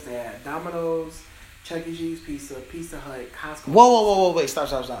They had Domino's, Chuck E. Cheese pizza, Pizza Hut, Costco. Whoa, wait, stop.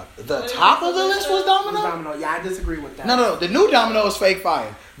 The top of the list was Domino? Yeah, I disagree with that. No, the new Domino is fake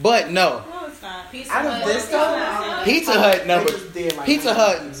fire. But no. No, it's not. Pizza Hut. Pizza Hut number. Pizza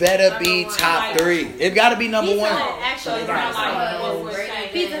Hut better be top 3. It got to be number 1. Actually,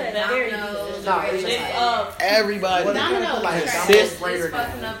 Pizza Hut is very good. Everybody. Domino's is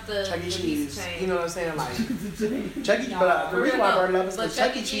fucking up the Chuck E. Cheese. chain. You know what I'm saying? Like Chuck E. But the reason why I brought it up is because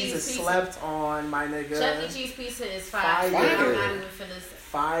Chuck E. Cheese is slept on, my nigga. Chuck E. Cheese pizza is fire. I'm not even finna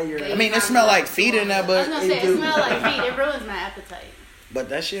fire. I mean, it smell like feet in there, but I was gonna say, it smells like feet. It ruins my appetite. But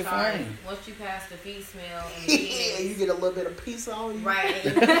that shit fine. Once you pass the feet smell, and you get a little bit of pizza on you. Right.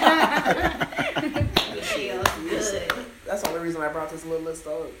 Good. That's the only reason I brought this little list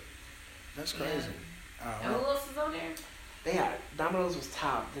up. That's crazy. Yeah. And who else is on there? They had Domino's was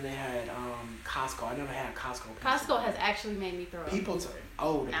top. Then they had Costco. I never had Costco pizza. Costco has actually made me throw up. The pizza.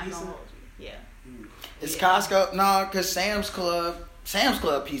 Yeah. It's Costco. No, because Sam's Club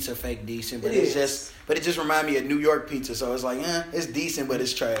pizza fake decent, but it just remind me of New York pizza. So it's like, it's decent, but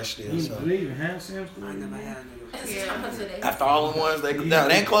it's trash still. So. Do they even have Sam's Club? I never had it. Yeah. After all the ones they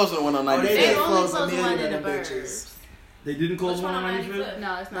ain't closing the one on 95th. They only closed closed one in the bitches. Burbs. They didn't close one on 95th?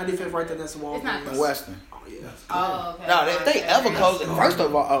 No, it's not. 95th right there next to Walgreens. It's not In Western. Oh yeah. Oh, okay. No, if they ever close it, first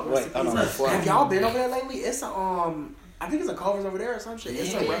of all, wait, I don't know. Have y'all been over there lately? It's a I think it's a Culver's over there or some shit.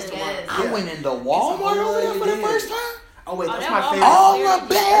 It's a restaurant. Yes. I went into Walmart over there for the first time. Oh wait, that's that my favorite. All the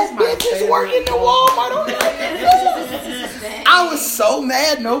bad bitches working the Walmart over there. I was so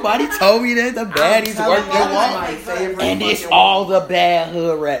mad nobody told me that the baddies worked at Walmart. And it's all the bad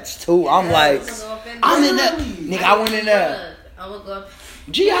hood rats too. I'm like, I'm in there. Nigga, I went in there. I will go.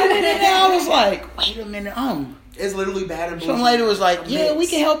 Gee, I went in there. I was like, wait a minute, It's literally bad and blue. Some lady was like, yeah, we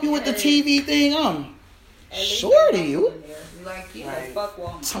can help you with the TV thing. Shorty, you. Like you. Right. Fuck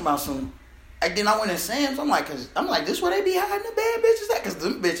Walmart. Talking about some. And then I went in Sam's. I'm like, this where they be hiding the bad bitches at? Because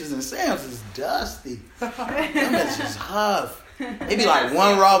them bitches in Sam's is dusty. Them bitches huff. They be like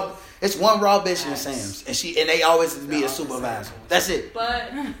one raw bitch in Sam's, and they always be a supervisor. That's it.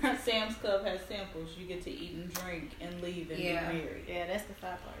 But Sam's Club has samples. You get to eat and drink and leave and be married. Yeah, that's the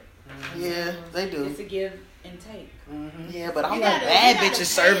fun part. Yeah, they do. It's a give and take. Yeah, but I want bad bitches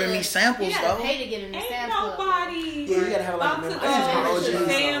serving me samples you though. gotta pay to get in the Ain't Sam's Club. nobody Yeah, you gotta have like a about to member. This is my go OG, to so.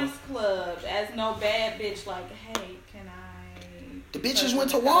 Sam's Club as no bad bitch like, hey, can I? The bitches went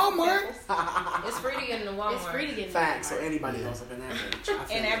to Walmart. It's free to get in the Walmart. It's free to get in Facts. the So anybody goes up in that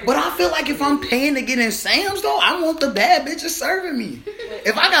bitch. But I feel like if I'm paying to get in Sam's though, I want the bad bitches serving me.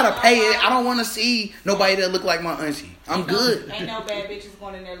 If I gotta pay it, I don't want to see nobody that look like my auntie. I'm good. Ain't no bad bitches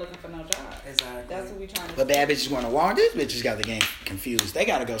going in there looking for no job. Exactly. That's what we trying to. But bad bitches going to Walmart. These bitches got the game confused. They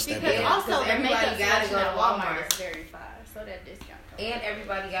gotta go step Because back. also everybody gotta go to Walmart. It's very fine, so that discount. And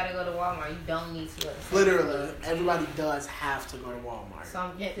everybody gotta go to Walmart. You don't need to go to Literally, everybody does have to go to Walmart. So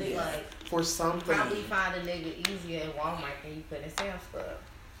I'm getting like For something. probably find a nigga easier in Walmart than you could in Sam's Club.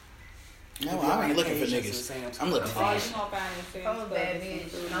 No, I ain't looking for niggas. I'm looking for Oh, you niggas. gonna find in Sam's I'm a Club bad and bitch. some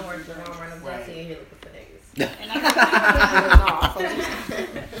food And I work and for drinks. Walmart. I'm just in here looking for niggas. And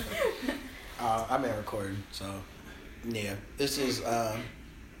I I've been recording, so yeah. This is Wow.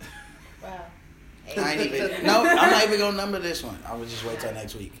 I ain't even. No, I'm not even gonna number this one. I will just wait till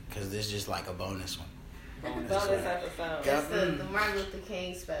next week because this is just like a bonus one. bonus episode. That's the Martin Luther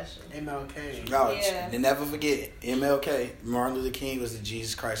King special. MLK. Yeah. And never forget, MLK, Martin Luther King was the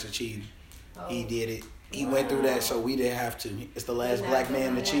Jesus Christ of cheating. He did it. He went through that, so we didn't have to. It's the last black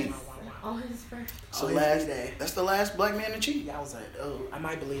man to cheat. On his birthday. So his last birthday. that's the last black man to cheat. Yeah, I was like, oh, I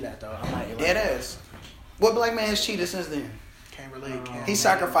might believe that though. I might. Dead ass. What black man has cheated since then? Can't relate. Can't He relate.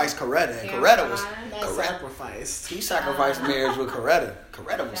 sacrificed Coretta. And Coretta was Not sacrificed. he sacrificed marriage with Coretta.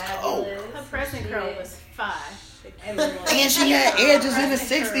 Coretta was cold. Her pressing curl was fine. And she had edges in the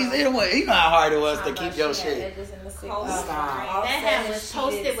 60s. Anyway, you know how hard it was to keep your shit. Stop. That hat was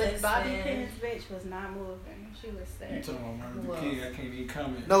posted with Bobby Pin's bitch was not moving. She was You sad. talking about Martin Luther King? I can't even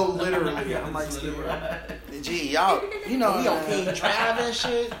comment. No, literally. I'm like, Gee, y'all, you know we on King Drive and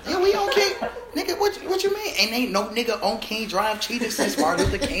shit. Yeah, we on King. Nigga, what you mean? Ain't no nigga on King Drive cheated since Martin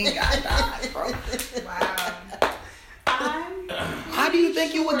Luther King got died, bro. Wow. How do you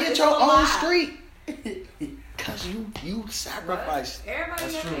think you would get your own street? Cause you sacrificed. Everybody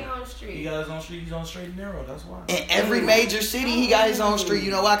That's got true. their own street. He got his own street. He's on straight and narrow. That's why. In every major city, he got his own street. You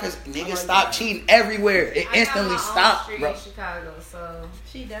know why? Cause niggas stopped cheating everywhere. It instantly stopped, street bro. in Chicago, so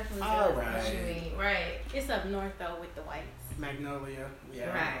She definitely All does. right. what you mean, right? It's up north though with the whites. Magnolia. Yeah,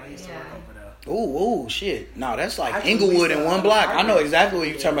 Right, I used to work over there. Ooh, shit. No, that's like Actually, Inglewood we in still one have block. I know apartments. exactly what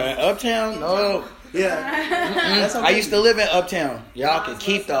you're talking about. Uptown? No. Yeah. I used to live in Uptown. Y'all can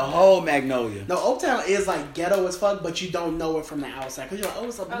keep the whole Magnolia. No, Uptown is like ghetto as fuck, but you don't know it from the outside. Because you're like, oh,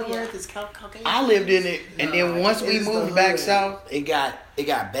 it's up north, it's Caucasian. I lived in it, and then once we moved back south, it got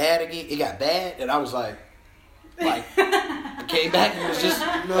bad again. It got bad, and I was like I came back and it was just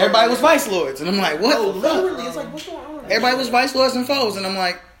everybody was vice lords, and I'm like, what? Oh, literally, it's like, what's going on? Everybody was vice lords and foes, and I'm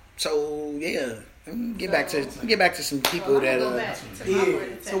like, so yeah. Get back to some people that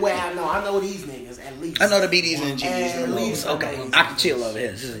So wait, I know these niggas at least. I know the BDs and GDs and Lows. Okay, I can chill over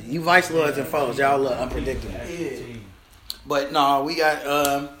here. You vice lords and foes, y'all look unpredictable. Yeah. But no, we got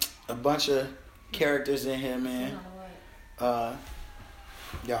a bunch of characters in here, man. Y'all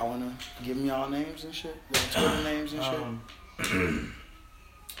wanna give me y'all names and shit? Y'all Twitter names and shit?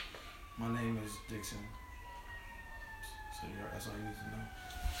 My name is Dixon. So that's all you need to know.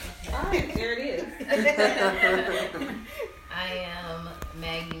 Alright, there it is. I am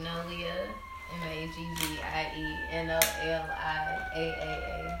Magnolia,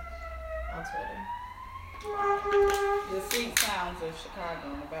 MAGGIENOLIAAA on Twitter. The sweet sounds of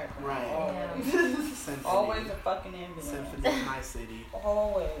Chicago in the background. Right. Always a fucking ambulance. Symphony of my city.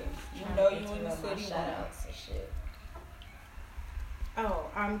 Always. You know you in the city. Shout outs and shit. Oh,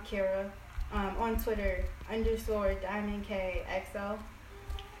 I'm Kira. On Twitter, _DiamondKXL.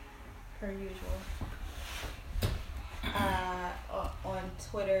 Per usual. On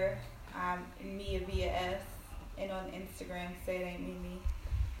Twitter, I'm Mia via S, and on Instagram, say it ain't me.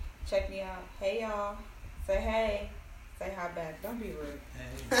 Check me out. Hey y'all, say hey, say hi back. Don't be rude.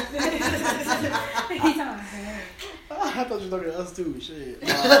 I thought you were looking at us too. Shit.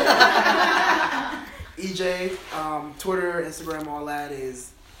 EJ, Twitter, Instagram, all that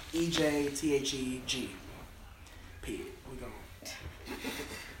is EJTHEG. Period. We going.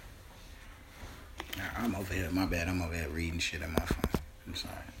 I'm over here. My bad. I'm over here reading shit on my phone. I'm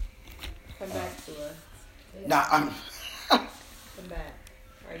sorry. Come back to us. Nah, I'm. Come back.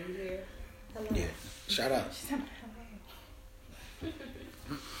 Are you here? Hello. Yeah. Shout out.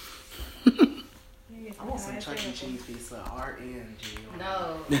 I want some Chuck E. Cheese pizza. R-N-G.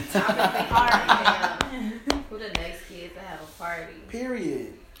 No. I'm Who the next kids to have a party?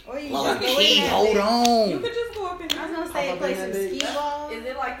 Period. Or you Well, just go key, in there. hold You on. could just go up in I was there. gonna say play some bitch. skee ball. Is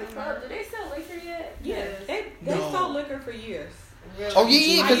it like the club? Do they sell liquor yet? Yeah, they No. sold liquor for years. Really? Oh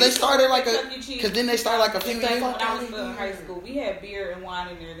yeah, because I they used to started work like at a. Chuck E. Cheese. Because then they started like a few Because years. when I was still in high school, we had beer and wine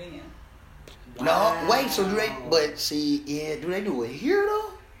in there then. No, wait. So do they? But see, yeah, do they do it here though?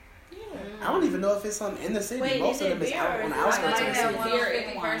 I don't even know if it's in the city. Wait, Most is of it them is beer out or on the is it outskirts like of the that city. one Beer on and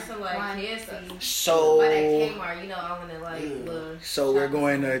 51st wine. to like Wine. KFC. So. But at Kmart, you know, I want to like look. So we're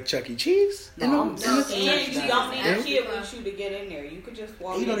going to Chuck E. Cheese? No, I'm And just you don't need a Yeah. kid with you to get in there. You could just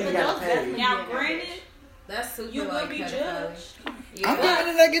walk You don't in. even gotta pay. Now, granted, That's super you like will be pedophilia. judged. How Yeah.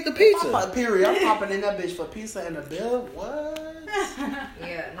 did I get the pizza? Period. I'm popping in that bitch for pizza and a bill. What?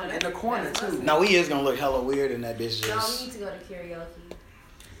 Yeah. No, In the corner that's too. awesome. No, we is gonna look hella weird in that bitch. No, we Just need to go to karaoke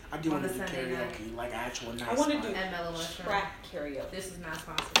I do want On to do a Sunday karaoke, like actual nice. I want to do at Mellow Mushroom. track karaoke. This is not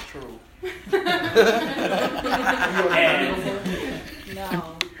sponsored. True.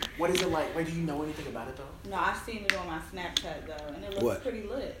 No. What is it like? Wait, do you know anything about it though? No, I've seen it on my Snapchat though, and it looks What? pretty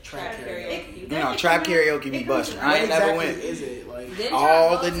lit. Track karaoke. you know, trap karaoke be busting. I ain't What never exactly went. is it like? Didn't y'all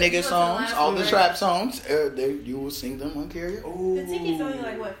All go the to- nigga you went to songs, last all the one, trap right? songs, you will sing them on karaoke. Ooh. The ticket's only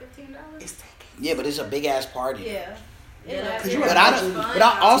like what, $15? It's taking. Yeah, but it's a big ass party. Yeah. Yeah, Could you But I imagine? don't. But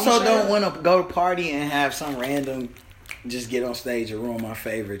I also don't want to go to party and have some random just get on stage and ruin my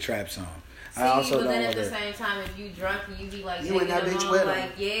favorite trap song. See, I also but don't then want at the to. same time, if you drunk and you be like, You and that taking bitch them with home, 'em.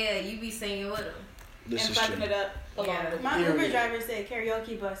 like, yeah, you be singing with them. This And is fucking true. it up along Yeah. with My Period. Uber driver said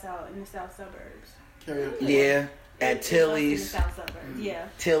karaoke bus out in the south suburbs. Karaoke. Yeah, at It bus Tilly's. In the south suburbs. Yeah.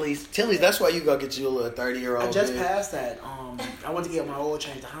 Tilly's. That's why you go get you a little 30-year-old. I just passed that. I went to get my oil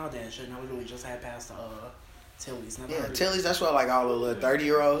change to Honda and shit, and I literally just had passed Tilly's. Never Yeah, heard of it. Tilly's. That's why like all the little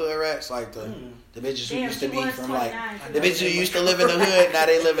 30-year-old hood rats, like the bitches who Damn, used to she be was from like 29. the bitches who used to live in the hood. Now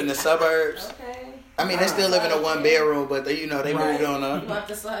they live in the suburbs. Okay. I mean, they still live in a one bedroom, but they, they Right. moved on You up. about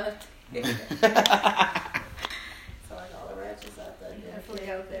to slide. So like all the ratchets out there.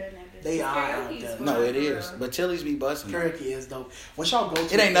 Definitely out there in that bitch. They are out Karaoke's there. fun. No, it is. But Tilly's be busting. Karaoke is dope. What y'all go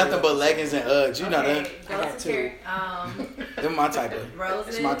to? It ain't nothing but leggings and Uggs. You know that. Okay, I go got to two. They're my type of.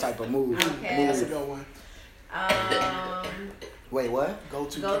 Roses. It's my type of move. Okay. That's a Move. good one. Wait, what? Go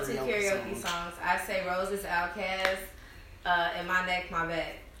to karaoke songs. songs. I say Roses, Outkast, and My Neck, My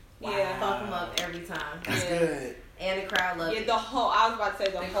Back. Yeah. Fuck them up every time. That's Yeah. good. And the crowd loves Yeah, it. the whole. I was about to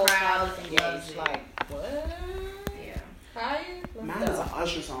say the The whole crowd crowd is loves engaged. it. Like what? Yeah. Fire? Mine is an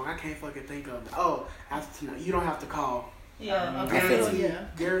Usher song. I can't fucking think of it. Oh, after tonight. You don't have to call. Yeah.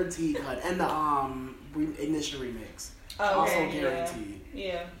 Guaranteed cut. And the Ignition remix. Also guaranteed.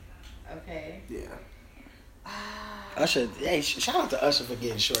 Yeah. Okay. Yeah. Usher, hey, shout out to Usher for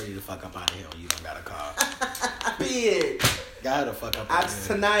getting Shorty the fuck up out of here. You don't got a car. Bitch. Got her the fuck up out of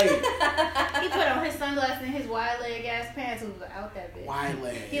here. Tonight. He put on his sunglasses and his wide leg ass pants and was out that bitch. Wide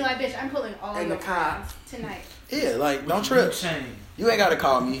leg. He like, bitch, I'm pulling all And your the cop. friends tonight. Yeah, like, don't trip. Chain. You ain't gotta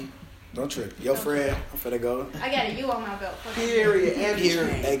call me. Don't trip. Your friend, I'm finna go. I got a U on my belt. Fuck Period. And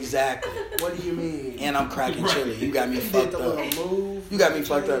Period. Exactly. What do you mean? And I'm cracking chili. You got me You did fucked the up. little move. You got me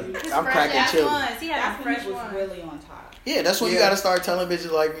fucked up. His I'm fresh cracking ass chili. ones. He had That's a when fresh he was one. really on top. Yeah, that's when you Yeah. gotta start telling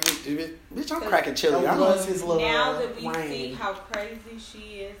bitches like, bitch, I'm cracking chili. That I'm was his little Now that we wine. see how crazy she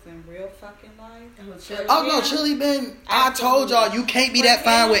is in real fucking life. Oh no, Chili been. I told y'all you can't be that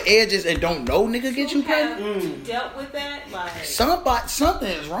fine with edges and don't know nigga get you pregnant. Dealt with that, like Something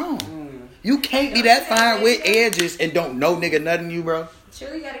is wrong. You can't be that fine with edges and don't know nigga nothing you, bro.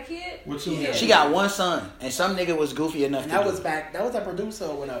 Chili got a kid. What you Yeah. mean? She got one son, and some nigga was goofy enough And to that do was it. back. That was a producer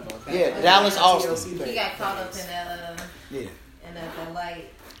or whatever. Yeah, Dallas Austin. TLC He got caught up in Yeah, the light.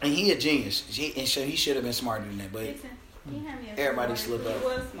 and he a genius. He should have been smarter than that, but Listen, can you hand me a everybody cigarette? slipped He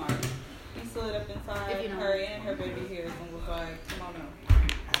up. was smart. He slid up inside If you don't- her and her baby hairs and was like, "Come on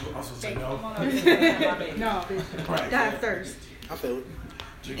up, Also say come no. on up, this is my baby." No, bitch. Right. Die first. I feel it.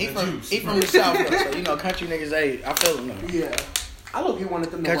 Drink He the from juice. the south, though, so you know country niggas. Hey, I feel him though. Yeah. I look, he wanted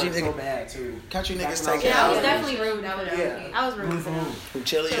them to Country work so nigga- bad too. Country Back niggas when I take was- Yeah, I was it. definitely rooting for them. Yeah. I was rooting for them. Who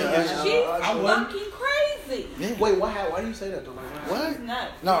Chili? She's I wouldn't. fucking crazy. Yeah. Wait, why do you say that though? What? She's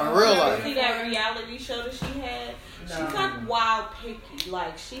nuts. No, in You real ever life. See that reality show that she had? She's like wild picky.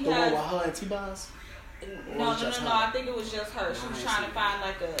 Like she The one has. with her and T-Boss? No, was just her? I think it was just her. She was trying to find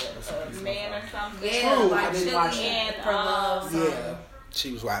like a man or something. Yeah, True, like I didn't Chili watch And for love. Yeah.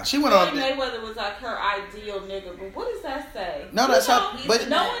 She was wild. She went Floyd on. Mayweather was like her ideal nigga, but what does that say? No, that's You her- know, but-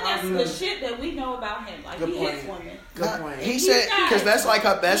 knowing that's the shit that we know about him, like Good he hits point. women. Good point. He said because that's like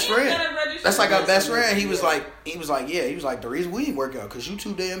her best He ain't friend. got a registered That's like her best business. friend. He was like, the reason we didn't work out because you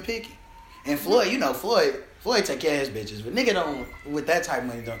too damn picky. And Floyd, Floyd take care of his bitches, but nigga don't with that type of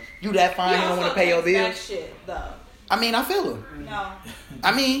money though. You that fine, you don't want to pay your That bills. shit though. I mean, I feel him. No.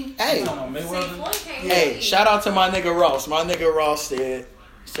 I mean, hey, Come on, See, Mayweather. Floyd can't hey, leave. shout out to my nigga Ross. My nigga Ross said,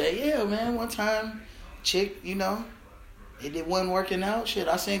 yeah, man, one time, chick, you know, it wasn't working out. Shit,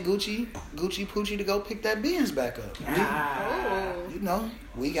 I sent Gucci Poochie to go pick that Benz back up. You know,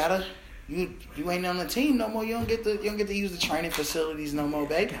 we gotta. You ain't on the team no more. You don't get to use the training facilities no more,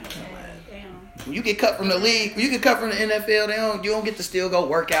 baby. Damn. When you get cut from the league, you get cut from the NFL. You don't get to still go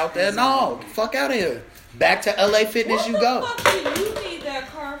work out there. No, fuck out of here. Back to LA Fitness, you go. What the fuck do you need that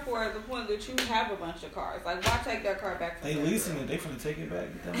car for at the point that you have a bunch of cars? Like, why take that car back? They leasing it. They finna take it back.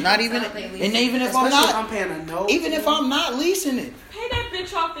 Not even, and even if I'm Especially if not, I'm paying a note. even if I'm not leasing it. Pay that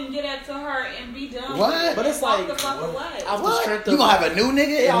bitch off and get that to her and be done. What? With it. But it's Walk like, the fuck away. off the What? strength You of gonna have a new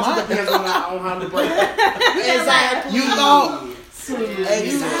nigga it in also my depends on how the break. Exactly. You thought. Exactly.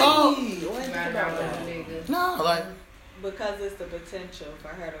 You thought. What do you think about that? No, like, Because it's the potential for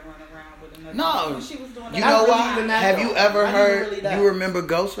her to run around with another. No. When she was doing you that, know really why? even that, Have though. you ever Not even heard, really that. you remember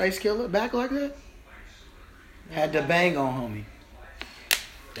Ghostface Killer back like that? Had the bang on homie.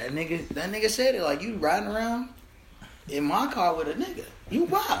 That nigga said it like, you riding around in my car with a nigga. You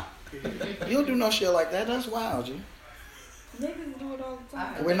wild. You don't do no shit like that. That's wild, G. Niggas do it all the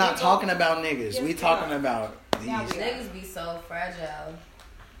time. We're not talking about niggas. Yes, We we talking are. about Now these. we are. Niggas be so fragile.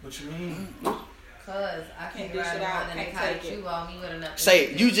 What you mean? Cause I can't Can't dish ride it out, around in a can't car take with it. you on me with enough. Say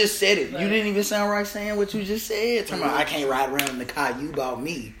it. You just said it. You didn't even sound right saying what you just said. Talking about I can't ride around in the car you bought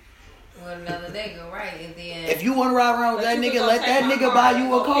me. with another nigga, right? And then If you want to ride around with But that you nigga, could go let take that my nigga car buy and you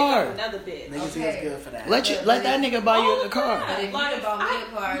go a pick up car. Another bitch. Niggas Okay. is good for that. Let that nigga buy you a car. But if you Like, done bought me I-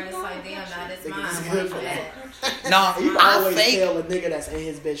 a car, you it's know, like, damn, now that's Niggas mine. is Where good you for at? No, You I always fake. tell a nigga that's in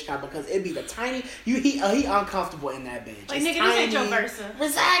his bitch car because it be the tiny. He uncomfortable in that bitch. Like, It's nigga, this ain't your tiny. Versa.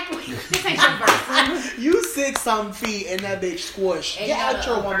 Exactly. This ain't your Versa. You 6-something feet in that bitch squish. And Get you out got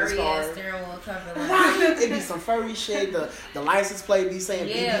your a woman's furry car. ass steering wheel cover. Like, Right. It be some furry shit. The license plate be saying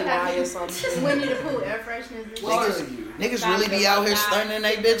Yeah. BBY or something. Winnie the Pooh, air fresheners. Niggas really be out here stunning in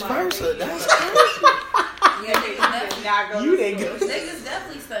they bitch Versa. That's yeah, niggas definitely, Not go You to didn't school. go. niggas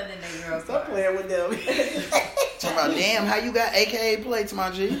definitely stunning their girl Stop car. playing with them. talking about damn how you got AKA plates,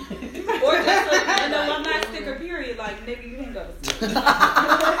 my G. Or just an alumni sticker, period. Like, nigga, you didn't go to school.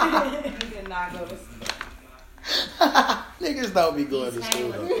 You did not go to school. Niggas don't be going to He's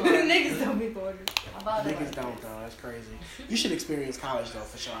school hanging though. with the car. Niggas don't be borders. about it. Niggas don't though. That's crazy. You should experience college though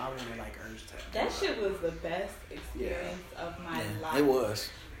for sure. I really like urge that. That shit was the best experience of my life. It was.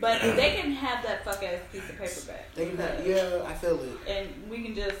 But they can have that fuck ass piece of paper back. They can yeah, I feel it. And we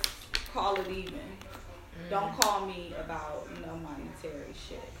can just call it even. Don't call me about no monetary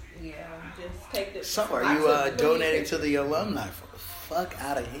shit. Yeah. Just take the. So are you donating to the alumni? Fuck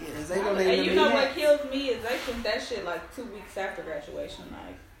out of here. And you know what kills me is they think that shit like 2 weeks after graduation.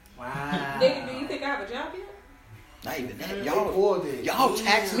 Like, wow. Nigga, do you think I have a job yet? Not even that. Y'all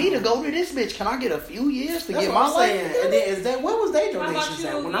tax me to go to this bitch. Can I get a few years to get my life? And then is that what was their donations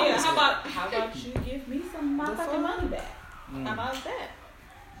at when I was how about you give me some of my fucking money back? How about that?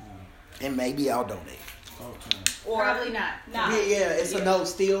 And maybe I'll donate. Or probably not. Nah. Yeah, it's a no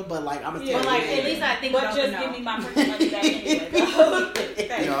still, but like I'm gonna tell you. Like at least I think. But just give me my freaking money back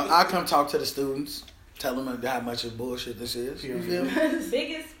anyway. You know, I come talk to the students, tell them how much of bullshit this is. You feel me?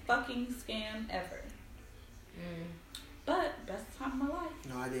 Biggest fucking scam ever. But best time of my life.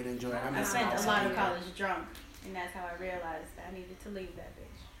 No, I did enjoy it. I spent a lot of college drunk, and that's how I realized that I needed to leave that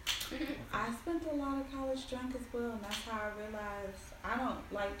bitch. I spent a lot of college drunk as well, and that's how I realized I don't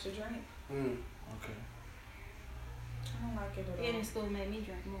like to drink. Okay. I don't like it at all. Being in school made me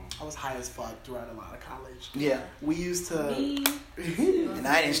drink more. I was high as fuck throughout a lot of college. Yeah. We used to. And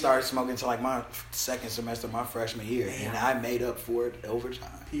I didn't start smoking until like my second semester, my freshman year, and I made up for it over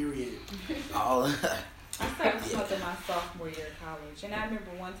time. Period. I started smoking my sophomore year of college, and I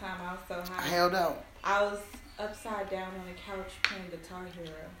remember one time I was so high. I held out. I was upside down on the couch playing Guitar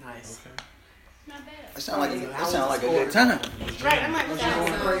Hero. Nice. Okay. Not bad. That sound like a good time. Right, I'm like,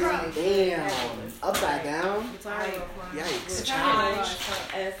 crazy. Damn. Upside down? Yikes.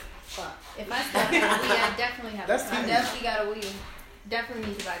 As fuck. If I start weed, I definitely have That's I definitely got a weed. Definitely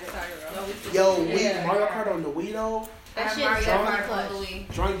need to buy Guitar Hero. Yo, Wii, Mario Kart on the Wii though? That shit Mario is Kart fun. on the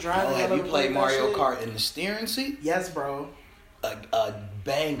Wii. Drunk driving. Oh, have you played Mario Kart in the steering seat? Yes, bro. A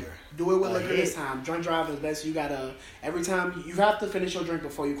banger. Do it with liquor this time. Drunk driving is best. You gotta, every time, you have to finish your drink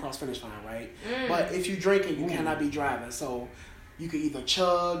before you cross finish line, right? But if you drinking, you cannot be driving. So you could either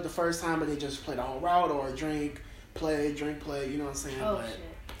chug the first time and then just play the whole route, or drink, play, you know what I'm saying? Oh, but shit.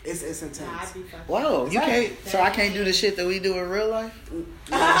 it's intense. Whoa, you can't. So I can't do the shit that we do in real life.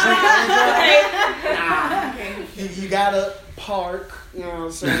 You gotta park. You know what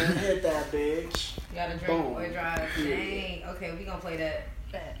I'm saying? Hit that bitch. You gotta drink or drive. Dang. Okay, we gonna play that.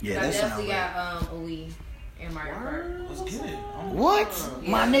 Yeah, I that sound definitely right. got a Wii and Mario Kart. Let's get it. What?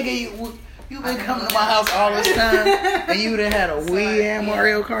 My nigga, you been coming to my house all this time, and you done had a Wii and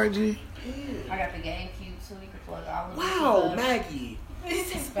Mario Kart, G? I got the GameCube so we can plug all of Wow, Maggie.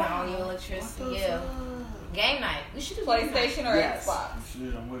 Spend all your electricity. Yeah. Game night. We should do PlayStation or Yes. Xbox?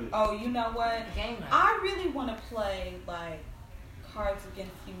 Shit, I'm with it. Oh, you know what? Game night. I really want to play like Cards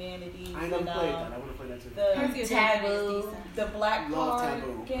Against Humanity. I ain't gonna play that. I wanna play that too. The Taboo, the Black Love Card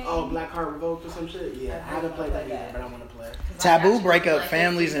Taboo. game. Oh, Black Card Revoked or some shit? Yeah, I haven't played that either, but I wanna play. Taboo break up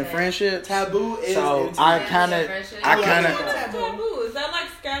families and friendships. Taboo is. So I kind of. What's Taboo? Is that like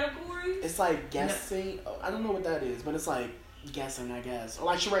category? It's like guessing. Oh, I don't know what that is, but it's like guessing, I guess. Or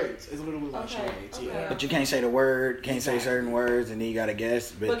like charades. It's literally like charades. Okay. Yeah. But you can't say the word, can't say certain words, and then you gotta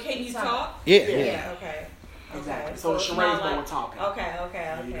guess. But can you talk? Yeah. Okay. Exactly. Okay. So it's charades, not but we're talking.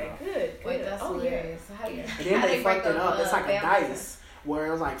 Okay. Good. Wait, that's hilarious. Yeah. How you? And then they fucked it up. It's like a dice where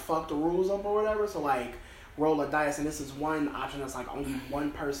it was like fuck the rules up or whatever. So like roll a dice, and this is one option that's like only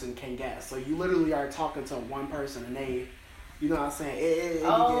one person can guess. So you literally are talking to one person, and they, you know what I'm saying?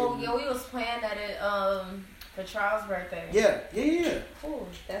 Yeah, we was playing that at for Charles' birthday. Yeah. Cool.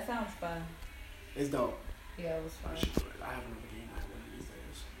 That sounds fun. It's dope. Yeah, it was fun. I have another game night one of these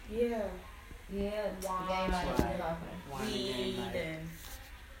days. Yeah. Yeah, game night is happening. Wine and game Weed night. and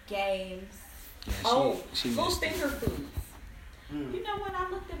games. She Go missed finger foods. Mm. You know what? I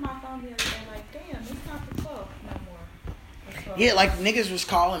looked at my phone the other day like, damn, it's not the 12th no more. It's 12. Yeah, like niggas was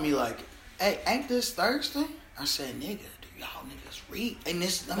calling me like, "Hey, ain't this Thursday?" I said, "Nigga, do y'all niggas read?" And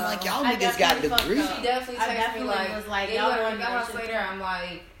this, I'm like, "Y'all I niggas got definitely fucked degrees." up. She definitely I texted me definitely like, was like, yeah, y'all you don't wanna know go house shit later? tomorrow. I'm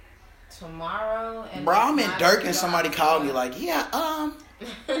like, tomorrow. And Bro, I'm in not Dirk gonna and go somebody out called me tomorrow. like, "Yeah, I'm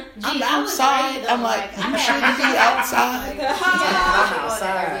I was outside." ready, I'm though, like, like, "You I shouldn't be outside." I'm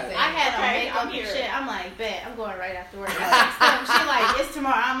outside. I had on Okay, makeup I'm and here. shit. I'm like, bet, I'm going right after work. I text them. She like, it's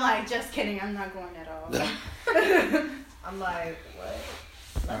tomorrow. I'm like, just kidding. I'm not going at all. I'm like, what?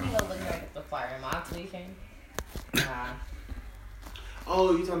 Let me go look at the flyer. Am I tweaking? Nah.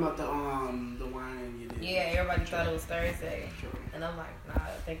 Oh, you talking about the wine you did? Yeah, everybody thought it was Thursday. And I'm like, nah,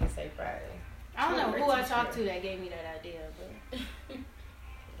 I think it's say Friday. I don't know who I talked to that gave me that idea, but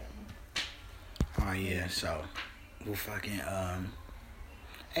Oh yeah, so we'll fucking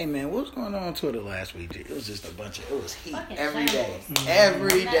Hey man, what was going on Twitter last week? It was just a bunch of, it was heat Fucking every day. shambles.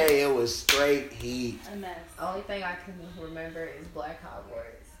 Every day it was straight heat. A mess. Only thing I can remember is Black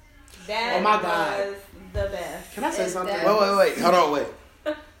Hogwarts. That Oh my God. was the best. Can I say Is something? that- Wait. Hold on, wait.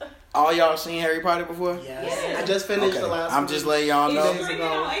 All y'all seen Harry Potter before? Yes. Yeah. I just finished the last I'm one. just letting y'all He's know. streaming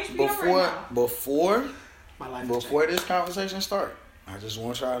on HBO right Before My life before this conversation start, I just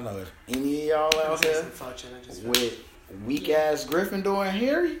want y'all to know if any of y'all out there with weak ass Gryffindor and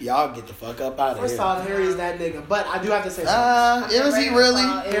Harry, y'all get the fuck up out of First here. off, Harry is that nigga, but I do have to say something. Is he really?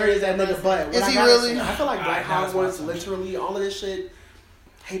 Harry is that nigga, but what Is I he gotta really? say, I feel like Black Alright, now it's Hogwarts, my literally all of this shit.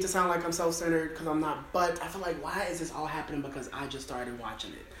 Hate to sound like I'm self-centered because I'm not, but I feel like why is this all happening? Because I just started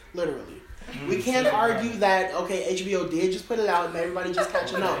watching it, literally. We can't argue that HBO did just put it out and everybody just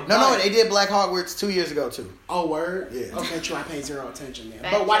catching up. No, they did Black Hogwarts 2 years ago too. Oh, word? Yeah. Okay, true. I paid zero attention there.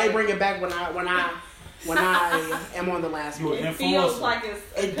 Fact But why they check. bring it back when I am on the last You one? an It feels influencer. like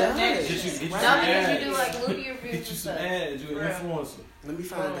it's It does. connection. Get you No, some because ads. you do like movie reviews Get and you some stuff. ads. You an Real. influencer. Let me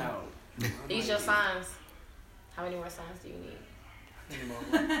find out. These your signs. How many more signs do you need?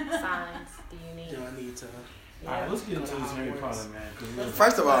 Signs do you need? Do I need to? All right, let's get into Go to this Harry Hogwarts. Potter, man. 'cause look,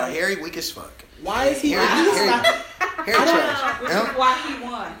 First of all, Harry weak as fuck. Why is he? Harry Which trash. is why he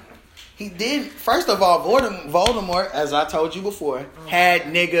won. He did. First of all, Voldemort, as I told you before, had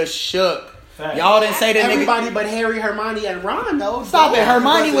niggas shook. Facts. Y'all didn't say that Everybody nigga. but Harry, Hermione, and Ron though. Stop it.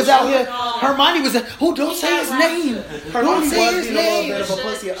 Hermione was out here. No. Hermione was. Who don't say his name? Hermione Don't was say his being a little name. bit of a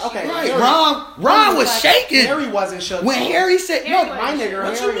pussy. Okay, Right. Harry, Ron was shaking Harry wasn't shook. when Harry said no. my nigga,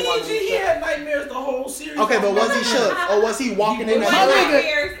 What Harry you mean? wasn't G? He shook. had nightmares the whole series. Okay, but was he shook or was he walking in It that? wasn't nigga-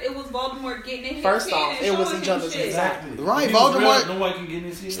 Harris, it was Voldemort getting in his First skin off, and it was showing each him other's shit. Exactly. Right, He was Voldemort- real, nobody can get in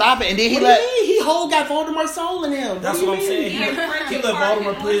his head. Stop it. And then he What do let. you mean? He whole got Voldemort's soul in him. That's do you what I'm mean? saying. He had friends He that let party Voldemort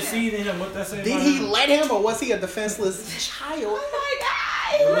on put his that. seed in him. What that say? Did about he him? let him, or was he a defenseless child?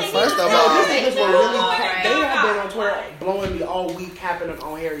 First of No, all, these niggas were really. Right. They have been on Twitter blowing me all week, happening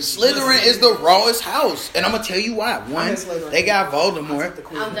on Harry's. Slytherin is the rawest house, and I'm gonna tell you why. One, I'm in Slytherin. they got I Voldemort. took the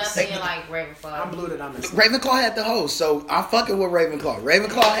Queen. I'm definitely like Ravenclaw. I'm blue that I'm in Slytherin. Ravenclaw had the host, so I'm fucking with Ravenclaw.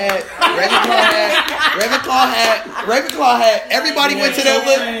 Ravenclaw had. Everybody went to their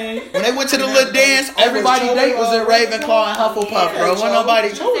little. When they went to the little dance, everybody date was in Ravenclaw and Hufflepuff, bro. Wasn't nobody.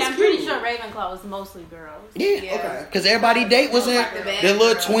 I'm pretty sure Ravenclaw was mostly girls. Yeah, Okay. because everybody date was in the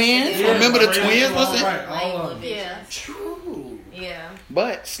little twins. Yeah. Remember the twins was in. Right, all of them. Yeah. True. Yeah.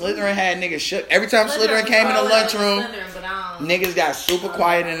 But Slytherin had niggas shook. Every time Slytherin came in the lunchroom, niggas got super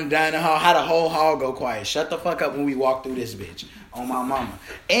quiet in the dining hall. How the whole hall go quiet? Shut the fuck up when we walk through this bitch. On my mama.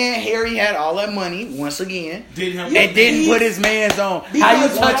 And Harry had all that money once again. Did him And didn't put his mans on. How you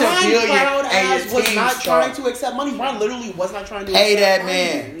Because touch a Ron billion proud and ass your was team not trying strong? to accept money. Ron literally was not trying to Pay accept that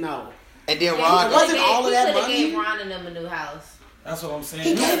money. man. No. And then It Ron. wasn't all of that He money. gave Ron and them a new house. That's what I'm saying.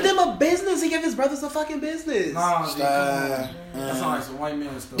 He gave them a business. He gave his brothers a fucking business. Nah, G, come on. Uh, That sounds like some white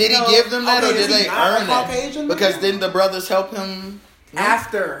man stuff. Did he No. give them that Okay, or is did he they not a earn Caucasian it? man? Because didn't the brothers help him?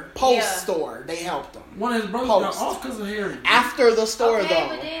 After post Yeah. store, they helped him. One of his brothers Post. got off because of Harry. After the store, Okay, though.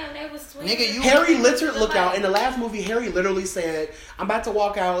 but damn, they was sweet. Nigga, you- Harry literally look out in the last movie. Harry literally said, "I'm about to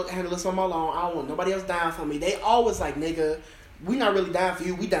walk out, handle this on my own. I don't want nobody else dying for me." They always like, "Nigga, we not really dying for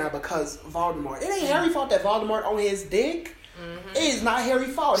you. We dying because Voldemort." It ain't Harry's fault that Voldemort on his dick. It is not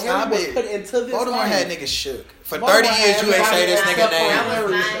Harry's fault. Stop Harry was it. put into this. Baltimore fight. had niggas shook. For Baltimore 30 years, had you ain't say this everybody nigga except for name. That was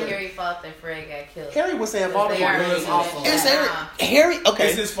Harry. not Harry's fault that Fred got killed. Harry was saying Because they Voldemort already was knew awful. that. It's Harry. Okay.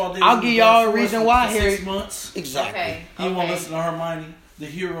 It's his fault. I'll give y'all a reason why for Harry. 6 months. Exactly. Okay. He won't listen to Hermione, the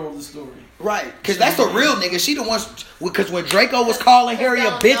hero of the story. Right. Because that's the real nigga. She the one. Because when Draco was calling Harry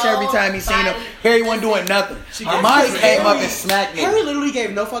a bitch every time he seen him, Harry wasn't doing nothing. Hermione came up and smacked me. Harry literally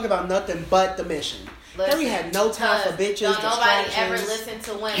gave no fuck about nothing but the mission. Harry had no time for bitches. Don't nobody ever distractions. listen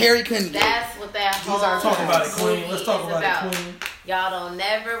to women. Harry couldn't. That's what that whole are Talk about it, movie Queen. Let's talk is about it, Queen. Y'all don't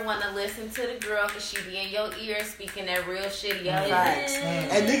never want to listen to the girl because she be in your ear speaking that real shit. Y'all Facts.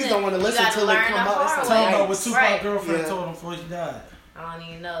 And niggas don't want to You listen gotta till it learn come the up. It's hard like, Tell him way. about what Tupac Right. girlfriend Yeah. told him before he died. I don't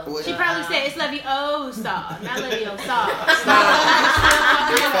even know. What? She probably said it's Leviosa, not Leviosa.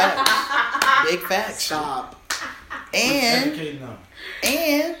 Big facts. Big facts. stop. And Educating them.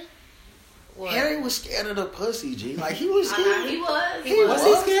 What? Harry was scared of the pussy, G. Like he was I know, scared. he was. He Was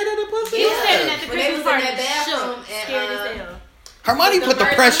he scared of the pussy? He was standing at the When they was Christmas in party, that bathroom shook, and, scared as hell. Hermione The put the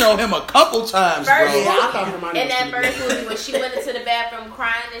first pressure on him a couple times, bro. First- Yeah, I thought Hermione In was that pretty first good. movie, when she went into the bathroom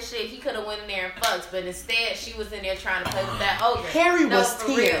crying and shit, he could have went in there and fucked, but instead she was in there trying to play with that ogre. Harry No, was for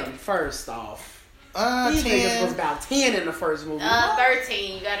 10, real. first off. These niggas 10. was about 10 in the first movie.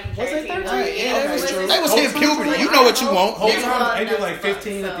 13. You gotta be Was it 13. 13? Yeah, Okay, true. they was hitting puberty. You know what you want. Whole nigga. time they did like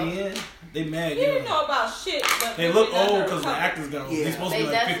 15 at the end. They mad. He didn't know about shit. But They look old because the actors got old. They supposed to be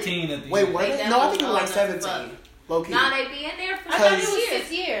like 15 at the Wait, end. were they? No, I think it was like 17. Low key. Nah, they be in there for I thought it 6 was years.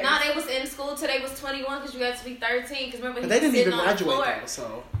 6 years. Nah, they was in school till they was 21 because you had to be 13. Because remember, But they didn't was even sitting on the graduate floor. though,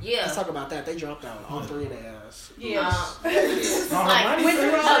 so Yeah. let's talk about that. They dropped out. All three of their ass. Yeah. No, Like, Hermione went through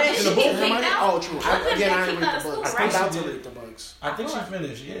finished all in that the shit. book. He kicked out. Oh, true. I couldn't Again, I get didn't kicked out read of the books. school, I'm right? about to read the books. I think she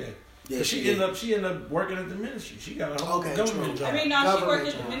finished. Yeah. Yeah, she ended up working at the ministry. She got a whole Okay, government true. job. I mean, no, she Government worked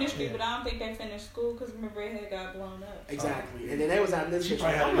at job. the ministry, Yeah. but I don't think they finished school because remember it had got blown up. Exactly. And then they was out this She shit.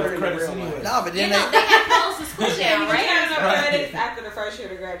 probably had I'm enough learning credits real life. anyway. Nah, but You then know, they got close to school Yeah, down, you right? got enough Right. credits after the first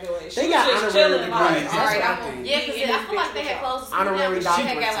year of graduation. They She got was just honorary chilling like, degrees. all right, That's I'm what I think. Yeah, because I feel like they had close to school Honorary down, but she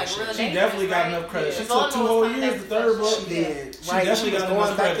had got like doctorates and real shit. She definitely got enough credit. She took 2 whole years, the third book. She did. She Right. definitely was got going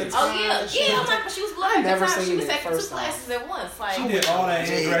enough back in credits. time. Oh yeah, and shit. yeah. I'm like, but she was I glad at never the time. She seen was it taking 2 first off. classes at once. Like, She did all that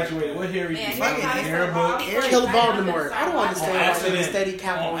and Yeah. graduated. What Harry man, did? he got Air book. Kill Baltimore. I don't understand why accident. they steady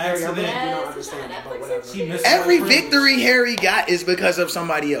cap On on Harry. I really do accident. not understand it, but whatever. He missed every all the victory Harry got is because of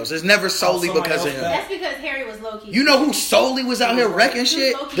somebody else. It's never solely somebody because of else him. got- That's because Harry was low key. You know who solely was out here wrecking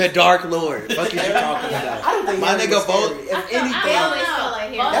shit? Loki. The Dark Lord. Fuck is you talking I about? don't think My Harry nigga was both. scary. If I anything, always felt like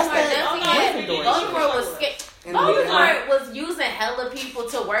Harry. That's Voldemort that- definitely Oh, had. no, Voldemort was scared. And Voldemort was using hella people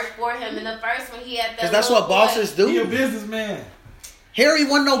to work for him in the first one. He had that. Because that's little what bosses boy. He a do. businessman. Harry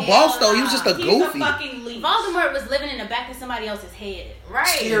wasn't no Hell boss though. He was nah. just a He's goofy. a fucking leech. Voldemort was living in the back of somebody else's head. Right.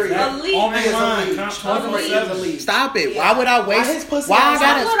 Scary. That- Elite. On He is the a line. leech. Count Voldemort is 27. a leech. Stop it. Why would I Why waste? his pussy Why I outside?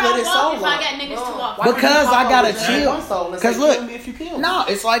 gotta That's what split I his walk soul if I up? got niggas to walk. Why couldn't Because you I fuck gotta over chill. one soul and say, 'Cause look, kill me if you kill me? No,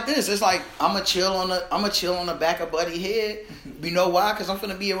 it's like this. It's like I'ma chill on the back of Buddy head. You know why? Cause I'm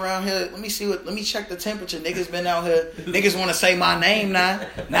finna be around here. Let me check the temperature. Niggas been out here. Niggas wanna say my name now.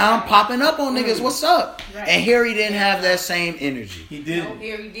 Now I'm popping up on niggas. What's up? Right. And Harry didn't have that same energy. He Oh, did.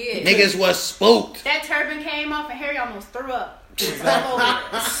 here he did. Niggas was spooked. That turban came off and Harry almost threw up.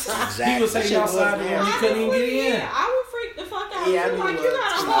 Exactly. He was hanging outside the room. He couldn't even get in. I would freak the fuck out. Yeah, I You knew like, it. you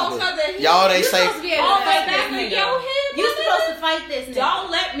got a Stop whole it. other hip. Y'all, they You say supposed to be able all to the way fight back this in nigga. your hip. You supposed to fight this nigga. Don't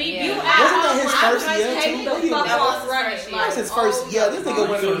let me. Yeah. You Wasn't out. that his first I year, just too? take What the year fuck was off that? running. That That was his first year. This nigga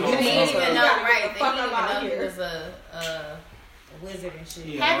went from They getting didn't even himself. know, Yeah, right? get the They fuck didn't even up out know he here. was a wizard and shit.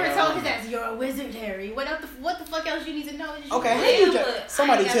 Yeah. Hagrid told his ass, "You're a wizard, Harry. What the fuck else you need to know?" Okay, how Yeah, you but just,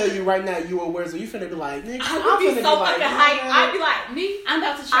 somebody I ain't tell got you right now you a wizard, you finna be like, nigga, I I'm would be finna so like, fucking hyped. nigga. I'd be like, me? I'm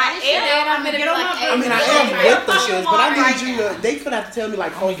about to I try this shit am. out. I'm I'm gonna get gonna on be my like, I mean, I Hey, am hey, with the hey, shits, but I right need you to, they finna have to tell me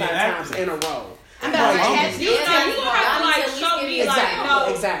like 4 or 5 times in a row. I'm about to Like, catch You you. know, you gonna have to like show me like, no.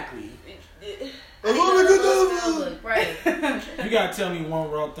 Exactly. Right. You gotta tell me one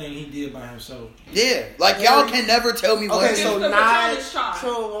raw thing he did by himself. Yeah, like y'all can never tell me what. Okay, so Produce the not Patronus charm.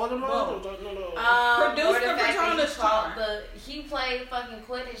 Produce Or the fact that Patronus he fought charm. he played fucking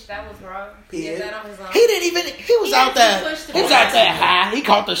Quidditch. That was wrong. He Yeah. did that on his own. He didn't even. He was He out had to there. push the He was ball. out there high. He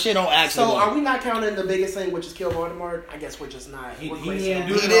caught the shit on accident. So are we not counting the biggest thing, which is kill Voldemort? I guess we're just not. He we're didn't crazy.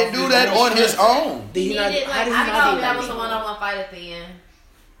 do He didn't do that on his own. Did he not? needed, How like, did he I not thought do that was a that? one-on-one fight at the end.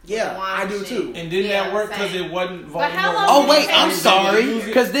 Yeah, I do too. And didn't Yeah, that work because same. it wasn't But how Voldemort? long Oh did wait, it take I'm him to sorry. use it?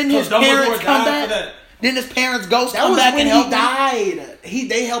 Because didn't his 'Cause parents Dumbledore come died for back? that. Didn't his parents ghost That come was back when and he help him? died.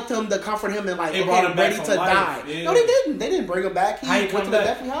 They helped him to comfort him and like, They okay, brought him back ready from to life. die. Yeah. No, they didn't. They didn't bring him back. He How he went come to the back?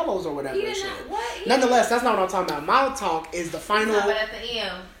 Deathly Hallows or whatever. He and did shit. not. What? He Nonetheless, that's not what I'm talking about. My talk is the final No, but at the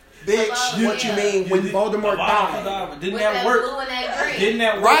end. bitch. What you mean when Voldemort died? Didn't With that that work? blue and that green. Didn't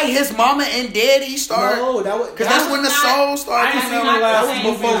that work? Right, his mama and daddy started. No, that was Because that's when the soul started. I ain't seen That's the not last the that same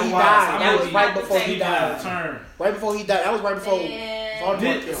was before movie he in a while. died. I That was moved right not the before same he he got a died. turn. Right before he died. That was right before Voldemort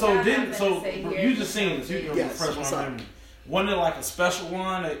Did, killed so him. didn't so Say here. you just seen this? You can Yes, refresh what's my up? memory. Wasn't it like a special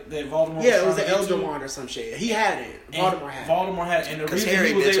one that Voldemort? Yeah, it was trying the to get Elder to? Wand or some shit. He had it. And Voldemort had it. Voldemort had, and the 'Cause reason Harry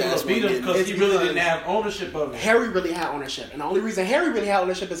he was bitch able ass to beat him wasn't because It's he really didn't because have ownership of it. Harry really had ownership, and the only reason Harry really had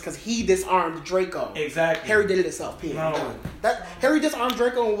ownership is because he disarmed Draco. Exactly. Harry did it himself. Period. No. Done. That Harry disarmed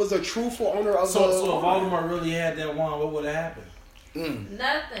Draco and was a truthful owner of So the. if Voldemort really had that wand, what would have happened?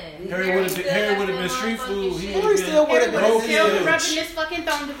 Nothing. Harry would have been, still Harry got would have been that street motherfucking food. He shit. would Harry have still been would've been Everybody broke still his- rubbing this fucking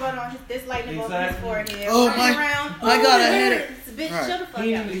thunderbird on this lightning bolt on his Exactly. forehead. Oh, running my- around. I got a Ooh, it headache. hurts. Bitch, Right. shut the fuck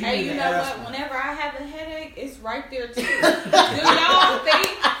He- up. he Hey, you need know to what? ask him. Whenever I have a headache, it's right there too. Do y'all think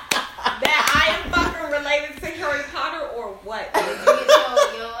that I am fucking related to Harry Potter or what? If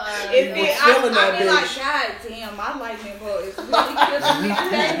was it, feeling I that be like, bitch. God damn, my lightning bolt is really killing me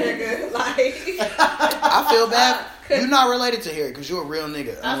today, nigga. Like, I feel bad. You're not related to Harry because you're a real nigga.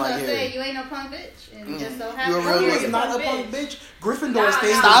 I was Unlike gonna say, Harry. you ain't no punk bitch. And just so You're a happens real Harry nigga. is not a punk bitch. Gryffindor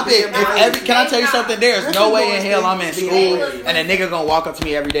stays. Stop it. with them. Can I tell you something? There's no way in hell I'm in Gryffindor school stays. and a nigga gonna walk up to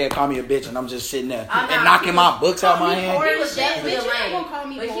me every day and call me a bitch and I'm just sitting there I'm and not- knocking my books out my hand. He was definitely a Bitch, you lame. gonna call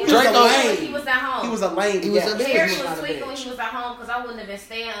me But he boy. was Drake a though- lame when he was at home. He was a lame. He was a yes. bitch. Harry He was was not a tweaking when bitch. he was at home because I wouldn't have been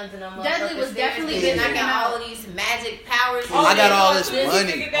staying under them. Dudley was motherfuckers definitely stairs, been knocking knocking all out. these magic powers. I got all this Listen,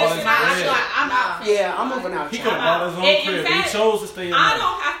 money. nigga, All that this shit, I'm bread. like, I'm out. Yeah, I'm moving out. He y'all. could have bought his own In crib. He fact, chose to stay in I there.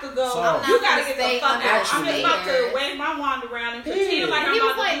 don't have to go. Sorry. You gotta gonna get stay the fuck under out. I'm just about to stairs. wave my wand around and pretend like He I'm was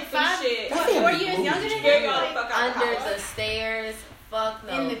about to like do some 5, shit. That 4 man years moved. younger than Scare him. y'all the Like, fuck out the Under house. the stairs. Fuck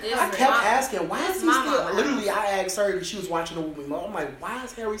no. In the This car. I is kept my- asking, why is he my still? mama. Literally, I asked her because she was watching the movie. I'm like, why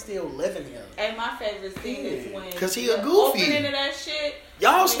is Harry still living here? And my favorite scene is when 'Cause he a the goofy. opening of that shit.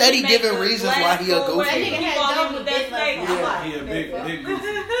 Y'all when steady he make giving the reasons glass why he a go away, goofy. That nigga he had fall in Dummy with big that snake. love. I'm Yeah. like, He a big goofy.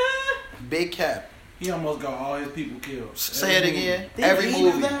 Big cap. He almost got all his people killed. Say it again. Did Every he do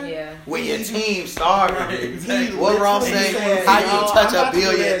movie. that? Yeah. When your team starving. Right, exactly. What Ross He say? said, How you "Yo, touch I'm a about to do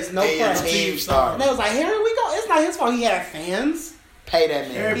billion this, no and your pressure." team And starving? they was like, Harry, we go. It's not his fault. He had fans. Pay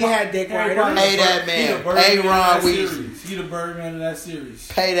that man. He had Dick Harry Ryder. Potter- Pay that He man. the Birdman Pay of Ron that Weasley. series. He the Birdman of that series.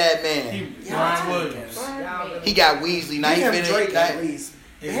 Pay that man. He, Ryan Williams. He got Weasley. Now he Give him finished. Drake that- at least.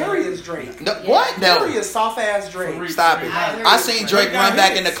 Exactly. Harry is Drake. No, what? Harry No. is soft ass Drake. For real. Stop it. I seen Drake Drake got run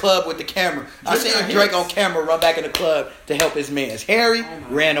back in the hits. club with the camera. I Drake seen got Drake hits. on camera run back in the club to help his mans. Harry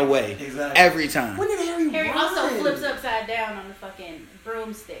ran away. Exactly. Every time. When did Harry Harry run? also flips upside down on the fucking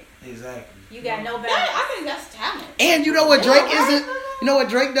broomstick. Exactly. You got no That, balance. I think that's talent. And you know what Drake isn't? You know what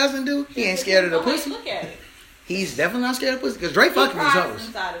Drake doesn't do? He ain't scared of the Go ahead, pussy. Look at it. He's definitely not scared of pussy because Drake He fucking his cries hoes.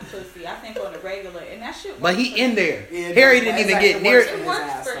 inside of pussy. I think on the regular, and that shit. But works he for in him. there. Yeah, Harry that's didn't even exactly get near what it. his works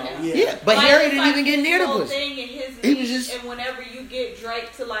ass for off. him. Yeah, but Like, Harry it's didn't like even get his near the whole pussy. thing in his He was niche, just- and whenever you get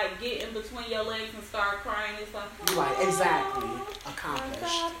Drake to like get in between your legs and start crying, it's like, You like, exactly.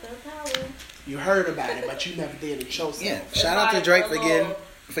 Accomplished. You heard about it, but you never did it yourself. Yeah. It's Shout out to like Drake a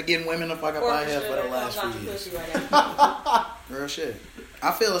for getting women the fuck up out here for the last few years. years. Real shit.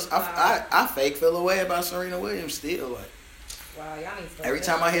 I feel I fake feel a way about Serena Williams still. Like Wow, y'all need to every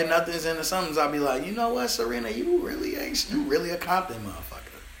time I hear nothing's into somethings, I'll be like, you know what, Serena, you really a Compton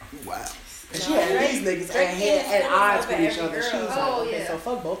motherfucker. Wow. And she had these niggas had eyes for each other. She was like, Oh, okay, yeah. so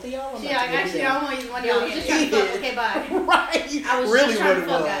fuck both of y'all. I'm Yeah, about to actually, get I don't want to use one of y'all. I was just trying to fuck. Okay, bye. Right. I was really just trying what to it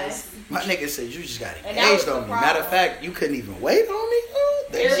fuck, was. guys. My nigga said you just got And that was engaged the on me. problem. Matter of fact, you couldn't even wait on me. Oh,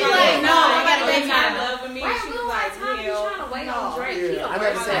 there Everybody you like, go. no, I gotta everybody wait not now. loving me. Right, She we was don't like, have time. You hell, trying to wait no. on Drake. Yeah, He the I worst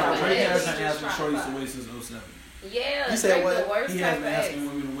never type said of that. Drake ex. hasn't asked for shorties to wait since 07. Yeah, You said Drake what? the worst He type hasn't of asked ex.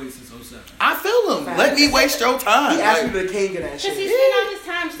 women to wait since 07. I feel him. Let me waste your time. He asked Like, me the king of that Because he shit. spent all his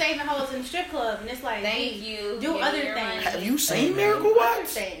time saving hoes in the strip club, and it's like, Thank hey, you. do Give other me your things. money. have you seen Miracle Other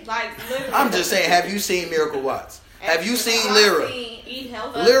Watts? things. Like, literally. I'm just saying, have you seen Miracle Watts? Have you seen Lyra? Eat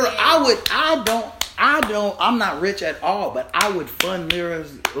healthy. Lyra, I'm not rich at all, but I would fund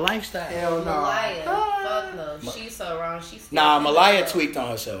Lyra's lifestyle. Hell no. Malaya, fuck no. She's so wrong. She's still Nah, in the Malaya club. tweaked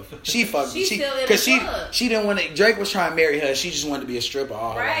on herself. She fucked. She's still in Cause the club. she didn't want to. Drake was trying to marry her. She just wanted to be a stripper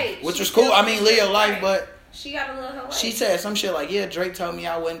all her Right. life, which She's was cool. still I mean, in live the your life, right. but She gotta love her way. she said some shit like, "Yeah, Drake told me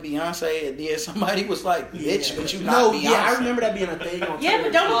I wasn't Beyonce," and then somebody was like, "Bitch, but you not No, Beyonce." yeah, I remember that being a thing on Yeah, Twitter.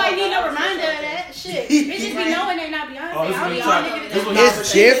 but don't nobody need no Oh, reminder of that shit. Bitches be knowing they not Beyonce. Oh, this I is don't what know you niggas this that- is Nah, It's but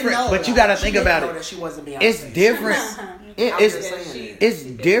she didn't different, know but you that. gotta She think didn't about know it. that she wasn't Beyonce. It's different. I'm It's just saying. it's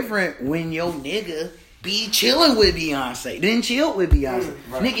different when your nigga be chilling with Beyonce, then chill with Beyonce.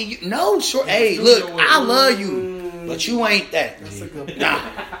 Right. Nigga, you no short. Hey, do look, your way. I love you, but you ain't that. That's G. a good point. Nah,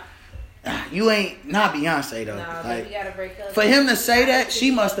 you ain't not Beyonce though. Nah, Like, baby, you gotta break up. for him to say that, she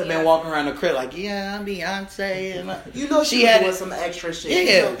must have been walking around the crib like, yeah, I'm Beyonce. And You know She she was had doing it. some extra shit. yeah,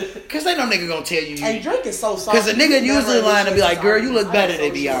 You know? because they know nigga gonna tell you. And Drake is so soft. Because a nigga He usually never line to be like, initiates girl, you look better than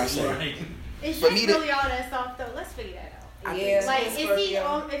arguments. Beyonce. Right. Is For Drake me to- really all that soft though? Let's figure that out. I Yeah. think Like, so.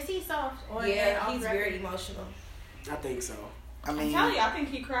 is he soft or Yeah, off he's record? very emotional. I think so. I I'm mean, telling you, I think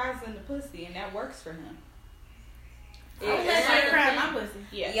he cries in the pussy, and that works for him. I would let Drake cry in my pussy.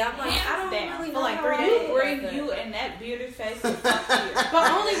 Yeah, I'm like, I don't Hands down. really For know like how 3 I days. You feel bring about you that. and that bearded face to fuck you.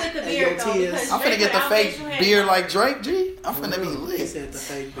 But only with the And beard your though. tears. Because I'm finna Drake get the without fake facial hair, beard no. like Drake, G. I'm finna be He lit. said the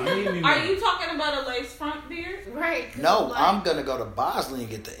fake I beard. need me Are one. you talking about a lace front beard? Right. 'cause No, like, I'm gonna go to Bosley and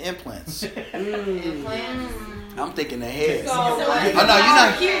get the implants. Implants. I'm thinking the head. So, Oh what-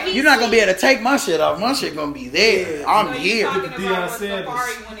 no, you're not gonna be able to take my shit off. My shit gonna be there. Yeah. I'm So you here. talking about Deion what Sanders.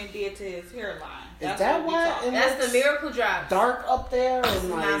 Safari went and did to his hairline? Is that why? That's the Miracle Drops. Dark up there and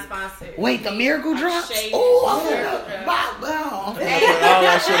Not like. sponsored. Wait, the Miracle Drops? shaded. Oh, I'm Miracle gonna Drops. bow. I'm gonna Hey, put all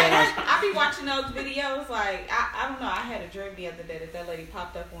that shit on my. I be watching those videos. Like I don't know. I had a dream the other day that lady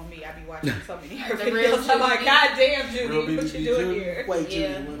popped up on me. I be watching so many of her The real videos. I'm like, Judy. God damn, Judy, Real what you BBB doing Judy. here? Wait,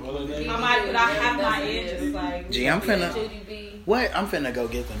 Yeah. Judy. I might, but I have my That's it. edges. Like, Gee, I'm finna. Judy B. What? I'm finna go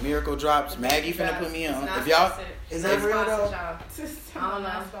get the Miracle Drops. Maggie finna put me on. If y'all. Is that real though? I don't know.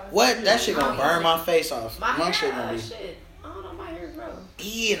 What? That shit gonna burn my face off. My My hair, shit gonna be. shit. I don't know, my hair grow.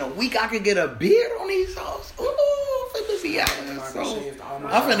 Yeah, in a week I could get a beard on these hoes. Ooh, I'm finna be out.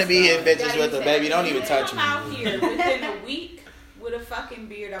 I'm finna be hitting bitches with the baby. Don't even touch Come me. out here within a week with a fucking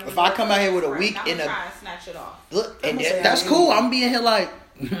beard. If I come out here with a week I'm in gonna a- try and snatch it off. Look, and I'ma say that's I cool. mean- I'm being here like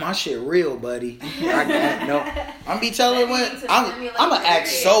my shit real, buddy. I'm be telling Maybe what to I'm stimulate gonna the act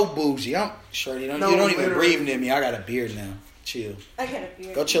beard. so bougie. I'm sure you don't No, you don't even literally. breathe near me. I got a beard now. Chill. I got a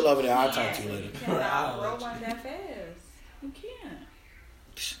beard. Go chill over there. I'll talk to you You later. cannot grow one that fast. You can't.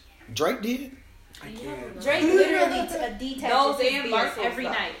 Drake did. I can't. Drake literally detaches Those his and beard Marshall's every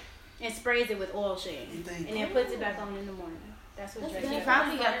stuff. night and sprays it with oil sheen, You think? and then puts it back on in the morning. That's what Drake He does.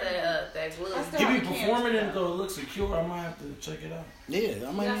 probably got that glue. That's the- He be I can't performing do it that. though. It looks secure. I might have to check it out. Yeah, I He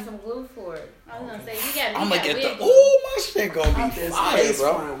got mean, some glue for it. I was gonna say he got. I'm gonna get wig the. glue. Ooh, my shit gonna be This fire, face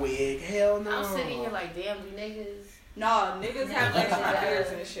bro. front wig. Hell no. I'm sitting here like, damn, you niggas. No, niggas have extra beards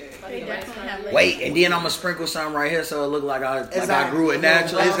and shit. They definitely have legs. Wait, and then I'm gonna sprinkle something right here so it look like I Exactly. grew it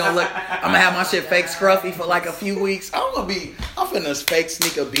naturally. It's gonna look. I'm gonna have my shit fake scruffy for like a few weeks. I'm finna fake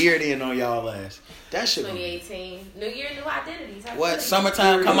sneak a beard in on y'all ass. That shit. gonna be- 2018. New Year, new identities. How What could it?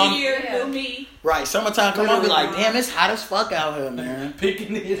 summertime come New on? year, Yeah. new me. Right, summertime come on. Be like, damn, it's hot as fuck out here, man.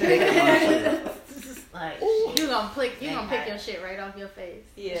 Picking it. Picking my shit. Like, You gonna pick your shit right off your face.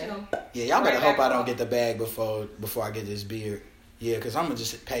 Yeah. You gonna- Yeah, y'all better Right hope back I don't on. get the bag before I get this beard. Yeah, because I'm going to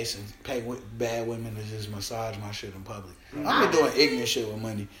just pay bad women to just massage my shit in public. I'm been doing ignorant shit with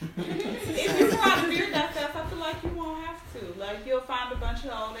money. If you grow out a beard that fast, I feel like you won't have to. Like, you'll find a bunch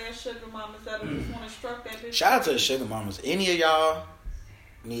of old ass sugar mamas that'll just want to stroke that bitch. Shout out to the sugar mamas. Any of y'all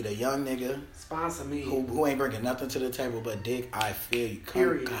need a young nigga Sponsor me. who ain't bringing nothing to the table but dick, I feel you. Come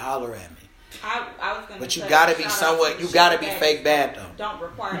Period. holler at me. I was gonna But you say, gotta be shout out somewhat, to you the gotta sugar be daddies fake bad though. Don't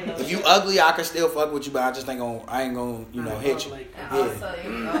require no If you shit. ugly, I can still fuck with you, but I just I ain't gonna, hit you. and Yeah. also,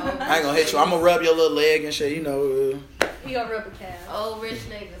 I ain't gonna hit you. I'm gonna rub your little leg and shit, You gonna rub a calf. old rich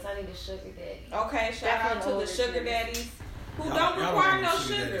niggas. I need a sugar daddy. Okay, shout out to the sugar daddies who Y'all- don't y'all require want no a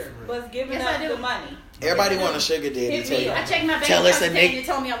sugar daddy sugar, for real. but giving Yes, I up do. the money. Everybody want a sugar daddy. Hit Tell me you. up. I checked my bank Tell us account a today nigga- and it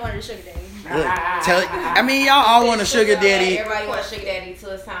told me I wanted a sugar daddy. I mean, y'all all want a sugar daddy. Everybody want a sugar daddy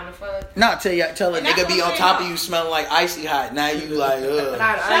till it's time to fuck. Not tell a And that's nigga be what on I'm top of saying. you smelling like icy hot. Now you like, ugh.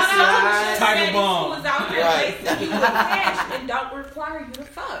 Not Shout out to the sugar Tiger daddies Bomb. who is out here Right. wasting you with cash and don't require you to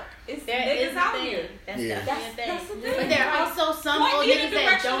fuck. It's That is niggas the out thing. here. That's Yeah. definitely a That's the thing. thing. But there are also some Point old me in the niggas that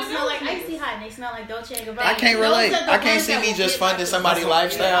direction don't of smell those like icy niggas. hot and they smell like Dolce and Gabbana. I can't Those relate. are the I can't ones see that me will just get funding like somebody's They're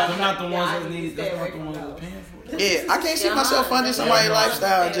lifestyle. not the Yeah, ones I that need. stay That's away not the from ones that those. paying for it. Yeah, I can't see myself funding somebody's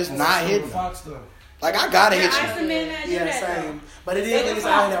lifestyle just not hitting. Fox though. Like I gotta There hit are you. some men that do Yeah, that though. same. But it is niggas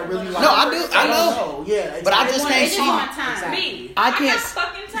out here that really like. No, I do. I know. Yeah, But I exactly. just They can't just see. want time. Me, I got can't.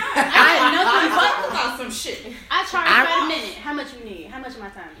 fucking time. I had nothing I but. talk about some shit. I charge I- by the minute. How much you need? How much of my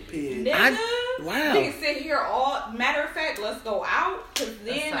time do you need? Pig. Nigga, Wow. nigga sit here all. Matter of fact, let's go out, cause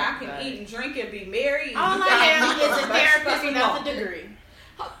then not I can bad. eat and drink and be married. All You I got have me is a fucking therapist long. without the degree.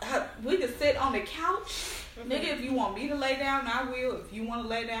 We could sit on the couch. Nigga, if you want me to lay down, I will. If you want to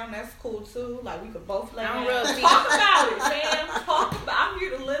lay down, that's cool too. Like, we could both lay I down. don't rub feet. Talk about it, man. Talk about I'm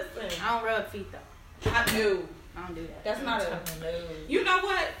here to listen. I don't rub feet though. I knew. I don't do that. That's not a... You know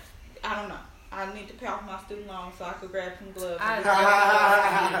what? I don't know. I need to pay off my student loan so I could grab some gloves.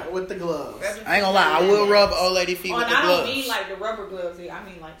 With the gloves. I ain't gonna lie. I will rub old lady feet Oh, with and the I don't mean gloves. like the rubber gloves. I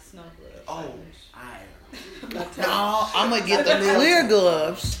mean like snow gloves. Oh, No, I'm gonna get the clear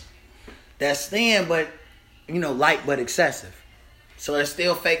gloves. That's thin, but light but excessive. So it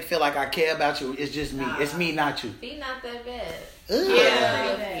still fake feel like I care about you. It's just me. It's me, not you. Feet not that bad. Ugh.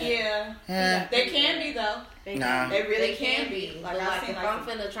 Yeah. Eh. They can be though. Nah. They really They can be. Like, But I like seen if like I'm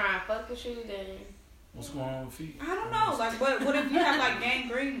finna try and fuck with you, then What's going on with feet? I don't know. Like, what if you have like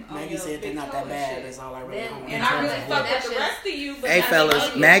gangrene on Maggie your said they're big not toe that and bad. shit? It's all I really Then- want. And I really Well, fuck with that's the just- rest of you. But Hey that's fellas,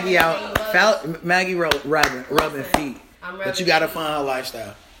 like- Maggie out. Maggie rubbing feet, I'm but you gotta find her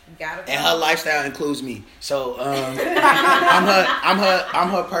lifestyle, Gotta and her lifestyle includes me. So I'm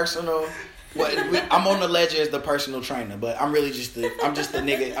her personal. I'm on the ledger as the personal trainer, but I'm really just the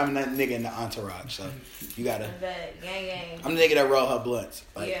nigga. I'm the nigga in the entourage. So you gotta. that gang. I'm the nigga that roll her blunts.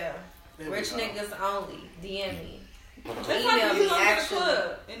 Like, Yeah. There we Rich go. niggas only. DM me. That's like when you go to the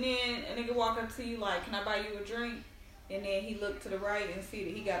club and then a nigga walk up to you like, "Can I buy you a drink?" And then he looked to the right and see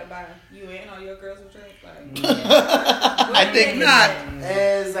that he got to buy you and all your girls a drink. Like, I think not.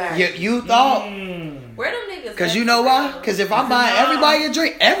 Exactly. You thought? Where them niggas? Because you know why? Because if I buy everybody a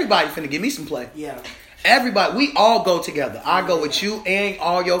drink, everybody finna give me some play. Yeah. Everybody, we all go together. I go with you and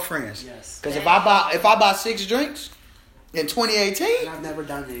all your friends. Yes. Because if I buy 6 drinks in 2018, I've never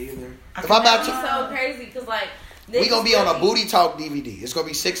done it either. if I buy so crazy because like we gonna be on a booty talk DVD. It's gonna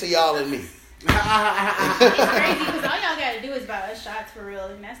be 6 of y'all and me. It's crazy because all y'all gotta do is buy us shots for real,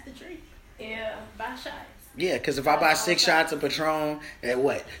 and that's the treat. Yeah, buy shots. Yeah, because if I buy 6 shots of Patron at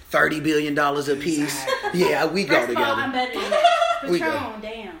what, $30 billion a piece, yeah, we go First of all, together. I'm better than that. We go. Patron,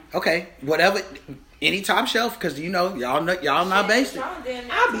 damn. Okay, whatever, any top shelf, because you know y'all not basic. I'll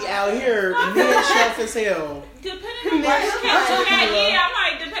be out here mid shelf as hell. Depending on where you catch them at, yeah, I'm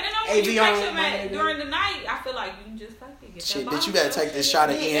like, depending on where you catch them my at nigga. during the night, I feel like you can just fucking get Shit, that bitch, you bottle. better take this shot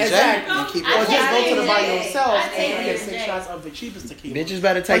of E&J Exactly. and keep Or it. just go to the bar I yourself take and get it. 6 shots of the cheapest tequila. Bitches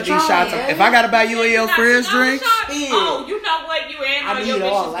better take these Patron, shots. yeah. If I gotta buy you and your friends drinks, Yeah. Oh, you know what? You and I all your need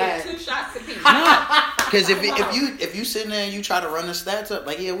all bitches that. get 2 shots of each. because if you sitting there and you try to run the stats up,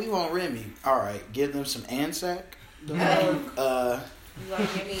 like yeah, we want Remy. All right, give them some Anzac.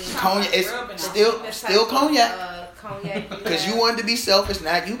 Cognac. It's still cognac. Cognac. Because you wanted to be selfish.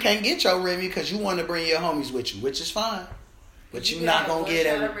 Now you can't get your Remy because you want to bring your homies with you, which is fine. But you're not gonna get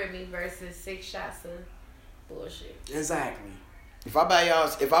every every. Remy versus 6 shots of bullshit. Exactly. If I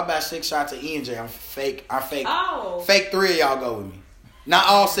buy 6 shots of E&J, I'm fake. Oh. Fake 3 of y'all go with me. Not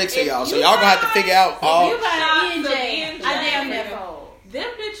all 6 of y'all. So y'all gonna have to figure out all. You buy Shots of E&J. E&J. I damn near fold. Them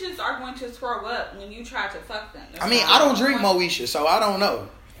bitches are going to throw up when you try to fuck them. I mean, I don't drink Moesha, so I don't know.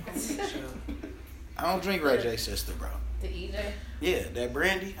 I don't drink Ray J's sister, bro. The EJ. Yeah, that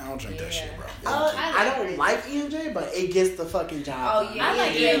brandy, I don't drink that shit, bro. I don't like E&J, but it gets the fucking job done. I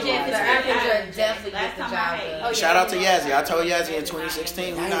like E&J. The African definitely gets the job done. Shout out to Yazzie. I told Yazzie in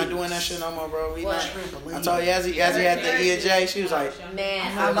 2016 we're not doing that shit no more, bro. We not. I told Yazzie had the E&J. She was like,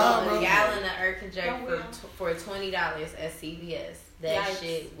 man, I I know, bought bro. a gallon of Erkin for $20 at CVS. That Yikes.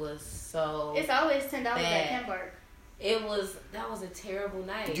 shit was so. It's always $10 at bad. Kemberg. That was a terrible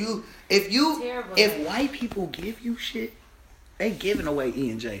night. if white people give you shit, they giving away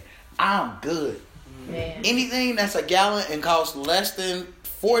E&J. I'm good. Man. Anything that's a gallon and costs less than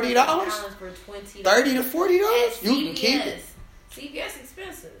 $40, Gallons for $20. $30 to $40, At you can keep it. CVS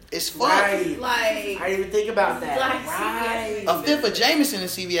expensive. It's fun. Right. Like I didn't even think about that. Like, Right. A fifth of Jameson in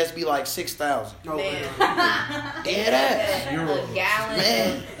CVS be like $6,000. No, man. Dead ass. A gallon.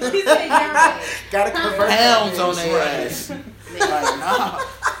 Man. gotta convert Pounds that on bitch. their ass. Like, nah.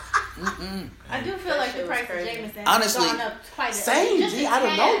 I do feel like the shit was price of crazy. Jameson Honestly, has gone up quite a same, just G, a out of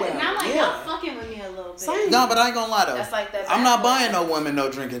tad. nowhere. And I'm like, Yeah. y'all fucking with me a little bit. Same. No, but I ain't gonna lie though. That's like that I'm not bad buying no woman no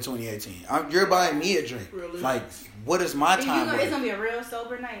drink in 2018. You're buying me a drink. Really? Like, what is my It's time gonna, with? it's gonna be a real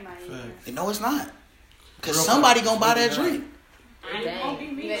sober night, my Facts. No, it's not. Because Real somebody fast. gonna buy that drink. Ain't gonna be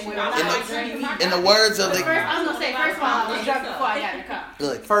me. In In the words of First, the I was gonna say, first of all, I was drunk before I got in the car.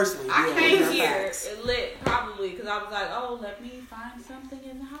 look, Firstly, I yeah, came that's here facts. lit probably because I was like, oh, let me find something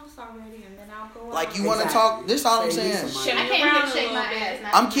in the house already, and then I'll go. like out. you want to Exactly. talk. This all I'm Save me saying. some Shake I me came around here a to shake little my bit. ass.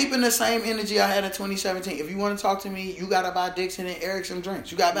 not I'm to- keeping the same energy I had in 2017. If you want to talk to me, you gotta buy Dixon and Eric some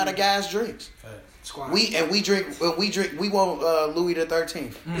drinks. You gotta buy the guys drinks. Squad. We drink. We want Louis the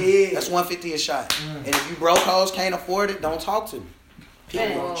 13th. yeah. That's $150 a shot. And if you broke hoes can't afford it, don't talk to me.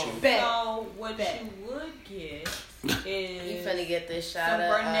 People want you. Bet. So what you would get You is finna get this shot some of.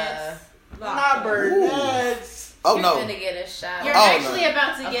 Burnett's Not vodka. Burnett's. Oh You're no. finna get a shot. You're Oh, actually no.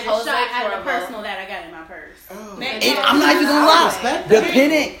 about to get a Jose shot out of the Cuervo. personal that I got in my purse. Oh. Man, And I'm not even gonna I lie. respect that.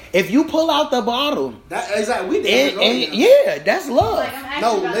 Depending, if you pull out the bottle, That exactly. We did. yeah, that's love. Like, I'm actually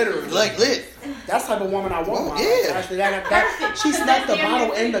No, about to- literally. Like lit. That's the type of woman I want. Well, my yeah. life. Actually, that she snuck the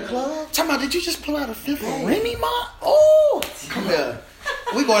bottle in the club. Talking about, did you just pull out a fifth of Remy, ma? Oh, come here.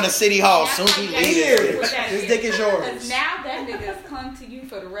 We going to City Hall soon as we leave Here, this. this dick is Because yours. now that nigga's come to you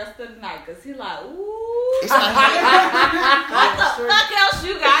for the rest of the night because he like, ooh. It's not What the fuck else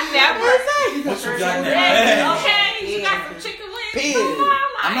you got never? What you got in that bag? Okay, you got some chicken wings. Pig. Come on,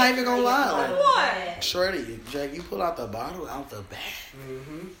 I'm not even gonna lie. Like, What? Shorty, Jack, you pull out the bottle out the bag.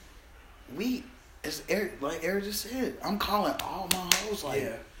 Mm-hmm. We, as Eric, like Eric just said, I'm calling all my hoes like,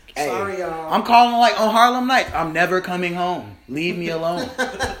 Yeah. hey, Sorry, y'all. I'm calling like on Harlem Nights. I'm never coming home. Leave me alone.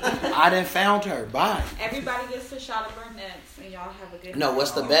 I done found her. Bye. Everybody gets a shot of Burnett's and y'all have a good No, night.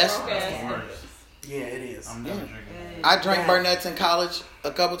 what's the best? Okay. Yeah, it is. I'm never Yeah. drinking. I drank Burnett's in college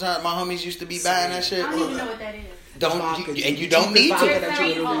a couple times. My homies used to be buying that shit. I don't even know what that is. Don't Vodka, and you don't need vodka to. that Very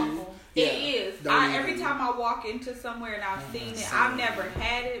you really- awful. Yeah. It is. every time I walk into somewhere and I've seen it, I've never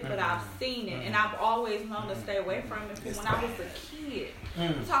had it, but I've seen it, and I've always known to stay away from it from when I was a kid.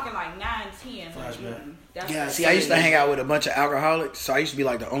 I'm talking like 9, 10. See, I used to hang out with a bunch of alcoholics, so I used to be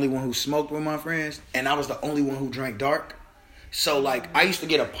like the only one who smoked with my friends, and I was the only one who drank dark. So like, I used to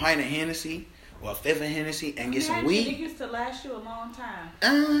get a pint of Hennessy or a fifth of Hennessy and get some weed. It used to last you a long time.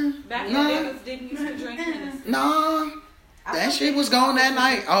 Back nah. when niggas didn't used to drink Hennessy. Nah, that shit was gone that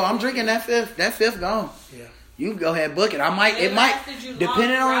night. Oh, I'm drinking that fifth. That fifth gone. Yeah. You go ahead, book it. It might,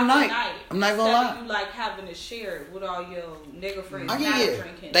 depending on the night. I'm not gonna lie. You like having to share it with all your nigga friends. Oh,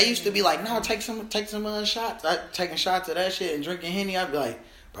 yeah. They used to be like, no, take some shots. Taking shots of that shit and drinking Henny. I'd be like,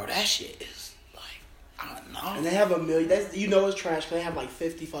 bro, that shit is like, I don't know. And they have a million. It's trash. Cause they have like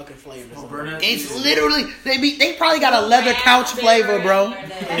 50 fucking flavors. It's literally they probably got a leather couch flavor, bro.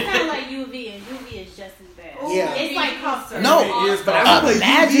 That sounds like UV, and UV is just as bad. Yeah, it's like cough syrup. No, but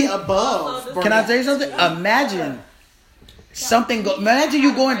imagine above. Can I tell you something? Imagine Imagine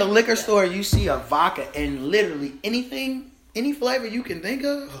you go in the liquor store, you see a vodka, and literally any flavor you can think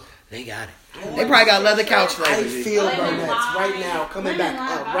of, they got it. They probably got leather couch flavor. I feel Burnett's right now coming back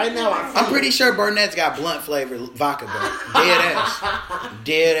up. Right now, I'm pretty sure Burnett's got blunt flavor vodka, bro.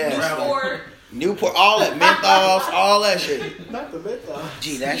 Dead ass. Newport, all that menthols, all that shit. Not the menthol.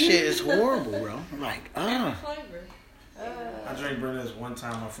 Gee, that shit is horrible, bro. I'm like, flavor. I drank Burnett's one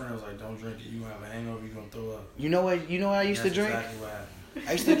time. My friend was like, "Don't drink it. You gonna have a hangover. You gonna throw up." You know what? I used to drink. Exactly what happened.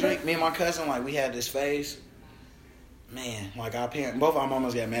 I used to drink. Me and my cousin, like, we had this phase. Man, like our parents, both our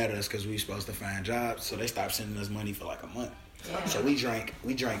mamas got mad at us because we were supposed to find jobs, so they stopped sending us money for like a month. Yeah. So we drank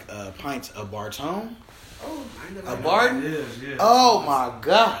pints of Bartone. Oh, a Barton? Yeah. Oh my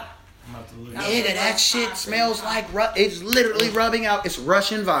God. Nigga, that shit smells like it's literally rubbing out. It's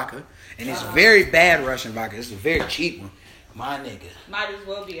Russian vodka, and it's very bad Russian vodka. It's a very cheap one. My nigga. Might as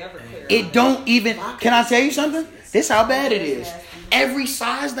well be Everclear. It don't even. Can I tell you something? This how bad it is. Every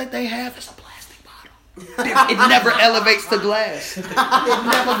size that they have is a plastic bottle. It never elevates to glass. It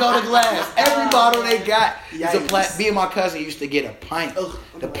never go to glass. Every bottle they got is a plastic. Me and my cousin used to get a pint.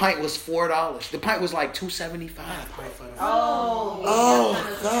 The pint was $4. The pint was like $2.75. Oh,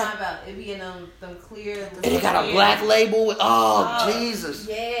 God. It be in them clear. And it got a black label with. Jesus.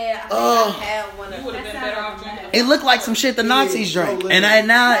 Yeah. I had one. You would have been better off drinking. It looked like some shit the Nazis drank, and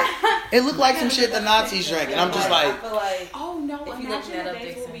it looked like some shit the Nazis drank, and I'm just like, oh no! Imagine the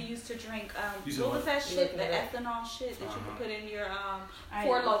days when we used to drink. What was that shit? The ethanol shit that you could put in your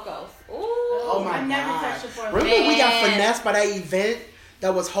Four Locos. Ooh. Oh my God! I never touched a Four Locos. Remember we got finessed by that event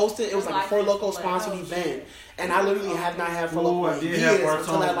that was hosted. It was like a Four Locos sponsored event, and I literally have not had Four Locos in years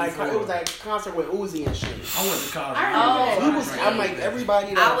until that it was like concert with Uzi and shit. I went to college. I'm like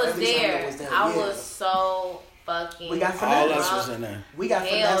everybody. I was there. I was so fucking. We got all us was in there. We got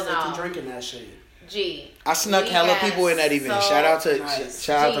finessed into drinking that shit. Gee, I snuck hella people in that event. Shout out to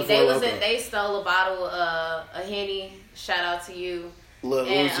Four Locos. They stole a bottle of a Henny. Shout out to you. Lil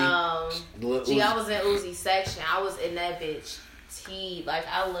Uzi. I was in Uzi's section. I was in that bitch. Like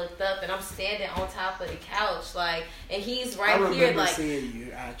I looked up and I'm standing on top of the couch, like, and he's right here, like. Seeing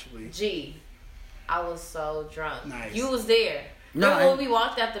you actually. Gee, I was so drunk. Nice. You was there. Remember when we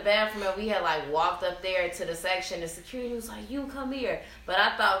walked out the bathroom and we had like walked up there to the section, the security was like, "You come here," but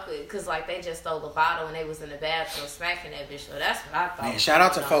I thought because like they just stole the bottle and they was in the bathroom smacking that bitch, so that's what I thought. Man, shout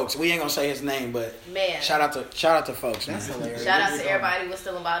out to folks. We ain't gonna say his name, but man, shout out to folks. That's hilarious. Shout out to everybody who was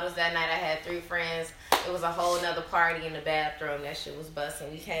stealing bottles that night. I had 3 friends. It was a whole nother party in the bathroom. That shit was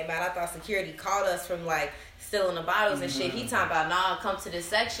busting. We came out. I thought security called us from like stealing the bottles and shit. He talking about, nah, come to this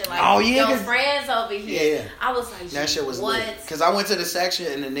section. Like, your friends over here. Yeah. I was like, that shit was what? Because I went to the section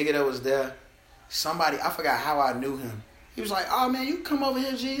and the nigga that was there, I forgot how I knew him. He was like, "Oh man, you come over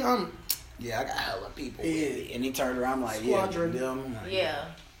here, G." Yeah, I got hella people with me. And he turned around, I'm like, yeah.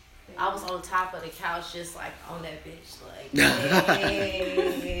 I was on top of the couch just like on that bitch. Like,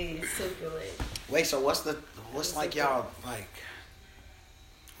 hey, super lit. Wait, so what's the worst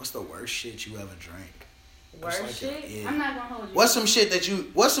shit you ever drank? Worst shit? Yeah. I'm not gonna hold you. What's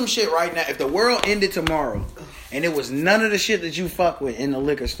some shit right now? If the world ended tomorrow and it was none of the shit that you fuck with in the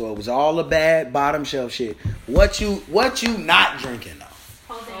liquor store, it was all the bad bottom shelf shit. What you not drinking though?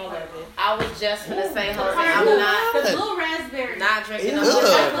 I was just gonna say Jose. I'm not. The blue raspberry. Not drinking no I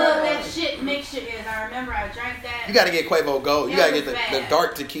love that shit mixture is. I remember I drank that. You gotta get Quavo Gold. You gotta get the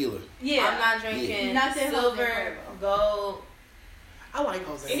dark tequila. Yeah. I'm not drinking silver, gold. I like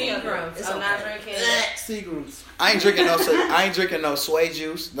Jose. Seagrams. I'm not drinking Seagrams. I ain't drinking no sway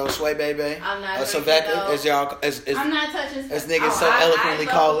juice, no sway baby. I'm not drinking Savecca, as y'all, as I'm not touching stuff. as niggas so eloquently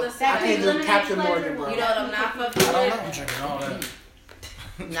call it. I can't do Captain Morgan, bro. You know what I'm not fucking with? I'm drinking all that.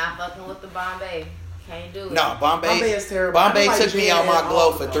 Not fucking with the Bombay. Can't do it. No, Bombay is terrible. Bombay I like took me gin out my and glow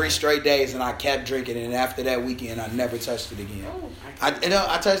olive for oil. 3 straight days, and I kept drinking. And after that weekend, I never touched it again.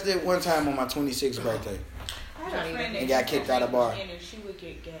 I touched it one time on my 26th birthday. I had a friend And that got kicked out of bar. And she would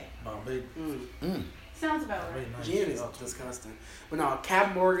get gay. Bombay. Sounds about right. Gin is disgusting. But no,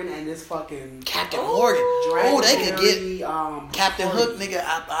 Cap Morgan and this fucking Captain Morgan. Oh, they could get Dragonberry, Captain Bacardi. Hook nigga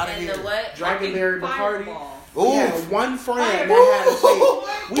out of And here. the what? Dragonberry Bacardi. Fireball. We had one friend that had a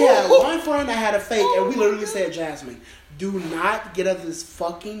fake. We had one friend that had a fake, and we literally said, Jasmine, do not get us this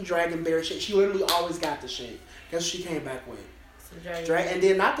fucking Dragonberry shit. She literally always got the shit. Guess what she came back with? And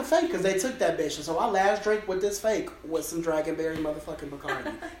then not the fake, because they took that bitch. And so our last drink with this fake was some Dragonberry motherfucking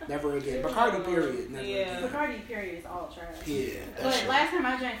Bacardi. Never again. Bacardi, period. Never again. Bacardi period is all trash. Yeah. But last time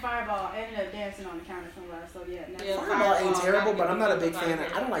I drank Fireball, I ended up dancing on the counter somewhere. So yeah, never. Fireball ain't terrible, but I'm not a big fan.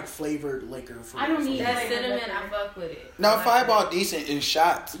 I don't like flavored liquor. I don't need that flavored cinnamon. liquor. I fuck with it. No, Fireball decent in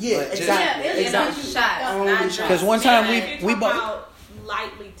shots. Yeah, but just- exactly. Yeah, exactly. shots. Only shots. Because one time If we you're talking both. about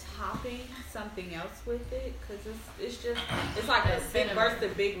lightly topping something else with it, because it's like a big burst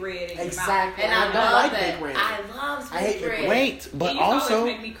of Big Red in your Exactly. And I I don't love like that. Big Red. I love I hate Big Big Red. Red. Wait, mouth. but It used to also.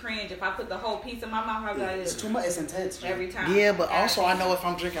 always make me cringe if I put the whole piece in my mouth. I'd be like, It's too much. It's intense. every time. Yeah, but also I know if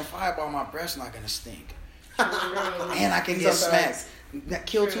I'm drinking Fireball, my breath's not gonna stink. And I can get These are smacked. That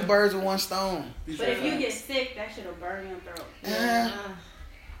kill 2 birds with 1 stone. But if you get sick, that shit'll burn your throat.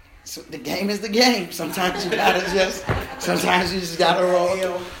 So the game is the game. Sometimes you just gotta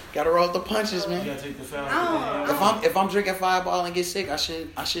roll the punches, You man. gotta take the foul. If I'm drinking Fireball and get sick, I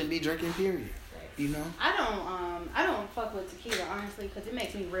shouldn't be drinking. Period. You know. I don't fuck with tequila honestly because it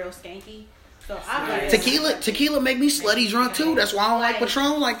makes me real skanky. So I Tequila make me slutty drunk too. That's why I don't like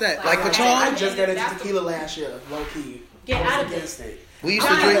Patron like that. Like I Patron, just got into tequila last year, low key. Get I was out of against it. we used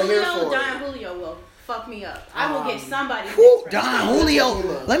to Don drink. Julio will fuck me up. I will get somebody. Whew, different. Don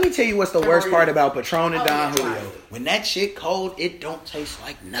Julio. Let me tell you what's the worst part about Patron and Oh, Don yeah. Julio. When that shit cold, it don't taste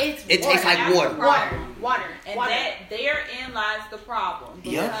like nothing. It's It tastes water. like water. Water. And Water. therein lies the problem.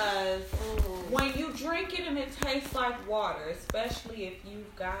 Yeah. Because when you drink it and it tastes like water, especially if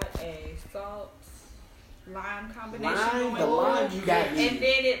you've got a salt lime combination Lime, the going lime on, you got me. and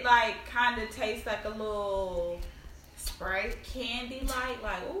then it like kind of tastes like a little Sprite. candy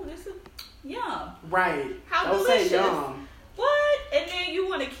like oh, this is yum. Right. How Don't delicious. say yum. What? And then you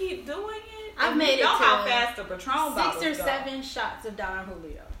want to keep doing it? I've And made you it know to how fast the Patron 6 bottles or go. 7 shots of Don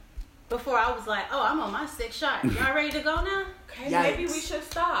Julio. Before I was like, oh, I'm on my 6th shot. Y'all ready to go now? Okay, Yikes. maybe we should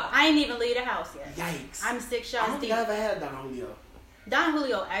stop. I ain't even leave the house yet. Yikes. I'm 6 I shots don't deep. think I ever had Don Julio. Don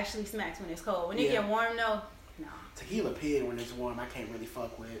Julio actually smacks when it's cold. When it Yeah. get warm though, no. Tequila pig when it's warm, I can't really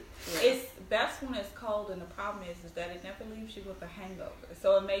fuck with. It's best when it's cold, and the problem is that it never leaves you with a hangover.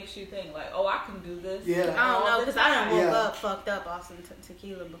 So it makes you think like, oh, I can do this. Yeah. I don't know because I done woke Yeah. up fucked up off some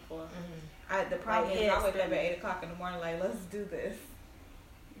tequila before. The problem Like, is yeah, I wake up at spinning. 8 o'clock in the morning like, let's do this.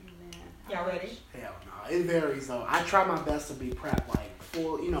 Man, Y'all I ready? wish. Hell no. It varies though. I try my best to be prepped, like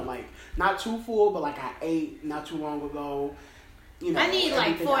full, like not too full, but like I ate not too long ago. I need, like,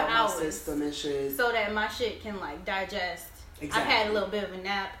 everything 4 out my hours. system and shit. So that my shit can like digest. Exactly. I've had a little bit of a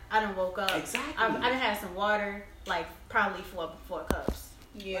nap. I done woke up. Exactly. I done had some water, like probably 4 cups.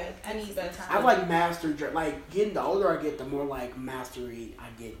 Yeah, Like, I need some time. I like master drink. Like getting the older I get, the more like mastery I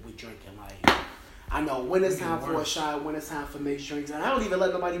get with drinking. Like I know when it's time for a shot, when it's time for mixed drinks, and I don't even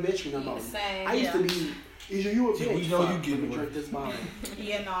let nobody bitch me no more. Same. I used to be. Is you a Yeah, bitch? we know you Fuck, getting let me it. drink this bottle.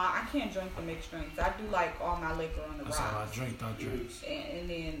 Yeah, no, I can't drink the mixed drinks. I do like all my liquor on the That's how I rocks. drink, I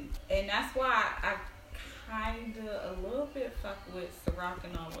drink. And that's why I kind of a little bit fuck with Ciroc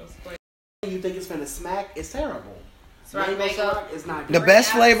and all those flavors. You think it's gonna smack? It's terrible. Ciroc Mango mango. Ciroc is not The good. best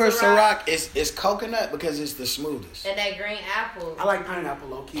apple flavor of Ciroc. Ciroc is coconut because it's the smoothest. And that green apple. I like pineapple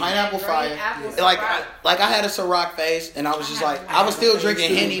low key. Pineapple Green fire. apple Yeah. Like Ciroc. I had a Ciroc phase, and I was just like, I was still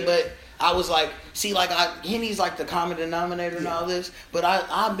drinking Henny, but I was like, see, like Henny's like the common denominator and all this, but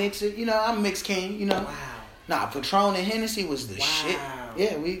I mix it, I'm mixed king, Wow. Nah, Patron and Hennessy was the Wow. shit.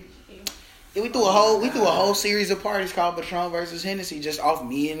 Yeah, we threw a whole series of parties called Patron versus Hennessy, just off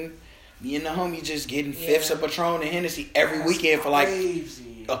me and the homie just getting fifths of Patron and Hennessy every That's weekend for like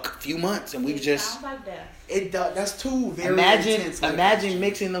crazy. a few months, and we just Sounds like that. It does. That's two very intense imagine liquors.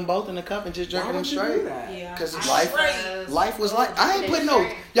 mixing them both in a cup and just Why drinking them would you do straight. that? Yeah. Cause I- life was like I ain't putting no.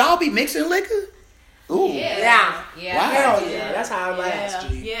 Y'all be mixing liquor. Ooh, Yeah. Yeah. Wow. Hell yeah. That's how I last,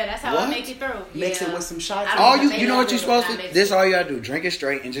 G. Yeah, that's how What? I make it through. Mix it Yeah. with some shots. I don't All think you know what you're supposed to. mix This it. all you gotta do: drink it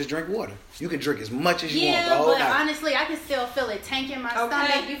straight and just drink water. You can drink as much as you want the Yeah, whole but night. honestly, I can still feel it tanking my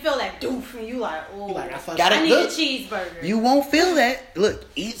stomach. You feel that doof, and you like, oh, You like, I fucked Got I it. need Look. a cheeseburger. You won't feel that. Look,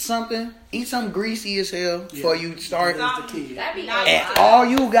 eat something greasy as hell before you start. That's the key. That'd be And all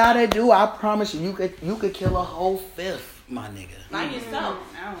you gotta do, I promise you could kill a whole fifth, my nigga. By yourself.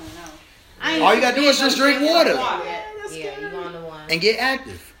 I don't know. I ain't All you gotta do is just drink water Yeah, you on the one. and get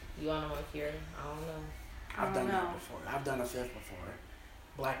active. You on the one, Kira? I don't know. I've done know. that before. I've done a fifth before.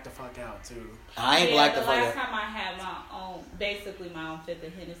 Black the fuck out too. I ain't black the the fuck last out. time I had basically my own fifth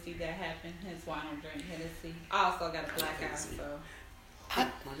of Hennessy that happened. Hence why I don't drink Hennessy. I also got a black eye, so My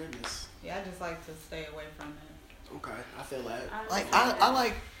goodness. yeah, I just like to stay away from it. Okay, I feel that. Like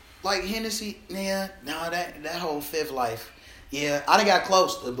I like Hennessy. Yeah, no, that whole fifth life. Yeah, I done got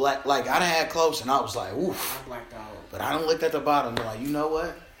close to black. Like I done had close, and I was like, oof. I blacked out. But I done looked at the bottom, and like, you know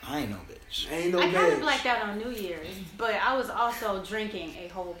what? I ain't no bitch. Ain't no I kind of bitch. blacked out on New Year's, but I was also drinking a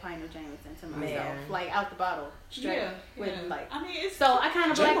whole pint of Jameson to myself, Man. like out the bottle, straight. Yeah, With yeah. like, I mean, it's so I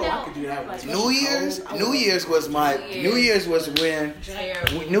kind of blacked J-Lo, I out. could do that Like, with New Year's was my New Year's was when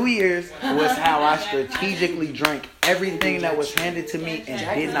New Year's was how I strategically drank everything that was handed to me and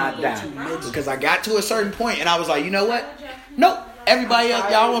did not die. Because I got to a certain point and I was like, you know what? Nope. Everybody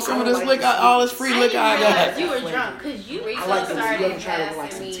else, y'all want some of this liquor? All this free liquor I got. You were drunk because you I like Rico this. You started ever tried to like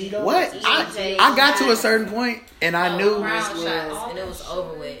passing some me Tito? What? I got to a certain point and I knew Crown shots, and it was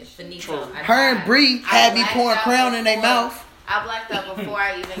over with. Finito. I her and died. Bree had me blacked pouring out Crown in their before- mouth. I blacked out before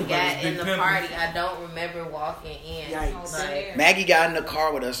I even got Big in the pimpin'. party. I don't remember walking in. Yikes. Like, Maggie got in the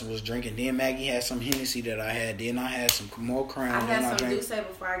car with us and was drinking. Then Maggie had some Hennessy that I had. Then I had some more Crown. I Then had I some drank. Douce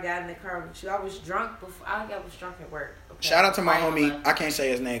before I got in the car with you. I was drunk before. I was drunk at work. Okay. Shout out to my Right, homie. I can't say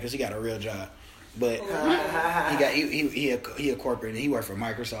his name because he got a real job, but he a corporate and he worked for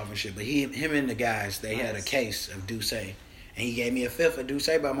Microsoft and shit. But him and the guys they had a case of Douce, and he gave me a fifth of Douce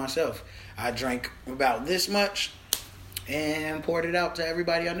by myself. I drank about this much and poured it out to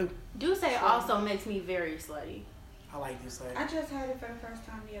everybody I knew. Douce also makes me very slutty. I like this. I just had it for the first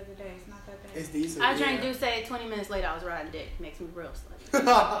time the other day. It's not that bad. It's decent. I drank yeah. Douce. 20 minutes later, I was riding dick. Makes me real slutty.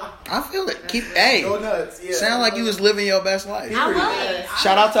 I feel it. Hey, Go nuts. Yeah. sound like you was living your best life. I was.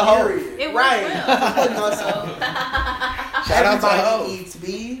 Shout out to Ho. Period. It was right. real. Shout out to Ho. Everybody eats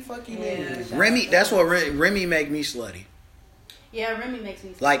B. Fuck you, man. Remy, that's what Remy make me slutty. Yeah, Remy makes me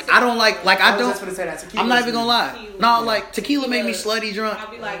slutty. Like I don't like I was don't. just gonna say that. Tequila I'm not is even gonna me. lie. No, like tequila make me slutty drunk. I'll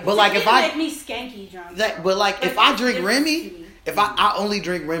be like, But like if Tequila I make me skanky drunk. but like if I drink Different to Remy, me. if I only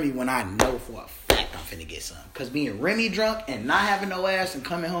drink Remy when I know for a fact I'm finna get some. Cause being Remy drunk and not having no ass and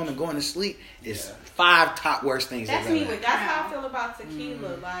coming home and going to sleep is 5 top worst things That's I've me ever with had. That's how I feel about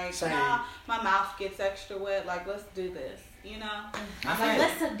tequila. Like, Same. nah, my mouth gets extra wet. Like, let's do this. You know? Like,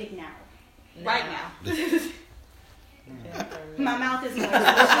 let's suck dick now. Right now. My mouth is moist.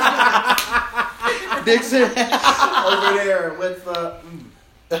 Dixon. Over there with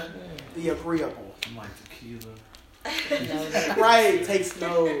the agreeable. I'm like tequila. Right. Takes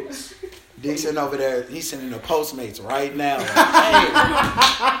notes. Dixon over there, he's sending the Postmates right now. Like,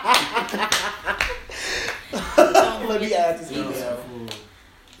 Let me add this Yo, email. some food.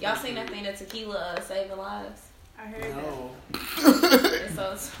 Y'all seen that thing that tequila saving lives? I heard that. No. It's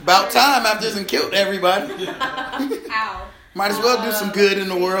so about time after this and killed everybody. Ow. Might as well do some good in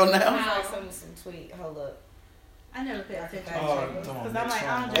the world now. Wow, some tweet. Hold up. I never paid attention. Oh, Because come on, I'm next like, I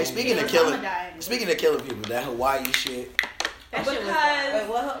song. don't Hey, drink speaking of tequila, killing, I'ma die anyway. speaking of killing people, that Hawaii shit. That shit was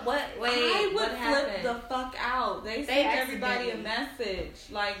Because What? Wait. I would what flip happened? the fuck out. They They sent everybody a accidentally-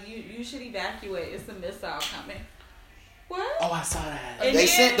 message. Like, you should evacuate. It's a missile coming. What? Oh, I saw that. And They then,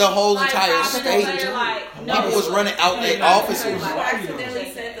 sent the whole entire five state. minutes later, like, People was running out their offices. Like,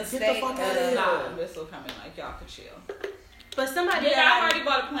 accidentally sent the Get the state. fuck There's outta not here. a missile coming. Like, y'all could chill. But somebody Yeah, that I already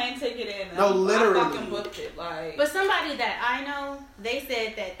bought a plane ticket in. No, literally. I fucking booked it. Like, But somebody that I know, they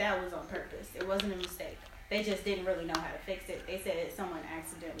said that was on purpose. It wasn't a mistake. They just didn't really know how to fix it. They said that someone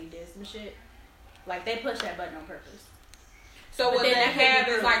accidentally did some shit. Like, they pushed that button on purpose. so but what then they that could be have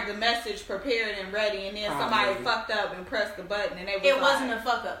is true. like the message prepared and ready, and then somebody Probably. fucked up and pressed the button, and they was It like, wasn't a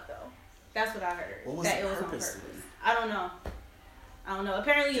fuck up, though. That's what I heard. What was that the it was on purpose purpose. then? I don't know.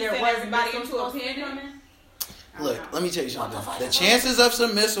 Apparently To there send was everybody missiles into a supposed to be panic? coming. I don't Look, know. let me tell you something. The chances of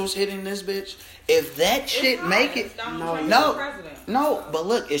some missiles hitting this bitch, if that shit make it, No. no. But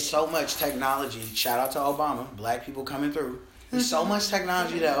look, it's so much technology. Shout out to Obama, black people coming through. There's so much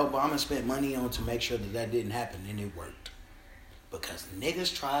technology that Obama spent money on to make sure that didn't happen, and it worked. Because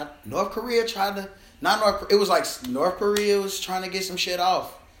niggas tried, North Korea tried to, not North, it was like North Korea was trying to get some shit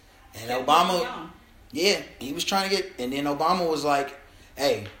off, and Obama, Yeah, he was trying to get, and then Obama was like,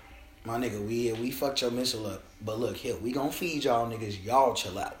 "Hey, my nigga, we fucked your missile up, but look here, we gonna feed y'all niggas. Y'all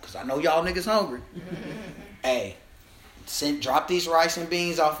chill out, cause I know y'all niggas hungry. Hey, drop these rice and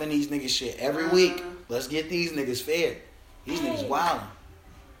beans off in these niggas shit every week. Let's get these niggas fed. These niggas wildin'.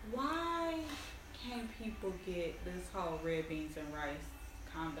 Why can't people get this whole red beans and rice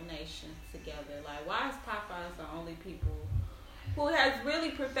combination together? Like, why is Popeyes the only people who has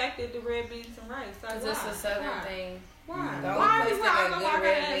really perfected the red beans and rice? Like, Is this a southern thing? Why? The only Why place is that I got know good I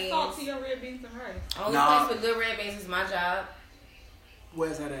red gotta add salt to beans. your red beans and rice? Only Nah. place with good red beans is my job.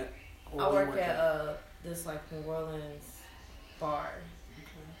 Where's that at? I work at this like New Orleans bar.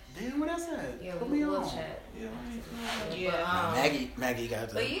 Damn, where that's at? Yeah, Put me we'll on. chat. Yeah. But, Maggie got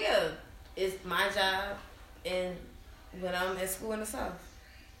that. But yeah, it's my job, and when I'm in school in the South,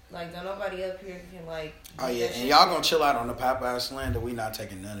 like don't nobody up here can like. Oh do yeah, that and shit. y'all gonna chill out on the Popeye slander. We not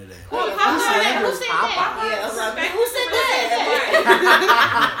taking none of that. Who said that? Who said Yeah, Yeah, I was like, who said that? Who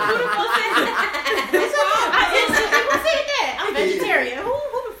the fuck said that? Who said that? I'm vegetarian. Who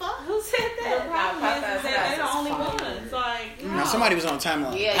the fuck? Who said The that? problem is that they're the only fire. ones. Like, Now somebody was on the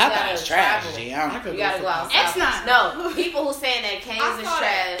timeline. Yeah, you Popeye's gotta trash. travel. G. I don't- You gotta go outside. X nine. No, people who saying that Cane's I is saw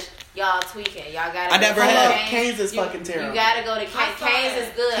that. trash, y'all tweaking. Y'all gotta. I go never to had. Cane's is You- fucking terrible. You gotta go to I Cane's. saw Cane's that. is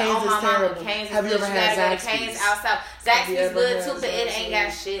good. Cane's On is my mama, terrible. Cane's is Have you good. ever You had gotta go to Zaxby's? Cane's out south. Have you Zaxby's ever good had too, but it ain't got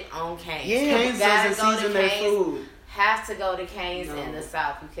Zaxby's? shit on Cane's. Yeah. Cane's You gotta doesn't go to season their Cane's. food. Have to go to Cane's No. in the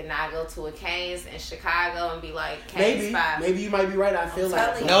South. You cannot go to a Cane's in Chicago and be like Cane's Maybe, 5. you might be right. I feel I'm like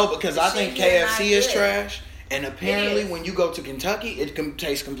telling you. No, because The I shit think here not KFC is good. trash, and apparently It is. when you go to Kentucky, it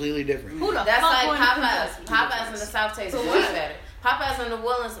tastes completely different. Who the That's fuck like going to Popeyes. Kentucky? Popeyes in the South tastes way better. Popeyes in New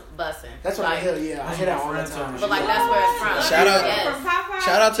Orleans busting. That's what I Like, hear. Yeah, I hear that all the time. But like that's where it's from. Shout out- Yes. From Popeyes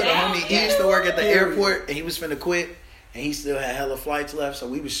Shout out to the down homie. He there. used to work at the Period. airport, and he was finna quit, and he still had hella flights left. So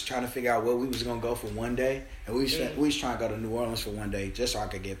we was trying to figure out where we was gonna go for one day, and we was trying to go to New Orleans for one day just so I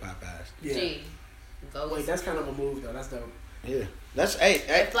could get Popeyes. Yeah. Gee. Go Wait, that's kind of a move though. That's dope. Yeah, that's hey.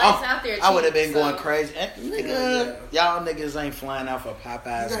 flights out there I would have cheap, been going so- crazy, nigga. Y'all niggas ain't flying out for You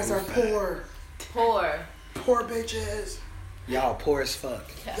Popeyes. guys are Goof ass. poor. poor bitches. Y'all poor as fuck.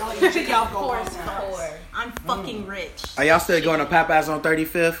 Y'all Poor as fuck. Poor. I'm fucking rich. Are y'all still going to Popeyes on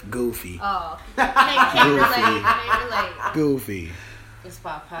 35th? Goofy. Oh, can't relate. Can't relate. Goofy. It's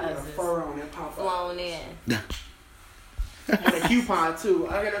got a Popeyes. fur on it, pop up. Flown in. And a coupon too.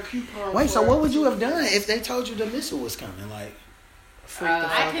 I got a coupon. Wait, so for what would you have done if they told you the missile was coming? Like, freak the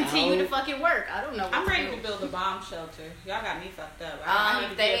fuck I continue to out? fucking work. I don't know. What I'm ready do. to build a bomb shelter. Y'all got me fucked up. I need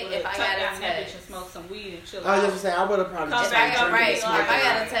to be able to if I tuck got a down that bitch text. and smoke some weed and chill I was out. just saying, I would have probably Come just back started up, drinking Right. and If smoking.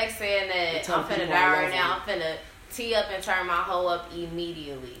 I got a text saying that Tell I'm finna people die I right love now, I'm finna tee up and turn my hoe up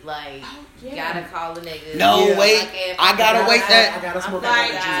immediately. Like, gotta call the niggas. no, Yeah. wait. Like, if I gotta wait I that. gotta smoke I'm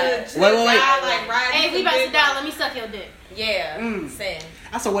Like, that. to Wait. die, like, riding Hey, we some about to big die. rock. Let me suck your dick. Yeah. Mm. Send.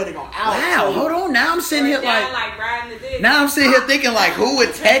 That's a way to go out. Wow, So- hold on. Now I'm sitting here Down, like, riding the dick. now I'm sitting here thinking like, who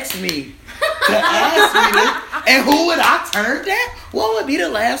would text me to ask me this, and who would I turn down? What would be the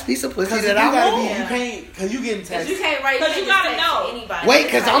last piece of pussy Because that you I gotta want? be, you can't, because you getting Cause text. you can't write. Cause you can't gotta just text know. Anybody. Wait,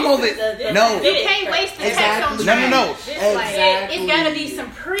 'cause I'm over it. No. You can't waste the text on Exactly. trash. No. This, like, Exactly. it's gotta be some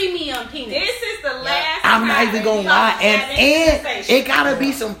premium penis. This is the last I'm not time even that gonna we lie, have and this conversation. it gotta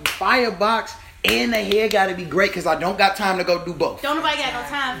be some firebox, and the hair gotta be great because I don't got time to go do both. Don't nobody got no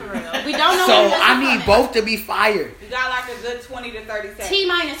time for real. We don't know. So when this I is need coming. both to be fire. You got like a good 20 to 30 seconds. T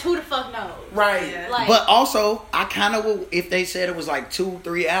minus who the fuck knows? Right. Yeah. Like, But also, I kind of will, if they said it was like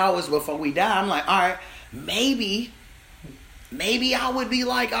 2-3 hours before we die, I'm like, all right, maybe I would be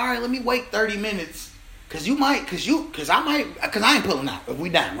like, all right, let me wait 30 minutes. Cause I ain't pulling out if we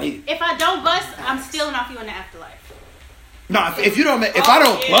die. Wait. if I don't bust, I'm stealing off you in the afterlife. No, if you don't, if I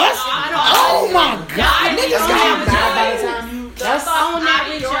don't bust, oh my god, niggas don't got have Die by the choice. time you. That's on that out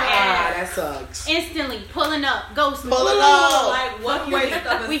with your your ass. That sucks. Instantly pulling up, ghost Pull it move. up. Like, what waste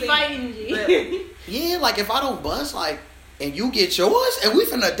of a We scene? fighting G. Really? Yeah, like if I don't bust, like, and you get yours, and we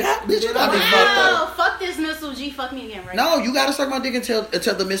finna die, bitch, you gotta be fucked Wow, up. fuck this missile G. Fuck me again, right? No, you gotta suck my dick until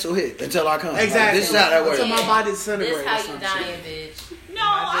the missile hit, until I come. Like, Exactly. this is how that works. Until my body disintegrates. This how or you some dying, shit. bitch. No,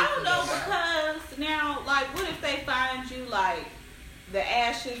 I don't know because now, like, what if they find you like the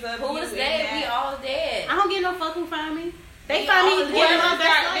ashes of Who you is in dead? We that? all dead. I don't get no fuck who find me. They We find all me. dead. Yeah, my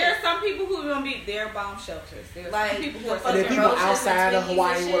best There are life. some people who are gonna be their bomb shelters. There's Like, some people who are the And then fucking people roaches outside and of twinkies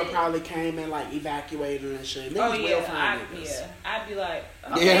Hawaii and would have shit. probably came and like evacuated and shit. Niggas Oh will yeah, find niggas. I'd be like,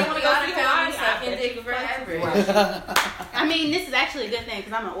 Yeah. okay, Oh wanna my go God, see I found Hawaii? me I sucking bet dick you forever. fucking- I mean, this is actually a good thing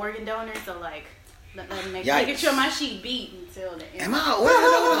because I'm an organ donor, so like, Making sure my sheet beat until the end. Am I? Hold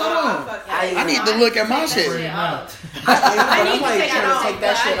on. I need to look at my shit. I'm I need to like take it trying to off, take but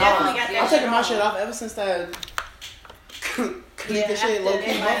that I shit definitely off. got that I'm shit taking my off. shit off ever since that Yeah, shit low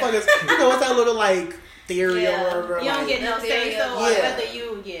key. after Motherfuckers, you know what's that little like theory or whatever? You don't like, get no say so or whether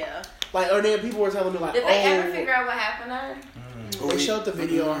you, like, or then people were telling me like, Did they ever figure out what happened to her? They showed the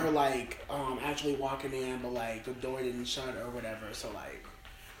video of her like actually walking in, but like the door didn't shut or whatever. So like,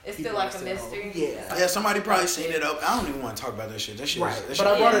 It's people still like are a still- mystery. Yeah. Yeah, somebody probably seen it up. I don't even want to talk about that shit. That shit. Right, That but shit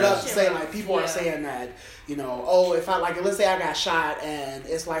I brought it Yeah. up to say like people Yeah. are saying that, you know, oh, if I like, let's say I got shot and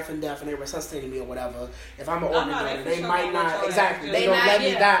it's life and death and they resuscitating me or whatever, if I'm an organ no, donor, they they for might sure not gonna let exactly your they ass don't just- let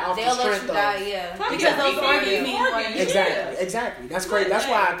me die off They'll the let you strength of die, yeah. Because those organs organs mean more than exactly. That's great. That's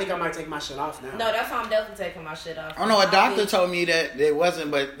why I think I might take my shit off now. No, that's why I'm definitely taking my shit off. I don't know. A doctor told me that it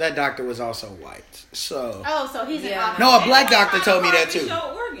wasn't, but that doctor was also white. So Oh, so he's Yeah. an no, a black doctor told me that too.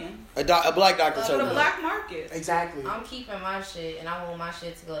 Show organ. A black doctor For told the me that. black market. Exactly. I'm keeping my shit, and I want my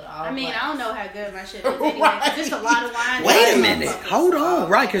shit to go to all. I mean, blacks. I don't know how good my shit is anyway, because it's a lot of wine. Wait a minute. Hold on.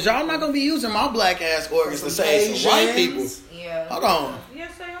 Right, because y'all not going to be using my black ass organs to save some white people. Yeah. Hold on.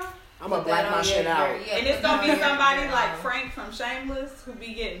 Yes, they are. I'm gonna black my shit out. And it's gonna be somebody like Frank from Shameless who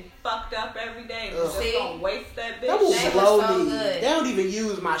be getting fucked up every day and just See? gonna waste that bitch. That will Shameless blow so me. good. They don't even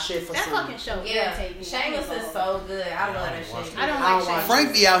use my shit for That some. fucking show Yeah, irritates me. Shameless is so good. I love that shit. I don't I like don't Shameless.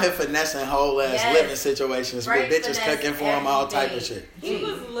 Frank be out here finessing whole ass Yes. living situations Frank with bitches finesse cooking for him, all type of everything. shit. He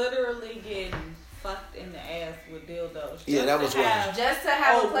was literally getting fucked in the ass with dildos. Yeah, that was wild. Just to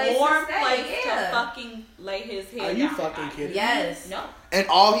have a place warm to stay. place to Yeah. fucking lay his head Are you down fucking on. kidding? Yes. No. And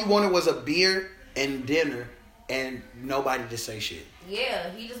all he wanted was a beer and dinner and nobody to say shit. Yeah,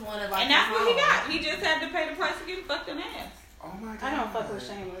 he just wanted like. And that's his what he own. got. He just had to pay the price of getting fucked in the ass. Oh my god. I don't fuck with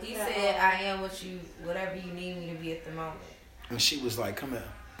Shameless. He at said, all. "I am what you, whatever you need me to be at the moment." And she was like, come here.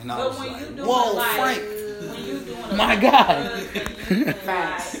 And I But was when like, you doing whoa, like, Frank. when you doing My a God.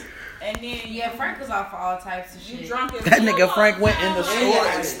 Facts. and then Yeah, Frank was off for all types of you shit. drunk as That hell nigga all Frank the went in time, the like, store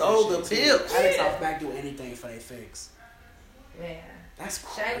Yeah, and stole the pills. Addicts out back do anything for their fix. Yeah. That's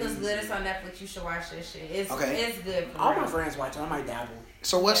crazy. Shameless good. It's on Netflix. You should watch that shit. It's Okay. it's good. For All real. my friends watch it. I might dabble.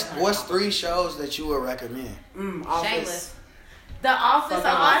 So what's 3 shows that you would recommend? Office. Shameless. The Office.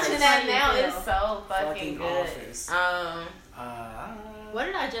 Fucking I'm watching Office. that now. Yeah. It's so fucking Fucking good. Office. What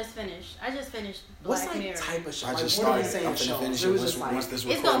did I just finish? I just finished What's Black like Mirror. type of show? I Like, just what are we started. saying? I'm finna Shows? finish It it was once, just like once this It's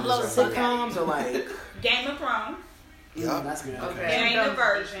recording gonna blow is the over. fuck out. sitcoms or like. Game of Thrones. Yeah. That's good. Okay. Jane the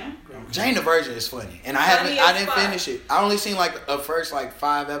Virgin. Jane the Virgin is funny, and Funny I as didn't fuck. finish it. I only seen like the first like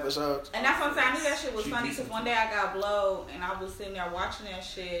 5 episodes. And that's what I'm saying. I knew that shit was funny because one day I got blowed and I was sitting there watching that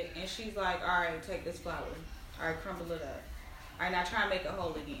shit and she's like, all right, take this flour. All right, crumble it up. All right, now try and make it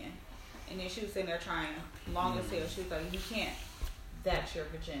whole again. And then she was sitting there trying long as hell. She was like, you can't. That's your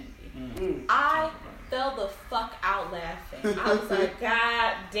virginity. I fell the fuck out laughing. I was like,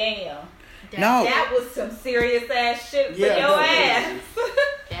 God damn. No. That was some serious ass shit for Yeah, your no, ass.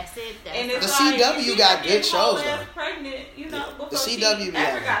 That's it. That's And it. it's The like, CW if she got getting good shows, whole ass though. pregnant, you know, The before she CW be ever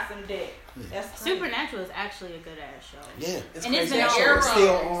having- got some dick. That's crazy. Supernatural is actually a good ass show. Yeah. It's And it's crazy. been That on show is Arrow.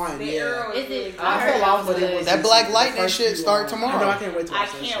 still on. The Yeah. Arrow Is it- really I I heard fell off, but it was That Black the Lightning first shit few start on. tomorrow. I know. I can't wait to I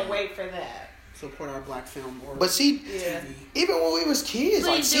watch that can't shit. wait for that. Support our black film. Or But see, Yeah. even when we was kids,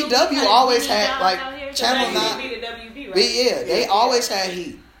 like Please do, CW because always we need had jobs like out here. Channel That 9. used to be the WB, right? But yeah, they always had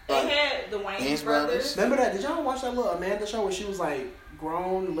heat. They Like, had the Wayans Wayans brothers. brothers. remember that? Did y'all watch that little Amanda show where she was like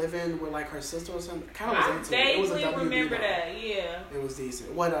grown, living with like her sister or something? Kind of I was into it. It was a vaguely WB remember though. that, yeah. It was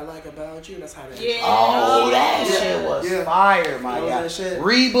decent. What I like about you? That's how that. Yeah. oh, that Yeah. shit was Yeah. fire, my That was God. that shit.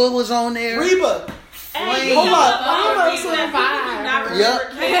 Reba was on there. Reba. Hey, Hold you know up, what? I'm Reba, episode people do 5. not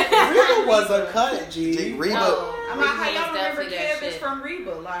Yep. remember Candace. Reba was a cut, G. Reba. No, I'm like, how Reba y'all was remember definitely that Candace shit. from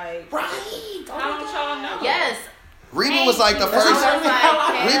Reba? Like, Right. how don't y'all know? Yes. Reba was like the That's first. what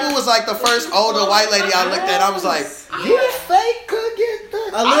I'm saying. Reba was like the first older white lady I looked at. I was like, this fake could get the.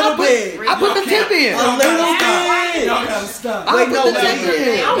 A little bit. I put the tip in. A little Y'all bit. gotta stop. I Wait, put no, the wait. tip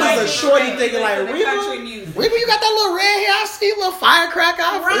in. I was a shorty thinking like, Country Reba? music. Reba, you got that little red hair. I see a little firecracker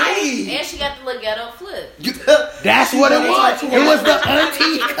outfit. Right. And she got the little ghetto flip. That's what it was. It was the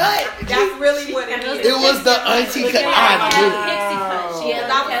auntie cut. That's really what it is. It was the auntie cut. I knew it. Pixie cut. She had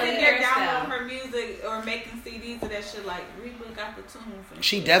Because I the was Kelly sitting there hairstyle. downloading her music or making CDs of that shit. Like, Reba got the tunes. And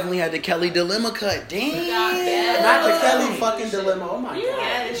She definitely had the Kelly Dilemma cut. Damn. Yeah. Not the Kelly fucking dilemma. Oh my Yeah.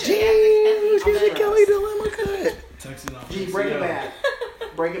 god. Damn, she had the Kelly Dilemma cut. Texting off. G, Breaking Bad.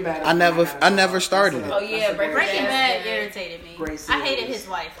 Breaking Bad. I never started it. Oh, yeah, Breaking Breaking Bad. Bad irritated me. Great I hated series. his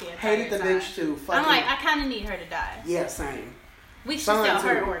wife the entire Hated the time. bitch too. I'm Fucking. like, I kind of need her to die. Yeah, same. We should Son sell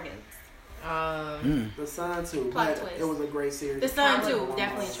her too. organs. The Sun too. Plot But twist. it was a great series. The Sun too,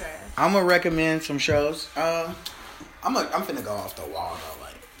 definitely trash. I'm gonna recommend some shows. I'm finna go off the wall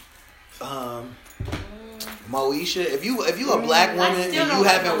though. Like, Moesha. If you a black woman and still you don't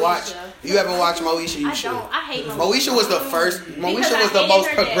haven't like watched Moesha, you I should. don't. I hate Moesha was the first. Moesha was the most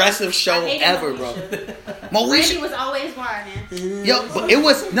progressive show ever, bro. Randy Moesha. was always whining. Yo, but it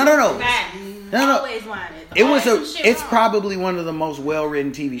was no. Fact. No. Always whining. It was Some shit it's wrong. probably one of the most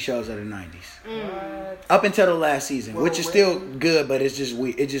well-written TV shows of the 90s. Up until the last season, which is still good, but it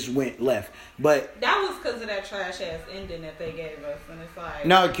just went left. But That was because of that trash ass ending that they gave us, and it's like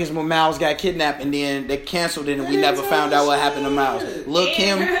no, because when Miles got kidnapped and then they canceled it and we never found out what happened to Miles. Lil'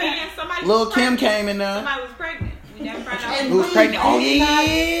 Kim came in there. Somebody was pregnant. We never found out Who was pregnant? Oh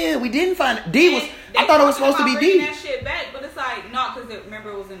yeah, we didn't find it. D was. I thought it was supposed to be D. That shit back, but it's like no, because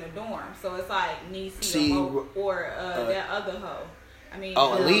remember it was in the dorm, so it's like Niecy or that other hoe. I mean,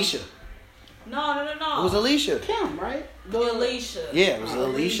 Alicia. No. It was Alicia. Kim, right? Alicia. Yeah, it was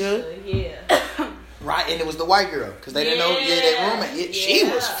Alicia. Yeah. Right, and it was the white girl because they didn't know. Yeah, they roommate. Yeah, she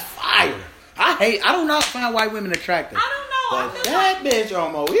was fire. I do not find white women attractive. I don't know. But that bitch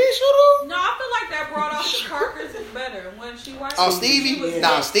on Moesha though. No, I feel like that brought off the Parkers is better when she watched. Oh, Stevie?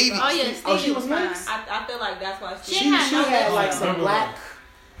 Nah, Stevie. Oh yeah, Stevie she was fine. nice? I feel like that's why She had like some black.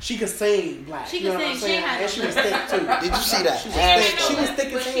 She could sing black. She you know could what I'm sing. saying? She had And she was no- thick too. Did you see that? She was thick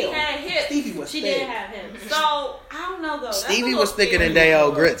as But she hell. had hips. Stevie was She thick. did have him. So I don't know though. That's Stevie a little was thicker than scary.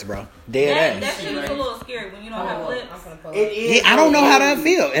 Dale Grits, bro. Dead That ass. shit was a little scary when you don't have lips. It is. Yeah, I don't know how that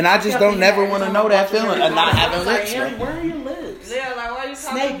feel, and I just don't never want to know that feeling of not having lips, Like, bro. where are your lips? Yeah, like why you talking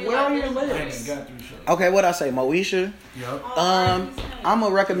Snake, to me where are like your this? lips? Got through shows. Okay, what I say, Moesha. Yup. I'm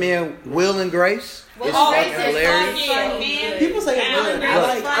gonna recommend Will and Grace. It's Oh, fucking it's hilarious. funny. People say it's good.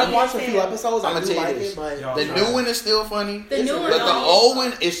 I've watched a few episodes. I'ma I do tell you like this. it, but Y'all The try. new one is still funny, The new one, but the old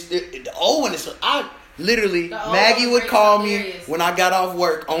one is I literally The old Maggie one would is call me hilarious. when I got off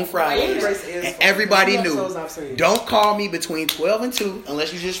work on Fridays, Grace is and funny. everybody The knew. episodes I've seen. Don't call me between 12 and 2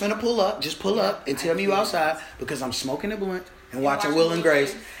 unless you just finna pull up. Just pull up and tell me you outside because I'm smoking a blunt and watching Will and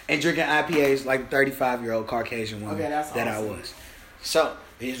Grace and drinking IPAs like a 35-year-old Caucasian woman Okay, that's that I awesome. was. So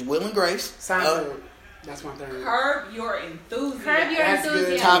it's Will and Grace. Seinfeld. That's my third. Curb Your Enthusiasm. Curb Your That's good.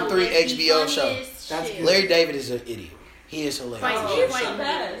 Enthusiasm. Top 3 is the HBO show. funniest That's shit. good. Larry David is an idiot. He is hilarious. Like, Oh, he's she's like the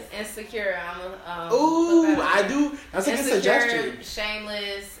best. Insecure. I'm Ooh, I do. That's a good Insecure, suggestion.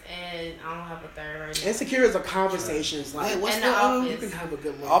 Shameless, and I don't have a third right now. Insecure is a conversation. It's like, Wait, what's And the The Office. you can have a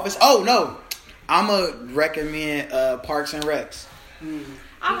good look. Office? Oh no, I'ma recommend Parks and Recs.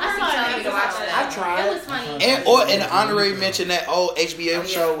 I keep telling you to watch that. I've tried. It was funny. And honorary mention that old HBO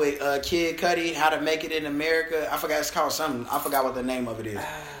show with Kid Cudi, How to Make It in America. I forgot, it's called something. I forgot what the name of it is.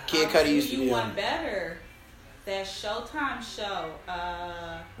 Kid Cudi used to you be one on. better. That Showtime show.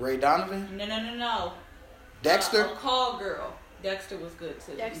 Ray Donovan, No. Dexter. Call Girl. Dexter was good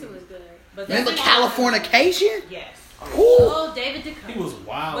too. Dexter was good. But Remember that's- Californication? Yes. Ooh. Oh, David He Duchovny. was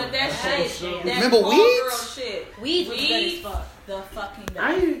wild. But that shit. That Remember Call Weeds? Girl shit. Weeds was good as Weeds, fuck. the fucking best.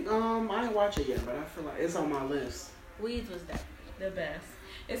 I didn't watch it yet, but I feel like it's on my list. Weeds was that. The best.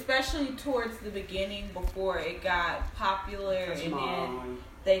 Especially towards the beginning before it got popular That's and my, then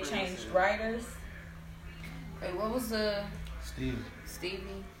they changed writers. Wait, what was the Steve,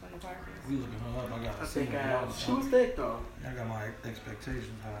 Stevie from the Parkers? we looking her up. I got I to see think her. she was thick though. I got my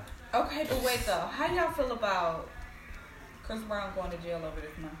expectations high. Okay, but wait though. How y'all feel about Chris Brown going to jail over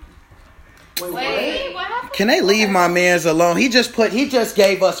this monkey? Wait, What happened? Can they leave my man's alone? He just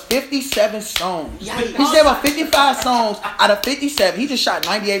gave us 57 songs. He just gave us 55 songs out of 57. He just shot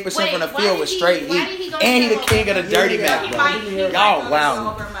 98% from the Why field did with he- straight why heat. did he go And he the jail king of the dirty Yeah, Mac, He bro. might go Y'all to wow. jail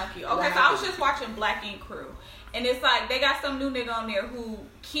over monkey. Okay, so I was just watching Black Ink Crew. And it's like they got some new nigga on there who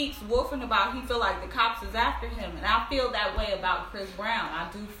keeps woofing about he feel like the cops is after him. And I feel that way about Chris Brown. I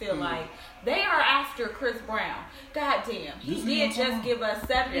do feel like they are after Chris Brown. Goddamn. He did just give us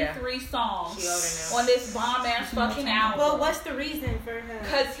 73 songs She older now. on this bomb ass fucking album. Well, what's the reason for him?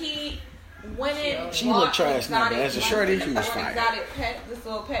 Because he went in. She looked trash now, but as a shorty, she was fire. Exotic pet, this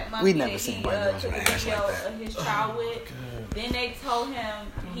little pet monkey. We never that seen he, white girls took with a ass video like that. of his child with. Then they told him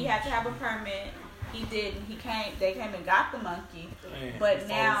he had to have a permit. He didn't. They came and got the monkey. But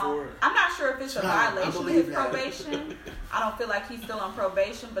now, I'm not sure if it's a violation of believe his that. probation. I don't feel like he's still on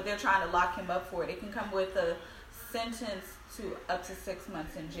probation, but they're trying to lock him up for it. It can come with a sentence to up to 6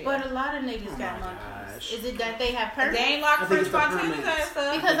 months in jail. But a lot of niggas got monkeys. gosh. Is it that they have they permits? ain't I locked think French it's the Montana's permits. ass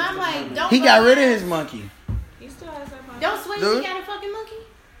up. Because I'm like, don't He got go- rid of his monkey. He still has that monkey. Don't Swayze Dude. got a fucking monkey?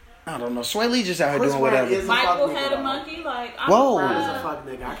 I don't know. Sway Lee just out here Chris doing Brown whatever. is a Michael fuck had nigga, a though. monkey. Like, Whoa. Brown is a I'm fuck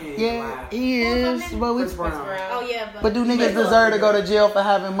nigga. I can't even Yeah, lie. he is. But Chris Brown. Oh yeah, But do niggas deserve to go to jail for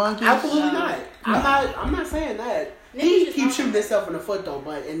having monkeys? Absolutely not. I'm not saying that. Niggas He just keeps don't- shooting himself in the foot though,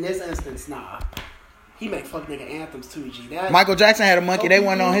 but in this instance, nah. He make fuck nigga anthems too, G. That Michael Jackson had a monkey. They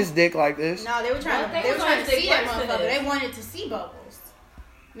went on his dick like this. No, they were trying Well, to. They were trying to stick see that worse to motherfucker. this. They wanted to see bubbles.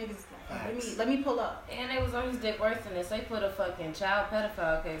 Niggas, let me pull up. And they was on his dick worse than this. They put a fucking child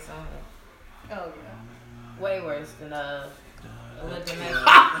pedophile case on him. Oh yeah. Way worse than alleged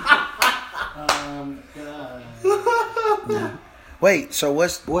God. Wait, so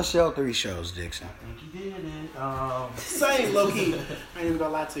what's your 3 shows, Dixon? I think you did it. same low key. I ain't even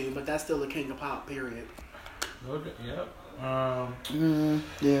gonna lie to you, but that's still the king of pop. Period. Okay, yep.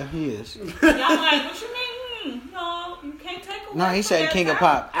 Yeah, he is. Y'all like, what you mean? No, you can't take away. No, he from said that king of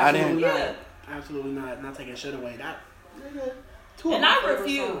time. pop. I didn't. Absolutely not. Yeah. Absolutely not. Not taking shit away. That. Nigga, two And of my I favorite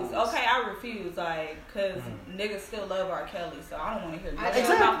refuse. songs. Okay, I refuse. Like, cause niggas still love R. Kelly, so I don't want to hear I nothing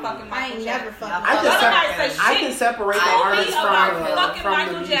exactly. about fucking I Michael ain't Jackson. never fucking. I can, Nobody say I can shit separate the Tell me artist about fucking from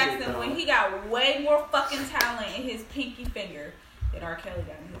Michael the music, Jackson though. when he got way more fucking talent in his pinky finger than R. Kelly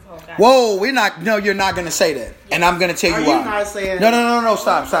got in his whole goddamn. Whoa, we're not. No, you're not gonna say that, and I'm gonna tell Are you you why. not saying? No.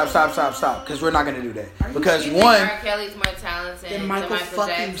 Stop. Because we're not gonna do that. Because one. R. Kelly's more talented Then than Michael Michael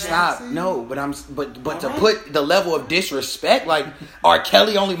fucking Jackson. Stop. No, but to Alright. put the level of disrespect, like R.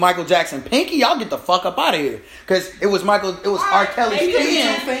 Kelly only Michael Jackson pinky, y'all get the fuck up out of here. Cause it was R. Kelly's maybe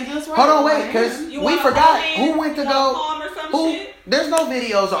pen. two fingers, right? Hold on, wait, cause You we want a forgot hand? who went to You want a go. palm or some Who? shit? There's no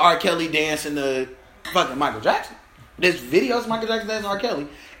videos of R. Kelly dancing to fucking Michael Jackson. There's videos of Michael Jackson dancing to R. Kelly.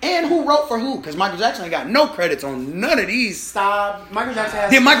 And who wrote for who? Because Michael Jackson ain't got no credits on none of these. Stop. Michael Jackson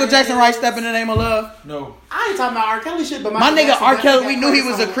has. Did Michael Jackson write Step in the Name of Love? No. I ain't talking about R. Kelly shit, but My Michael nigga Jackson R. Kelly, we definitely knew he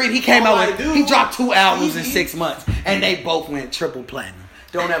got was a credits creep. on He came All out I with, Do. he dropped 2 albums in Easy. 6 months. And they both went triple platinum.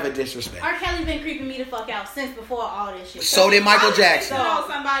 Don't ever disrespect. R. Kelly been creeping me the fuck out since before all this shit. So did Michael Jackson. You know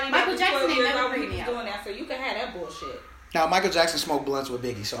somebody that Michael was Jackson 12 ain't years never old when creeped he me was out. doing that, so you can have that bullshit. Now, Michael Jackson smoked blunts with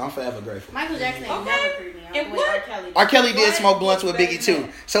Biggie, so I'm forever grateful. Michael Jackson ain't Okay. never creeped me out. And When what? R. Kelly did. R. Kelly did What? smoke blunts with Biggie, too.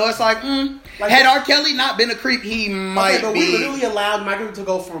 So it's like, had R. Kelly not been a creep, he might Okay, but we be. literally allowed Michael to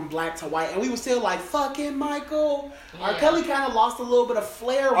go from black to white, and we were still like, fucking Michael. R. Yeah. Kelly kind of lost a little bit of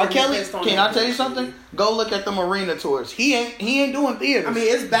flair. R. when he Kelly, pissed on can that I tell you bitch. something? Go look at them arena tours. He ain't doing theaters. I mean,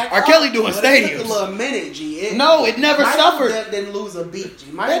 it's back. R. up, Kelly doing but it took stadiums. a little minute, G. No, it never Michael suffered. Didn't lose a beat,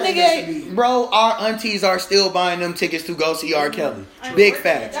 G. Michael That ain't nigga missed a ain't, beat. bro, our aunties are still buying them tickets to go see R. Kelly. Big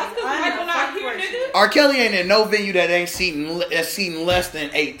facts. That's because I know, Michael not fuck here, that nigga. R. Kelly ain't in no venue that ain't seating less than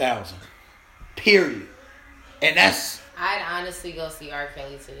 8,000. Period. And that's I'd honestly go see R.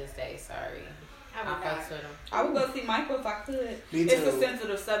 Kelly to this day. Sorry. I I would not. fucks with him. I would go see Michael if I could. Me It's too. a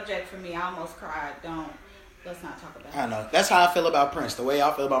sensitive subject for me. I almost cried. Let's not talk about it. I know. That's how I feel about Prince. The way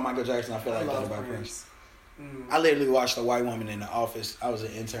I feel about Michael Jackson, I feel like that love about Prince. Prince. I literally watched a white woman in the office. I was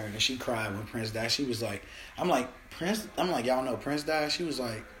an intern, and she cried when Prince died. She was like, I'm like, Prince? I'm like, y'all know Prince died? She was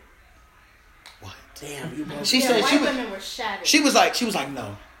like, what? Damn, you both. She Yeah, said white she was, women were shattered. she was like,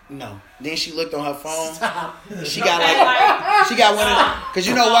 no. Then she looked on her phone. Stop. She got like, she got one of them, because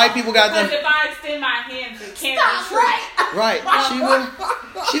you know white people got Because them. if I extend my hands, it can't Stop, right? Right.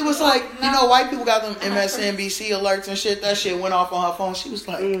 She was like, you know, white people got them MSNBC alerts and shit. That shit went off on her phone. She was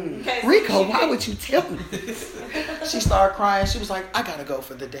like, Rico, why would you tell me? She started crying. She was like, I gotta go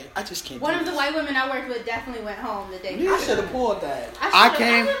for the day. I just can't. One do of the this. white women I worked with definitely went home the day. I should have pulled that. I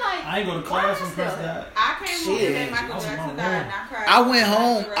came- I ain't go to class when Prince died. I came home the day Shit. Michael I was in Jackson my died room. and I cried. I went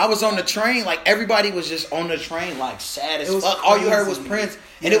home. I was on the train. Like everybody was just on the train, like sad as It was fuck. All you heard was crazy. Prince,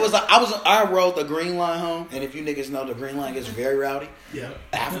 and it was like I rode the Green Line home. And if you niggas know, the Green Line gets very rowdy Yeah.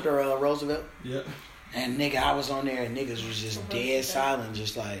 after Roosevelt. Yeah. And nigga, I was on there, and niggas was just dead silent,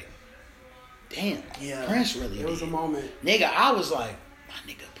 just like, damn, Yeah. Prince really It was a did. moment. Nigga, I was like,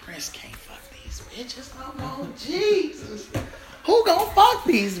 my nigga, Prince can't fuck these bitches. Oh no, Jesus. Who gonna fuck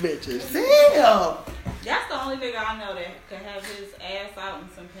these bitches? Damn. That's the only nigga I know that could have his ass out in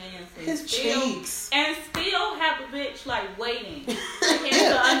some pants and His still, cheeks. and still have a bitch like waiting for him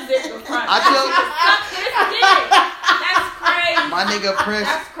to unzip the front. I Suck this dick. That's crazy. My nigga Prince.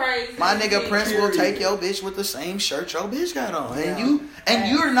 That's crazy. My nigga Prince will Period. take your bitch with the same shirt your bitch got on, Yeah. and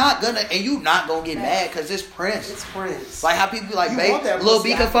you're not gonna get mad because it's Prince. It's Prince. Like how people be like, You babe, want that Lil pussy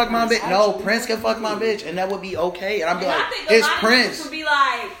B can after fuck my Prince. bitch. No, Actually, Prince can fuck my bitch, and that would be okay. And I'd be And like, I think a it's lot of Prince. niggas would be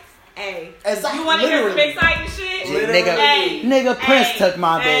like, hey, Exactly. you want to hear some Literally. exciting shit? Literally. Nigga, Hey, nigga, Prince hey, took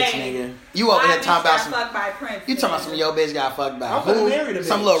my hey. bitch, nigga. You over My here bitch talking about got some. fucked by Prince. You talking about some your bitch got fucked by I'm finna marry who? the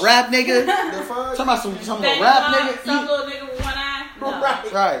Some bitch. little rap nigga. The fuck? Talking about some That little rap Some nigga. You- little nigga with one eye. No.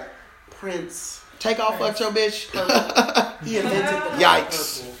 Right. Right. Prince. Take off fuck your bitch. He invented the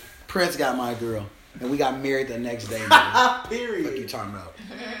Yikes. purple. Prince got my girl. And we got married the next day. Nigga. Period. Fuck you talking about?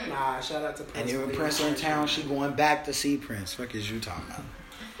 Nah, shout out to Prince. And even when Prince in town, she going back to see Prince. Fuck is you talking about?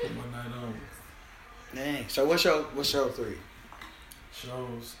 One night only. Dang. So what's your 3?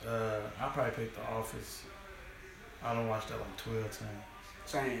 Shows. I probably pick The Office. I don't watch that like 12 times.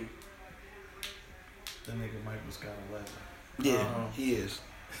 Same. That nigga Michael Scott 11. Yeah, he is.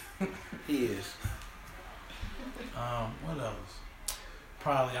 He is. What else?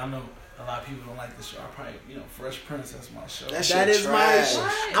 Probably, I know a lot of people don't like this show. I probably, Fresh Prince, that's my show. That is trash.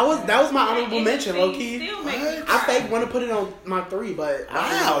 my. That was my honorable mention, low key. What? I fake want to put it on my 3, but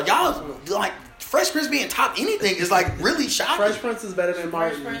Wow, y'all like Fresh Prince being top anything is like really shocking. Fresh Prince is better than Fresh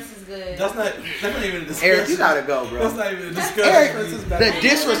Martin. Prince is good. That's not even a discussion. Eric, you gotta go, bro. That's not even a discussion. Eric, Prince is the better.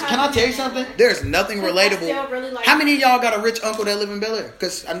 disrespect. Can I tell you something? There's nothing relatable. still really like- How many of y'all got a rich uncle that live in Bel Air?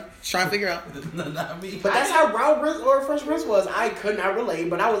 Because I'm trying to figure out. Not me. But that's how Raw Prince or Fresh Prince was. I could not relate,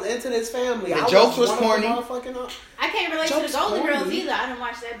 but I was into this family. The I jokes was one of corny. the motherfucking, I can't relate to Jokes the Golden corny. Girls either. I didn't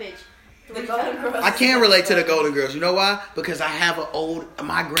watch that bitch. The Golden Girls. I can't relate to the Golden Girls. You know why? Because I have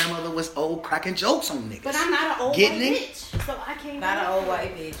my grandmother was old cracking jokes on niggas. But I'm not an old Getting white it? bitch, so I can't. Not an relate. old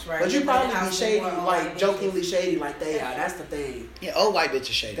white bitch, right? But you Live in probably the be house shady, with more like white jokingly bitches. shady like they are. That's the thing. Yeah, old white bitches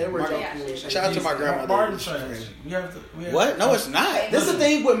shady. They were Martin- jokingly shady. Shout out to my grandmother. Martin She's trash. crazy. We have to. What? No, it's not. This is the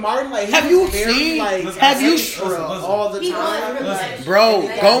thing with Martin. Like, he Have was you very, seen- Like, have you- extra listen. all the He was time? really Listen. like- Bro,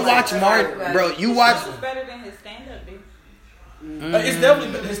 Yeah, go like, watch Martin. right. Bro, you watch. This is better than his stand-up, dude. It's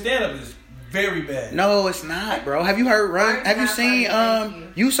definitely his stand-up is very bad. No, it's not, bro. Have you heard Run? Martin's Have you not seen funny,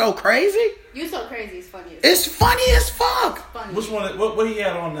 thank You So Crazy? You So Crazy is funny. It's funny as fuck. funny. Which one? What he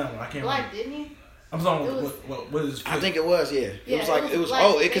had on that one? I can't Black, remember. didn't he? I'm talking It was- what is? I think it was, yeah. It Yeah, was like it it was was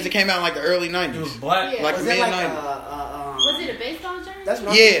black. because it came out in like the early it was 90s. black. Yeah. Like Was mid it like 90s. Was it a baseball jersey? That's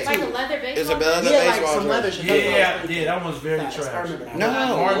what Yeah. I'm Like a saying. leather baseball It's a jersey? leather Yeah, like baseball some leather jersey. shit. Yeah, that one's very Facts. I trash. remember that. No.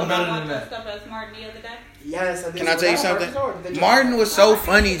 Martin better Watch than that that. stuff as Martin the other day. Yes. Can I tell you something? Martin was so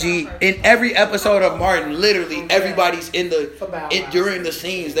funny, G. In every episode of Martin, literally everybody's in during the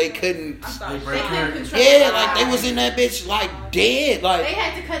scenes. They couldn't. I'm sorry. They break They couldn't record. control Yeah, the like they crowd. was in that bitch like dead, They like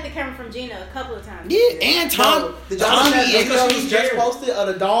had to cut the camera from Gina a couple of times. yeah. And Tom, Did y'all see that Tommy, video and- he just posted of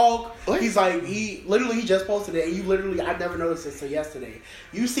the dog? What? He's like, he just posted it, and you literally, I never noticed it till yesterday.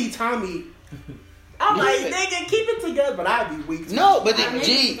 You see Tommy, I'm like, Yeah. nigga, keep it together, but I'd be weak. No, but I knew he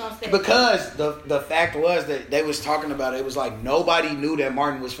G, was gonna say because the fact was that they was talking about it. It was like nobody knew that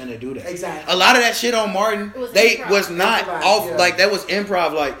Martin was finna do that. Exactly. A lot of that shit on Martin, It was they improv. was not Improv, off yeah. like that was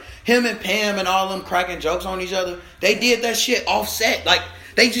improv. Like him and Pam and all them cracking jokes on each other. They did that shit offset. Like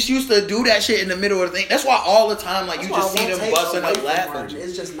they just used to do that shit in the middle of the thing. That's why all the time, like That's you why just I see won't them take busting away up from laughing. Martin.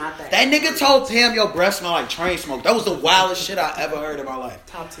 It's just not that. That nigga told Pam your breath smell like train smoke. That was the wildest shit I ever heard in my life.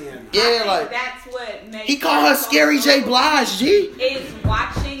 Top 10. Yeah, I think like that's what makes he called her Scary J. Blige, G. Is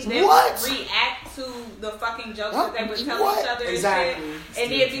watching them What? react to the fucking jokes What? that they would tell What? each other Exactly. and shit.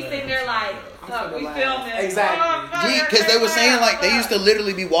 And then be sitting there like, look, we laugh. filming. Exactly. Because they were saying like they used to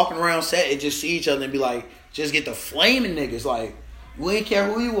literally be walking around set and just see each other and be like, just get the flaming niggas. Like we didn't care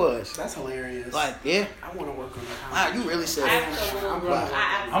who he was. That's hilarious. Like yeah, I want to work on that. wow, you really said Absolutely. Wow.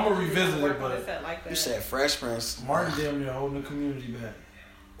 I'm gonna revisit it, work on but a set like that. you said Fresh Prince. Martin damn near holding the community back.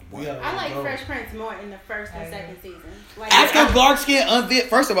 We gotta I let like go. Fresh Prince more in the first and second season. Like After dark skin unfit.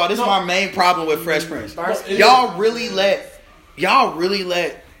 First of all, this is my main problem with Fresh Prince. Dark-skinned- Y'all really let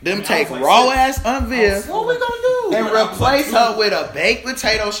them take raw ass Unveil What we gonna do? and replace her with a baked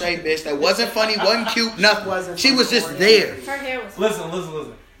potato shaped bitch that wasn't funny, wasn't cute, nothing. She was just there. her hair was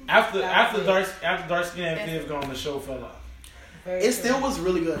Listen. After dark skin and Viv gone, the show fell off. It still was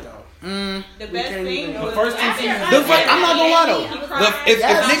really good though. The best can't thing even- was The first two after seasons- I'm not gonna lie though. He If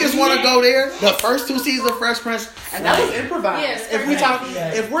cried. niggas want to go there, the first 2 seasons of Fresh Prince, And that was improvised. Yes, if we talk, Yeah.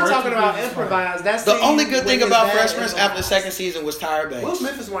 if we're First talking two about seasons improvised, that's the only good thing about Fresh Prince Prince after the second season was Tyra Will Banks.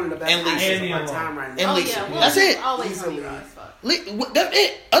 Smith is one of the best And Lisa. actors of And our Lisa. time right And now. Lisa. Will That's is it. Always Easily. funny as fuck. That's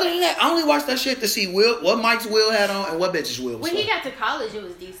it. Other than that, I only watched that shit to see what Mike's Will had on and what bitches Will was When he fucking. got to college, it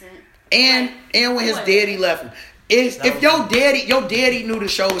was decent. And when his What? daddy left him. If was your daddy knew the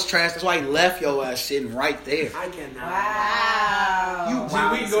show was trash, that's why he left your ass sitting right there. I cannot. Wow. You See,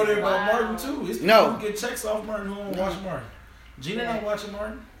 we can go there about Wow. Martin too. It's No. people who get checks off Martin who don't watch Martin. Gina not watching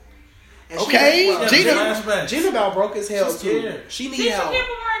Martin. And she- Okay, well, Gina- Flashbacks. Gina Bell broke his hell She's too. scared. She Did need you help. hear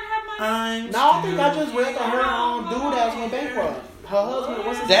from Martin have money? I'm No, I think I just read that her dude that was going bankrupt. Her husband,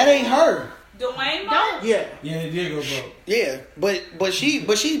 what's his That name? ain't her. Dwayne Don't. Martin? Yeah. Yeah, it did go broke. Yeah, but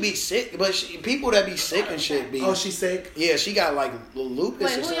she be sick. But people that be sick and shit be. Oh, she's sick. Yeah, she got like lupus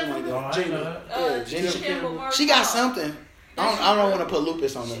Wait, or who something you like Oh, that. I Gina. know that. Yeah, Gina. Kimball Moore She got Paul. something. I don't want to put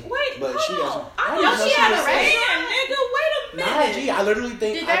lupus on them. Wait, but she got hold some. on. I didn't know know she she had was a sick. man, nigga. Wait a Nah, G, I literally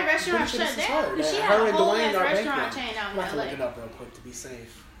think. Did that restaurant shut down? Because she had a whole ass restaurant chain out I'm about in to LA. look it up real quick to be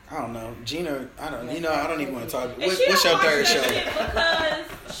safe. I don't know. Gina, I don't even want to talk. And What's your third show? Because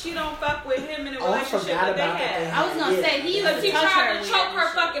she don't fuck with him in a Oh, I relationship forgot that they about that. had. I was gonna say he Because used he to touch tried her. to choke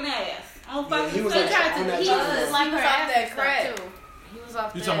her fucking ass. On fucking he was He like, tried on to. that He job. was He like was her off ass that and crack. stuff too. He was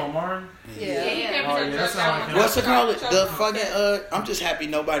off You that. talking about Martin? Yeah, Yeah. he kept Oh, touching yeah, her that sound like down. him. What's it called? Choke The her. fucking. I'm just happy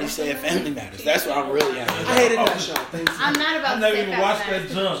nobody said Family Matters. That's what I'm really happy I about. hated that show. Thanks. I'm not about I to never say even Fat watched Fat that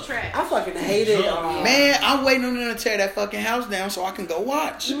because jump. it's trash. I fucking hated. Man, I'm waiting on them to tear that fucking house down so I can go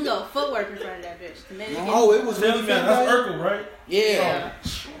watch. You can go footwork in front of that bitch. The minute you Oh, it was Family really Matters. good. That's Urkel, right? Yeah.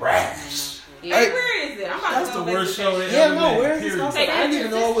 Trash. Hey, Hey. where is it? I'm about That's to go the worst visit show that they Yeah, ever no, made. where is this period. house? I didn't even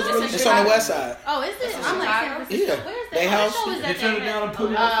know it was really It's on the west side. Oh, is it? I'm like San Francisco. Yeah. Where's that? They What house. show is They that? turned it down and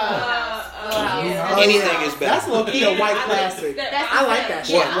put it on. Yeah. Anything is That's better. low key a white I classic. like That's I like that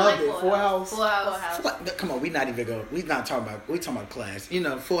shit. Yeah, I I loved like it. Full House. Full House. Come on, we not even go. We not talking about. We talking about class. You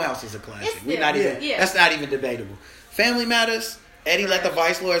know, Full House is a classic. It's We not still- even. yeah. That's not even debatable. Family Matters. Eddie let the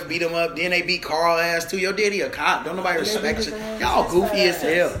vice lords beat him up. Then they beat Carl ass too. Yo, daddy a cop. Don't nobody respect you. Y'all goofy as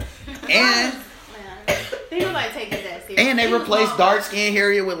hell. And Think nobody take his ass serious. and they He was replaced wrong. dark skin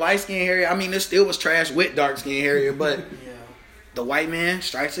Harriet with light skin Harriet. I mean, this still was trash with dark skin Harriet, but Yeah. the white man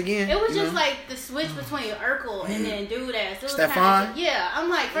strikes again. It was you just know? like the switch between Urkel and then dude ass. It was Stefan? kinda, yeah, I'm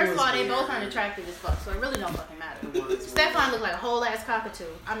like, first of was all, they weird. both aren't attractive as fuck, so it really don't fucking matter. was Stefan looked like a whole ass cockatoo.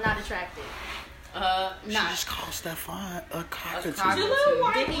 I'm not attracted. She Not. just called Stefan a cockatoo. cockatoo. Jaleel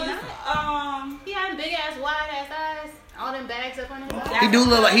White Did he was, He had big ass, wide ass eyes, all them bags up on his eyes. He do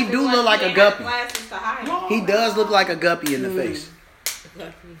look like a guppy. Glasses to hide it. He does look like a guppy in the face.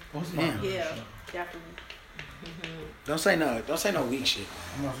 What's Yeah. Yeah, definitely. Don't say no weak shit.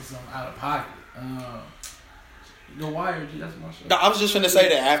 I'm gonna say something out of pocket. The Wire, G, that's my show. No, I was just finna say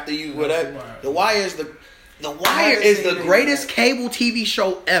that after you with The that. Wire. The Wire is the Wire haven't is seen the it greatest yet. cable TV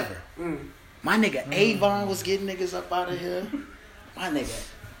show ever. Mm. My nigga Avon was getting niggas up out of here. My nigga,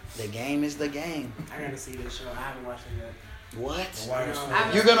 the game is the game. I gotta see this show. I haven't watched it yet. What? The Wire.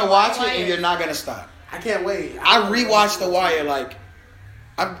 No. You're gonna watch it and you're not gonna stop. I can't wait. I rewatched The Wire like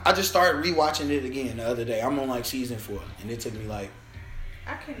I just started rewatching it again the other day. I'm on like season 4 and it took me like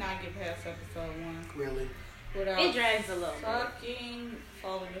I cannot get past episode 1 Really? without It drags a little bit. fucking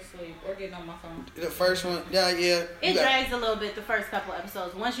falling asleep or getting on my phone. the first one. Yeah. You It got- drags a little bit the first couple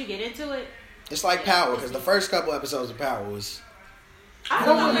episodes. Once you get into it, It's like Power because the first couple episodes of Power was. I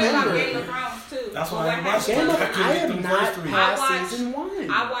don't don't know about remember. Game of Thrones too. That's But why I what watched happened Game it. of, was I couldn't am get them not first three. past I watched- season 1.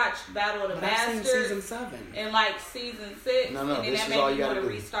 I watched Battle of the but I've seen season Bastards 7. in like season 6, No, and then this that is all made you me gotta want to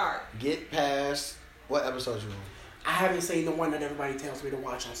do. restart. Get past what episodes you on? I haven't seen the one that everybody tells me to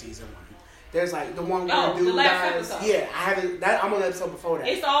watch on season 1. There's like the one where Oh, the dude the last dies. episode. Yeah, I haven't. That I'm on the episode before that.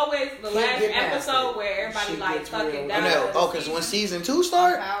 It's always the Can't last get past episode it. where everybody Shit like gets fucking real. I dies. know. Oh, because when season 2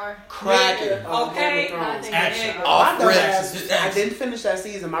 start, Power. cracking. Okay. Game of Thrones. Action. Yeah. Off My rip. dumbass, Just I action. didn't finish that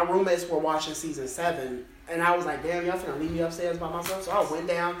season. My roommates were watching season 7, and I was like, "Damn, y'all finna leave me upstairs by myself." So I went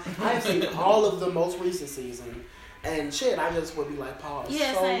down. I have seen all of the most recent season, and shit, I just would be like, "Pause."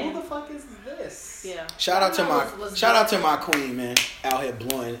 Yeah, so same. who the fuck is this? yeah. Shout out to my Was shout out good. to my queen, man. Out here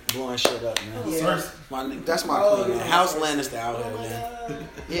blowing shit up, man. Yeah. Cersei. That's my Oh, queen, man. yeah. House Lannister out Oh here, my man. God.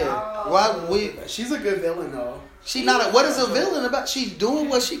 Yeah. Why She's a good villain though. she not a what is a villain about? She's doing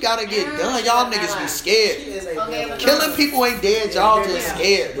what she gotta get done. Y'all niggas be She scared. is a Okay, villain. but Killing people ain't dead. Y'all just Yeah.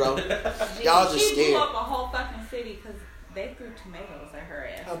 scared, bro. Y'all just She blew scared. up a whole fucking city because they threw tomatoes at her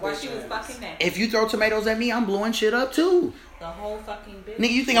ass Her while bitch she was ass. fucking naked. If you throw tomatoes at me, I'm blowing shit up too. The whole fucking bitch.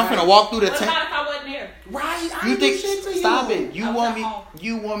 Nigga, you think I'm finna walk through the What town? about if I wasn't there? Right? I You ain't do shit think? to Stop you. it! You I was want at me? home.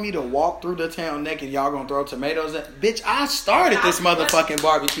 You want me to walk through the town naked? Y'all gonna throw tomatoes at? Bitch, I started this motherfucking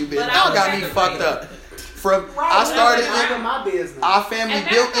barbecue business. But I Y'all was got me second fucked grade. up. From Right, I started that's none it. of my business. Our family And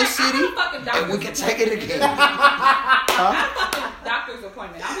built matter of this fact, I city, had a fucking and we can doctor's take it again. doctor's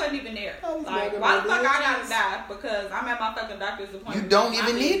appointment. I wasn't even there. I was Like, like, why the fuck I bitches. gotta die? Because I'm at my fucking doctor's appointment. You don't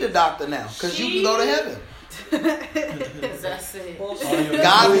even need the doctor now, cause you can go to heaven. That's it. Bullshit.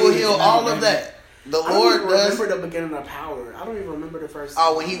 God will heal all of that. The I don't Lord even does. remember the beginning of Power. I don't even remember the first.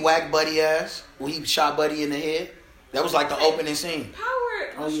 Oh, when he whacked Buddy ass, when he shot Buddy in the head, that was like the opening scene.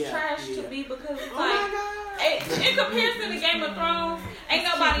 Power was Oh, yeah, trash yeah. to me because it's Oh like, my God. in comparison to Game of Thrones, ain't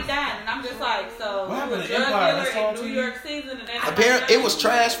nobody dying, and I'm just like, like, so What happened a to drug Empire? dealer That's all in New too? York season, and then Apparently, it was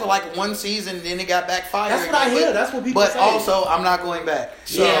trash for like one season, and then it got backfired. That's what I hear. That's what people But say. also, I'm not going back.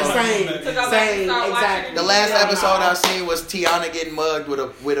 So, Yeah, same. To go back and Same, start watching exactly. it. the last Yeah, episode no. I seen was Tiana getting mugged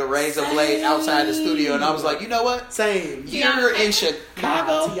with a razor blade outside the studio, and I was like, you know what? Same. You're in Nah,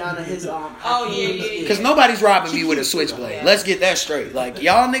 Chicago. Tiana, his Oh, yeah. Because nobody's robbing me She with a keeps switchblade. doing Let's get that straight. Like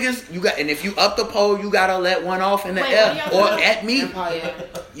y'all niggas, you got, and if you up the pole, you gotta let one off in the Wait, F what or y'all at me. Empire.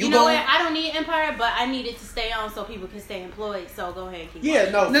 You know what? I don't need Empire, but I need it to stay on so people can stay employed. So go ahead and keep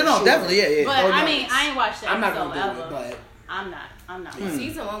Yeah, watching. no, No, for sure. definitely, yeah. But Oh, I no. mean, I ain't watched that I'm not episode gonna do ever. it, but I'm not.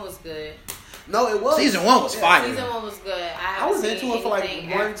 Season 1 was good. no, it was Season 1 was fire. Season 1 was good. I was into it for like anything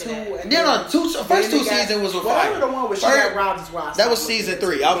 1, after 2, that. and Yeah, no, then first they two got- seasons was whatever fire. the one where she First- got robbed is why I That stopped was looking season at it.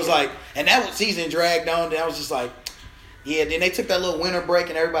 3. I was Yeah. like, and that was season dragged on. Then I was just like, yeah. Then they took that little winter break,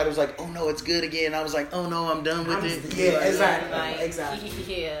 and everybody was like, oh no, it's good again. I was like, oh no, I'm done with it. Yeah, exactly. Like, Exactly.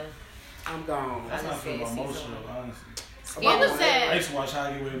 Yeah. I'm gone. That's how I feel about Season most shows, one. honestly. What was I that? used to watch How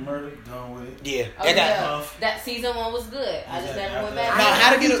to Get Away with Murder. Done with it. Yeah, Oh, that got. yeah. tough. That season 1 was good. I just never went I back. No,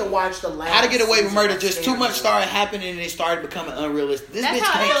 How to Get need A- to watch the last. How to Get Away with season Murder? of Just too much Scandal. started happening, and it started becoming unrealistic. This That's bitch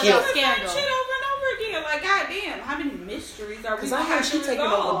how I can't feel kill. about Shit over Scandal. and over again. Like, goddamn, how many mysteries are we Because I heard she taking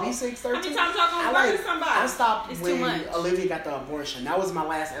over B613. How many times y'all gonna I murder like. somebody? I stopped It's too when much. Olivia got the abortion. That was my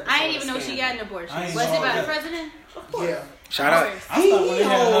last episode. I didn't of even know she got Scandal. an abortion. I ain't Was it saw by the that. president? Yeah. Shout out. I stopped when they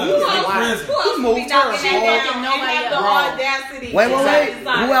had Yo, her you in know, prison. Who else He would be moved knocking her that home. down and Nobody have the else. audacity? Wait.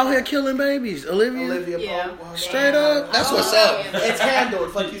 Who out here killing babies? Olivia? Olivia Yeah. Pope. Straight up. That's what's up. It's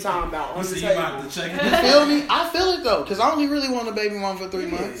handled. Fuck you talking about. You On the see, you about table. to check You it. feel me? I feel it though, because I only really want a baby mom for 3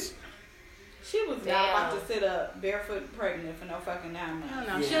 months. She was Damn. not about to sit up barefoot pregnant for no fucking 9 months. I don't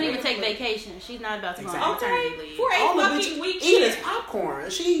know. Yeah. She don't even take vacation. She's not about to go on Exactly. maternity Okay, leave. for All a the fucking bitch weekend. eat is popcorn.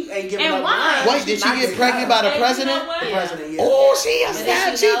 She ain't giving And up. why? none. Wait, did she not get giving pregnant up. by the And you know president? what? The president? Yeah. Oh, she But is then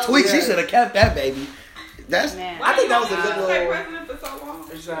that. she She knows. tweaked. She Yeah. should have kept that baby. That's. Man. Why I think you that was a gonna good stay little. pregnant for so long?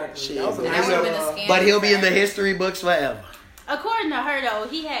 Exactly. Shit, That was a man. nice That would've been a little. scam. But he'll be in the history books forever. According to her though,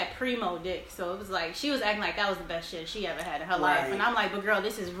 he had primo dick, so it was like she was acting like that was the best shit she ever had in her life. Right. And I'm like, but girl,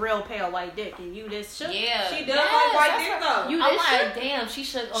 this is real pale white dick, and you this shook. Yeah. She does like white dick though. You I'm this like, shook? damn, she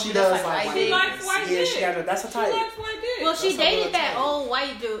should. Oh, She that's does like white white She dick. likes white Yeah, dick. she got a. That's a She type. likes white dick. Well, she That's a little dated that type. old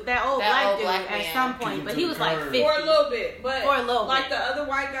white dude, that old That black old dude black at man. some point, but he was like 50. for a little bit, but For a little like bit. the other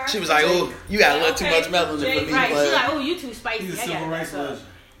white guy. She was like, "Ooh, you got a little too much melanin for me, Right, she's player." like, oh, you too spicy. He's a I civil gotta rights back up. legend.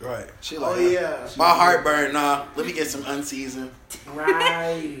 Right. She Oh like, yeah. my heartburn. Nah, let me get some unseasoned.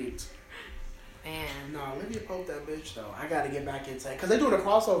 Right. Man. No, Olivia Pope that bitch though. I gotta get back into it because they're doing a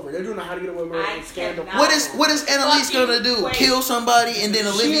crossover. They're doing a How to Get Away with Murder I and Scandal. cannot. What is Annalise gonna do? Wait. Kill somebody and then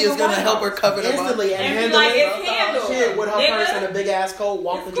Olivia's gonna help her cover the body? instantly and And be handle like, it. it's handled. Shit with her Nigga. purse and a big ass coat,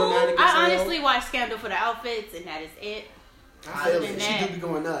 walk the It's cool. dramatic. I as hell. honestly watch Scandal for the outfits, and that is it. I feel other it. than She that, do be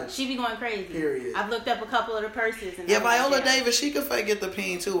going nuts. She be going crazy. Period. I've looked up a couple of the purses. And Yeah, I'm like, Viola yeah. Davis, she could fake get the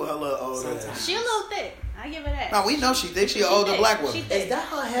peen too with her little old Sometimes. ass. She a little thick. I give her that. No, we know she thinks she an She older thick. black She woman. thick. Is that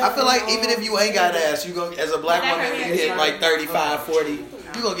her hair? I feel like even if you ain't got ass, you gonna as a black That her woman, you hair. hit like 35, 40, you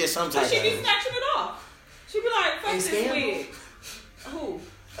gonna get some So type she be of ass. snatching it off. She be like, fuck And this Scandal? wig. Who?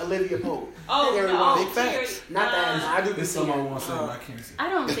 Olivia Pope. Oh, Very no. big She- facts. Not that. I do be There's seeing. something I want to say, but I can't say. I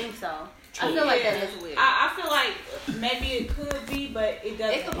don't think so. I feel like that is weird. I feel like maybe it could be, but it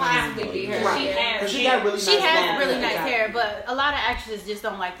doesn't. It could possibly be her. Right. She has. Because she got really She nice has long really hair. nice Exactly. hair, but a lot of actresses just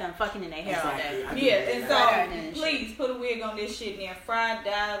don't like them fucking in their hair all Exactly. day. I do Yeah, believe and that. Right, so and please put a wig on this shit and then fry,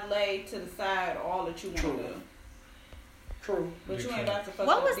 dye, lay to the side, all that you want to True. do. True. But you ain't about to fuck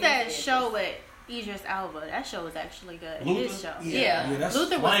What up was these that bitches. show with Idris Elba? That show was actually good. Luther? His show. Yeah. Yeah, that's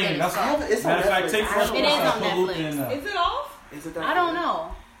Luther was lame. good That's as fuck. It's on matter of fact, Netflix. take I first don't It know. is one, on put Luther Netflix. in there. Is it off? Is it that? I don't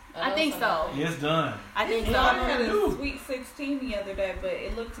know. I think so. Yeah, it's done. I think You know, I so. had do. a Sweet 16 the other day, but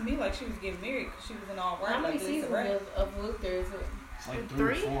it looked to me like she was getting married because she was in all white. How many like this, seasons right? of Luther is it? It's like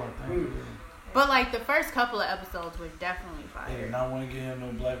Three? 3 or 4, I think. But like the first couple of episodes were definitely They did fire. not want to get him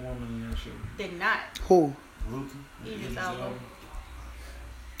no black woman in that show. Did not. Who? Luther. Idris Elba.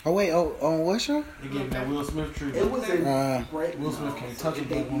 Oh wait, on what show? They gave him that Will Smith treatment. It was a Uh, great. Will Smith can't touch a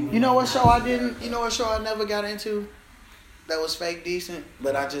black woman. You know what show I didn't? You know what show I never got into? That was fake decent,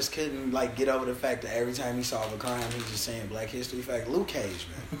 but I just couldn't like get over the fact that every time he solved a crime, he's just saying Black History fact. Luke Cage,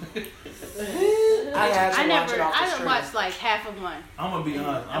 man. I had to I watch never. it off the I didn't stream. watch like half of one. I'm gonna be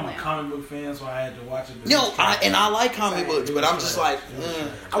honest. I'm a went. comic book fan, so I had to watch it. but No, it's trash. I like comic books, but I'm just like,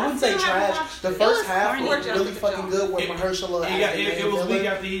 I wouldn't say still haven't trash. watched The it. It first was half corny. was really fucking good with It- Mahershala. It was week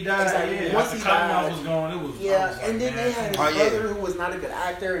after he died. Exactly. Yeah, Once after he Cottonmouth died. was gone, it was. I Yeah, was like, and then man, they had his Oh, yeah. brother who was not a good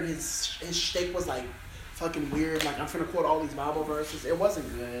actor, and his shtick was like fucking weird. Like I'm finna quote all these Bible verses. It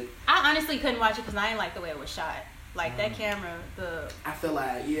wasn't good. I honestly couldn't watch it because I didn't like the way it was shot. Like that camera, I feel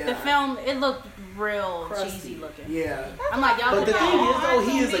like the film, it looked real crusty. cheesy looking. Yeah. I'm like, y'all. But the thing is, though,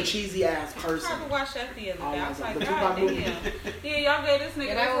 he is a me. cheesy ass I person. tried to watch that the other day. I was like, The God Tupac movie. damn. Yeah, y'all gave this nigga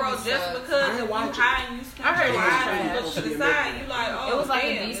Yeah, that this role movie just sucks. because I you didn't watch it. high and you squint I heard your it was eyes trash. and look to the side. You like, oh, It was like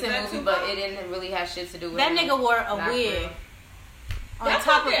damn, a is decent that movie, Tupac? but it didn't really have shit to do with That it. nigga wore a Not wig real. on That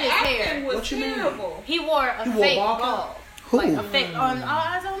top of fucking his acting hair. was What you mean? terrible. He wore a He wore fake ball cap? ball. Who? Like a fake on all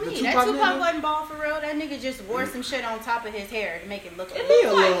eyes on The me. That Tupac Tupac nigga? wasn't bald for real. That nigga just wore some shit on top of his hair to make it look. It He a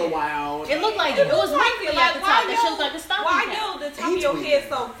looked like little it. wild. It looked like it was wrinkly at the top. That shit was like a stocking Why cap. yo, the top of your head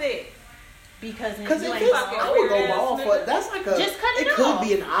so thick? Because Because you if ain't it's, fucking- I would go weird ass ball for nigga. that's like a. Just cut it could off.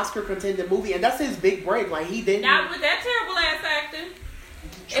 be an Oscar contending movie, and that's his big break. Like he didn't. Not with that terrible ass acting.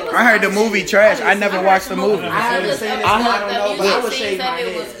 It was I heard the movie trash. I never watched the movie. I haven't It was- seen it. the I don't know, but I music would scenes shake my of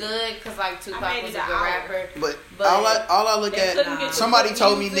it was head. good because like Tupac made was it a an good hour. rapper. But But all I look They at, couldn't get the somebody good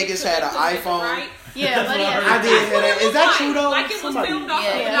told me music niggas to had an mix it iPhone. right. Yeah, but yeah. I did hear that. Is that Like- true though? Like it was Somebody- filmed off yeah,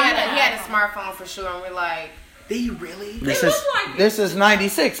 of he an had a iPhone. smartphone for sure, and we're like, Did he really? This It is looked like this is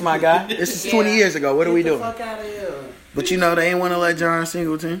 '96, my guy. This is 20 years ago. What are we Get doing? the fuck out of here. But you know they ain't want to let John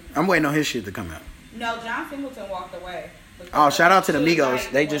Singleton. I'm waiting on his shit to come out. No, John Singleton walked away. Oh, shout out to the Suge Migos.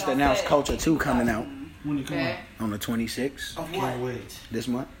 Knight They went just on announced set. Culture 2 coming out When you come okay, out, on the 26th Of can't what? wait. this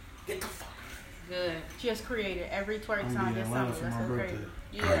month. Get the fuck. good. Just created every twerk I'm song gonna be this in summer. Atlanta for That's my so birthday.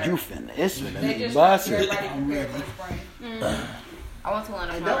 crazy. Oh, you finna. It's finna They be just busted. everybody I'm prepared ready. for spring. I went to one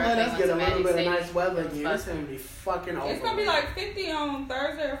of And my don't let birthday us ones get a in little Magic bit of City. nice weather It was again. It's fucking- gonna be fucking over. It's gonna be like 50 on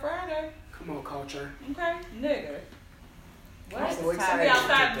Thursday or Friday. Come on, culture. Okay, nigga. I'm What? so Be excited. outside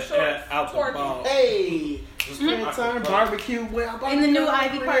in Get the shorts, air out the twerking. ball. Hey, Just springtime barbecue. In the new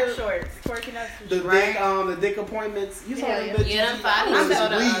Ivy Park shorts, twerking up. The Right. the dick appointments. You saw Yeah, them yeah. bitches. Yeah, them five I dollars was go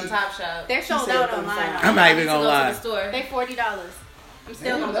to weak. Top Shop. They're sold said out 35. online. I'm not even To gonna go to lie. the store. They $40. I'm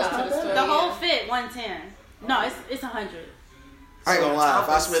still Damn, gonna that's go to not the bad. store. The whole yeah. fit 110. No, it's 100. I ain't gonna lie. If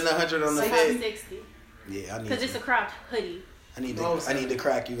I spend 100 on the fit, 160. yeah, I need. Because it's a cropped hoodie. I need to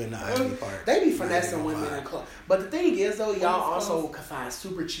crack you in the Ivy Park. They be I ain't finessing gonna women lie. in club. But the thing is, though, y'all What's also can find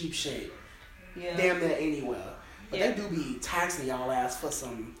super cheap shit. Yeah. Damn near anywhere. But Yeah. they do be taxing y'all ass for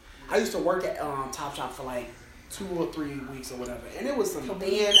some. I used to work at Top Shop for like 2 or 3 weeks or whatever, and it was some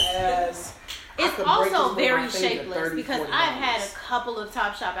thin ass. I It's could break this also with my very finger, shapeless 30, because $40. I've had a couple of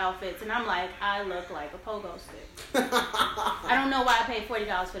Topshop outfits and I'm like, I look like a pogo stick. I don't know why I paid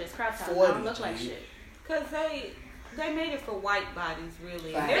 $40 for this crop top. I 40, don't look like G. shit. Cause they made it for white bodies,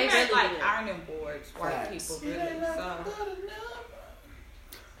 really. Facts. They're They made really like did. ironing boards, white Facts. people, really. So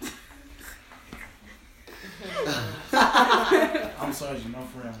I'm sorry, you my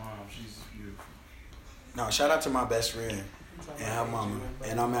friend, mom. She's beautiful. No, shout out to my best friend and her mama.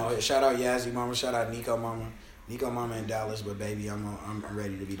 And I'm out here. Shout out Yazzie mama. Shout out Nico mama. Nico mama in Dallas, but baby, I'm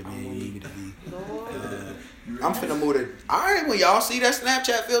ready to be the man you need me to be. I'm finna move to. All right, when y'all see that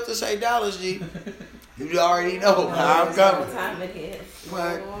Snapchat filter say Dallas, G, you already know how I'm What coming. time it is?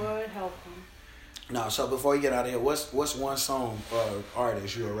 What? Lord help them. No, so before you get out of here, what's one song or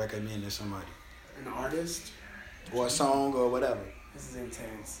artist you would recommend to somebody? An artist. Or a song or whatever? This is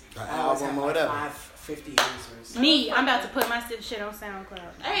intense. An I always album have or like whatever. 550 answers. Me, I'm about to put my shit on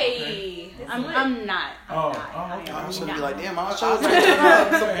SoundCloud. hey, I'm not. I'm not. Oh, okay. I was gonna not. be like, damn, I tweet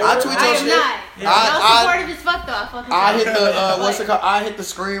I your am shit. not. Y'all supportive as fuck though. I fucking I hit the But what's it called? I hit the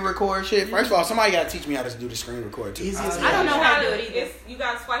screen record shit. First of all, somebody gotta teach me how to do the screen record too. Easy as I don't know how to do it either. You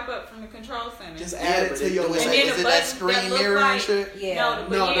gotta swipe up from the control center. Just Yeah, add it but to your is list. And then it the that button screen that look mirror and like- shit? Yeah. No,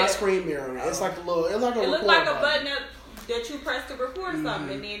 but No, yeah. not screen mirroring. It's like a little. It's like a It looks record like a button. button that you press to record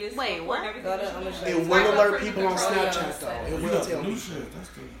something, and then it's Wait, recording what? everything. Go to- that I'm you gonna do. show It you. will Swipe up alert from the people on control Snapchat center. though. It You will got the tell new people. shit. That's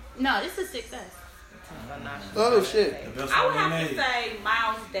the No, this is 6S. Oh shit. the best I would one have they to made. say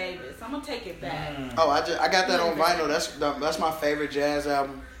Miles Davis. I'm gonna take it back. Oh, I got that on vinyl. That's my favorite jazz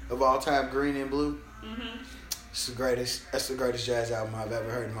album of all time. Green and Blue. Mm-hmm. It's the greatest. That's the greatest jazz album I've ever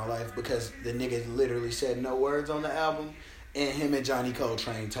heard in my life because the nigga literally said no words on the album, and him and Johnny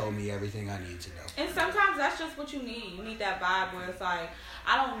Coltrane told me everything I need to know. And sometimes that's just what you need. You need that vibe where it's like,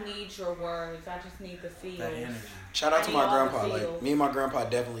 I don't need your words. I just need the feels. That energy. Shout out I to need my all the grandpa. Like feels. me and my grandpa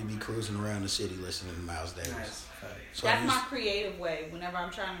definitely be cruising around the city listening to Miles Davis. Nice. So That's my creative way. Whenever I'm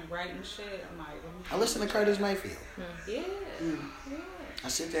trying to write and shit, I'm like, I listen to Curtis Mayfield. yeah. Yeah. I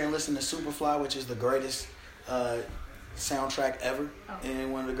sit there and listen to Superfly, which is the greatest soundtrack ever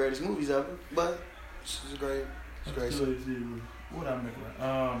and one of the greatest movies ever. But it's great. It's great. What I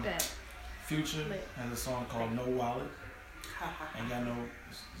make? Bet. Future Lit. has a song called No Wallet. Ain't got no,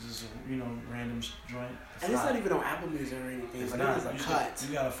 just random joint. And it's not even on Apple Music or anything, but it is a cut.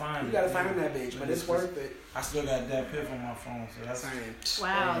 You gotta find it. You gotta find that bitch, but it's worth it. I still got that piff on my phone, so that's same.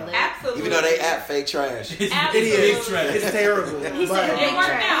 Wow. Absolutely. Even though they app fake trash. it is. trash. It's terrible. He but said It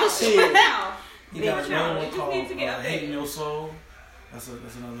worked out. Shit. It worked out. You got another one just called need to get updated. Hating Your Soul. That's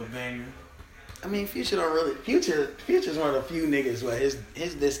another banger. I mean, Future's one of the few niggas where his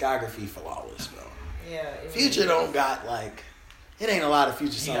discography flawless, bro. Yeah. Future don't got like, it ain't a lot of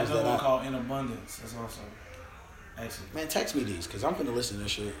Future He got songs another one that called In Abundance. That's also excellent. Man, text me these, cause I'm finna listen to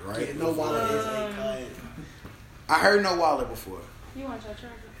this shit right. Yeah, No Wallet is a cut. I heard No Wallet before, You want your charger?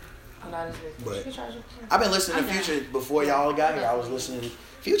 I'm not as big. but You can charge your phone. I've been listening to Future before y'all got here. I was listening.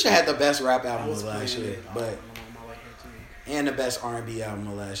 Future had the best rap album of last year, but and the best R&B album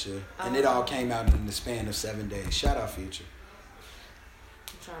of last year, and it all came out in the span of 7 days. Shout out Future.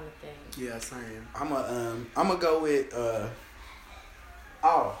 I'm trying to think. Yeah, same. I'm gonna go with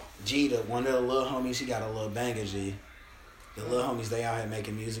G, the one of the little homies. He got a little banger. G, the little homies, they out here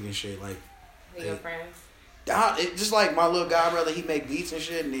making music and shit. Like, We your friends. it just like my little guy brother. He make beats and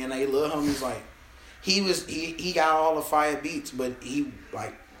shit, and then they little homies like he got all the fire beats, but he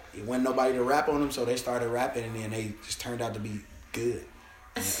like it wasn't nobody to rap on him, so they started rapping, and then they just turned out to be good.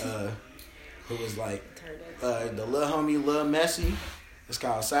 And, it was like the little homie, Lil Messy. It's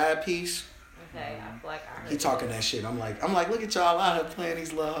called Side Piece. Okay, I feel like I heard He talking that shit. I'm like, look at y'all out here playing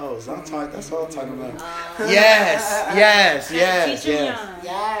these little hoes. That's what I'm talking about. Yes. Teach him young.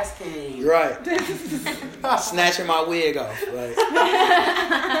 Yes, King. You're right. Snatching my wig off. Like,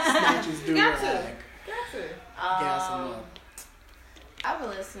 Snatches do Got to. rag. Gas him up. I've been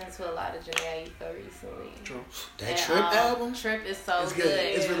listening to a lot of Janae Aiko recently. True. that And, Trip album. Trip is so It's good. good.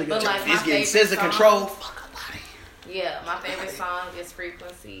 It's really good. But like my He's getting favorite scissor song- control. Fuck a body. Yeah, my favorite song is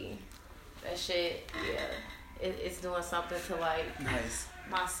Frequency. That shit, yeah, it's doing something to like Nice.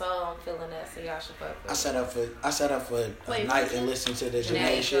 my soul. I'm feeling that, so y'all should fuck with I it. set up for a Wait, night what's and it? listen to the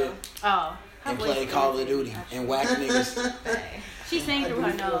Janae Janae shit Oh. and play Call of Duty and whack niggas. She sang through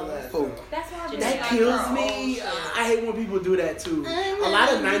her nose. Who? That's why I That kills me. I hate when people do that too. A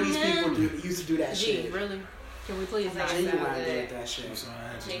lot of 90s people used to do that Gee, shit. really? Can we please not? Genuine. Genuine did that shit. So I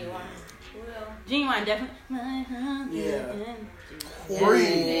had to- Genuine. Genuine, definitely. Yeah.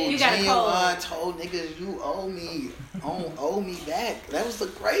 You got a Genuine cold. told niggas you owe me. Don't owe me back. That was the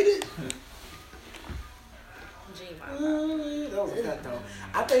greatest. Genuine. That was a cut though.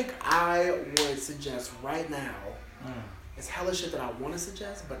 I think I would suggest right now. It's hella shit that I want to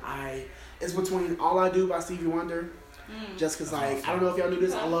suggest, but it's between All I Do by Stevie Wonder. Just cause like I don't know if y'all knew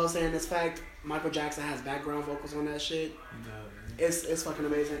this. I love saying this fact. Michael Jackson has background vocals on that shit. It's fucking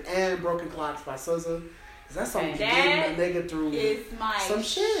amazing. And Broken Clocks by SZA. Cause that's something getting a nigga through It's my some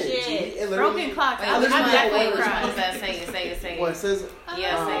shit. G. It literally- Broken clock. Wait, I which literally one? got Wait, one which cry. one is that? Sing it. What SZA?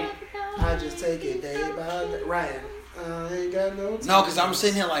 Yeah, sing. I just take it day by day. Right. I ain't got no time. No, cause I'm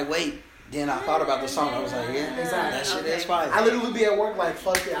sitting here like, wait. Then I thought about the song. I was like, yeah, Exactly. that shit Okay. is fire. I literally be at work like,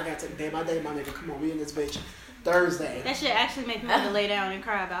 fuck it, I gotta take day by day, my nigga. Come on, we in this bitch. Thursday. That shit actually makes me want to lay down and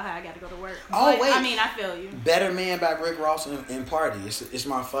cry about how I got to go to work. Oh, But, wait. I mean, I feel you. Better Man by Rick Ross and Party. It's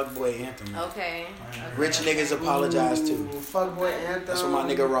my fuckboy anthem. Okay. Rich niggas apologize too. Fuckboy Anthem. That's when my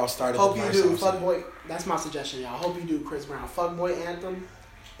nigga Ross started Hope the you verse. do. I'm saying. Fuckboy. That's my suggestion, y'all. Hope you do Chris Brown. Fuckboy Anthem.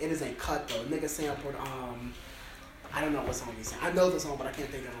 It is a cut though. Nigga sampled I don't know what song he sang. I know the song, but I can't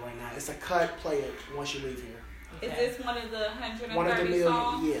think of it right now. It's a cut. Play it once you leave here. Is this one of the 130 One of the million.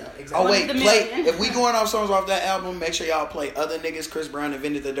 songs? Yeah, exactly. Oh wait, the play. million. If we going off songs off that album, make sure y'all play Other Niggas. Chris Brown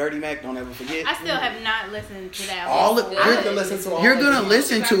invented the Dirty Mac. Don't ever forget. I still have not listened to that. All one. of I have to listen to all You're that gonna shit.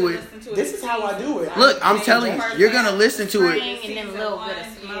 listen You have to it. listen to This is how I do it. Look, I'm telling you, you're gonna listen to it. Spring and then a little bit of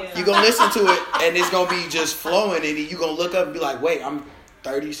smoke. You're gonna listen to it, and it's gonna be just flowing, and you're gonna look up and be like, "Wait, I'm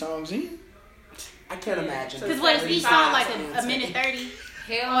 30 songs in." I can't imagine. Because what is each song like a minute 30?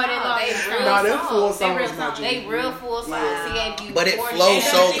 Hell Oh, they no, long they songs. real No, them full songs. They real songs, songs. They real full songs. He gave you But it 40 flows And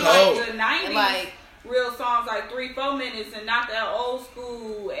so then cold. Like the 90s, Like real songs like 3-4 minutes and not that old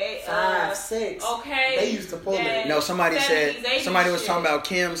school. 5, 6. Okay. They used to pull that it. No, somebody 70s, said 80s somebody was shit. talking about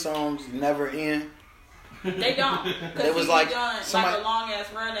Kim songs never end. They don't. Because It was he like done somebody- like a long ass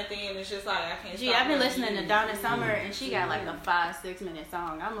run at the end. It's just like I can't. Gee, stop I've been loving listening you. to Donna Summer and she got like a 5-6 minute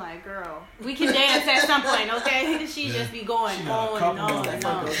song. I'm like, girl, we can dance at some point, okay? She just be going She got a on and couple on of and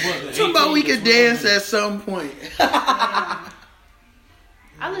them. on. What, the Somebody we 18 could to 20? dance at some point. I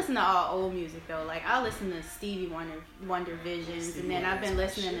listen to all old music though. Like I listen to Stevie Wonder Visions, and then I've been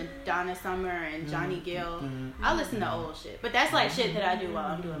listening to Donna Summer and Johnny Gill. I listen to old shit, but that's like shit that I do while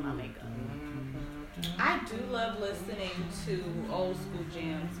I'm doing my makeup. I do love listening to old school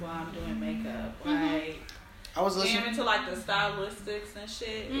jams while I'm doing makeup. Like I was listening. Damn into like the stylistics and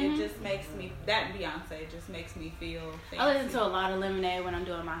shit. It just makes me that Beyonce just makes me feel fancy. I listen to a lot of Lemonade when I'm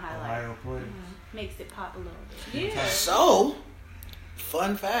doing my highlight. Ohio Place. Makes it pop a little bit. Yeah. So,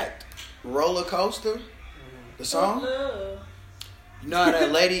 fun fact: Roller Coaster, the song. You know how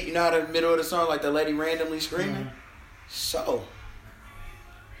that lady, you know how the middle of the song, like the lady randomly screaming? So,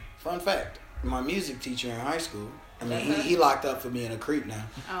 fun fact, my music teacher in high school, I mean, he locked up for being a creep now.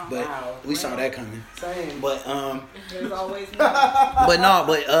 Oh. But Wow. we saw that coming. Same. But, There's always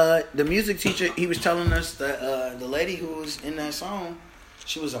the music teacher, he was telling us that the lady who was in that song,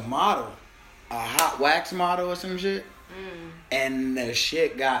 she was a model, a hot wax model or some shit. And the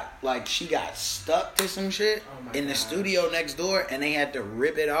shit got, like, she got stuck to some shit in the studio next door, and they had to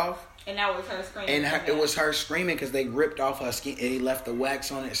rip it off. And that was her screaming. And it was her screaming because they ripped off her skin and they left the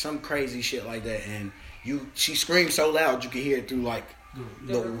wax on it, some crazy shit like that. And she screamed so loud you could hear it through, like,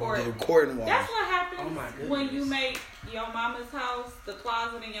 the recording wall. That's what happens goodness. when you make your mama's house, the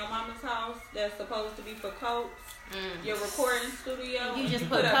closet in your mama's house that's supposed to be for coats, your recording studio. You just you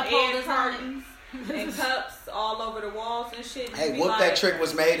put up cup egg holders on it. cartons and cups all over the walls and shit. Hey, You be whoop, like, that trick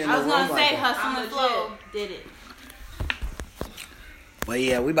was made in the I was room gonna like say that. Hustle I'm and Flow legit. did it. But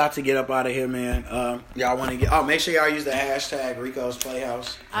yeah, we about to get up out of here, man. Y'all want to get? Make sure y'all use the hashtag Rico's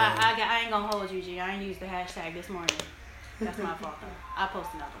Playhouse. I ain't gonna hold you, G. I ain't used the hashtag this morning. That's my fault though. I post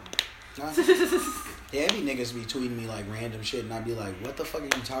another one. Yeah, every niggas be tweeting me like random shit, and I be like, "What the fuck are you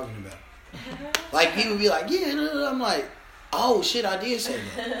talking about?" Like people be like, "Yeah," I'm like, "Oh shit, I did say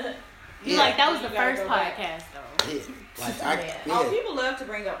that." You like that was the You gotta first go back. podcast though. Yeah, like Oh, people love to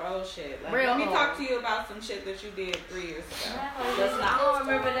bring up old shit. Like, Real let me old. talk to you about some shit that you did 3 years ago. I don't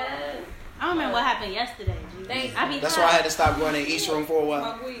remember that. I don't remember what happened yesterday, G. Thanks. I be That's high. why I had to stop going in East Room for a while.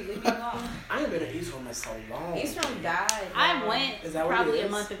 Smoke weed, leave me alone. I ain't been in East Room in so long. Eastern died. I went Is that what probably it a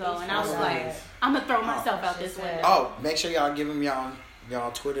is? month ago, and I was Oh, like, nice. I'm gonna throw myself out this window. Oh, make sure y'all give them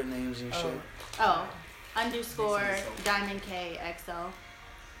y'all Twitter names and shit. Oh, underscore Diamond K XO.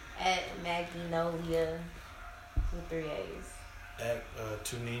 At Magnolia with 3 A's. At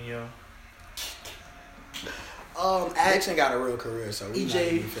Tunino. Jackson got a real career, so we not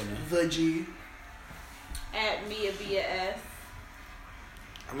EJ even finna. the G. At Mia Via S.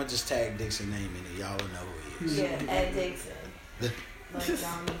 I'm gonna just tag Dixon name in it. Y'all will know who he is. Yeah, at Dixon. Like,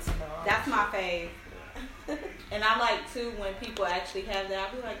 y'all need to know. That's my fave. And I like too when people actually have that.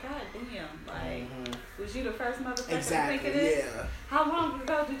 I'll be like, God damn, like, was you the first motherfucker Exactly. to think of this? Yeah. How long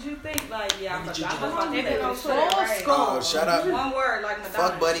ago did you think? Like, yeah, I'm When a did you I'm do a that? fucking They been on Twitter, right? Oh, shut up. One word, like Madonna.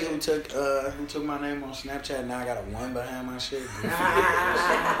 Fuck buddy who took my name on Snapchat. Now I got a 1 behind my shit.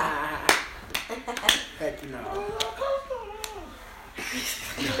 Heck no.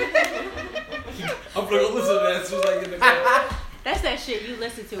 I'm gonna go listen to that as soon as I get in the car. That's that shit you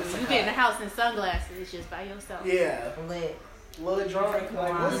listen to when you be in the house in sunglasses just by yourself. Yeah. Lit. Little drunk.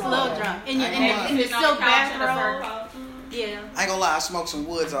 Like, what's Just a up? little drunk. And, And it's sitting on so the couch in a fur bathrobe. coat. Yeah. I ain't gonna lie, I smoked some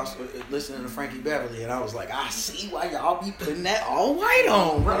woods off listening to Frankie Beverly, and I was like, I see why y'all be putting that all white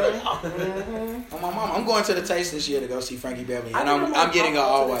on, bro. Oh my mom, I'm going to the Taste this year to go see Frankie Beverly, and I'm getting an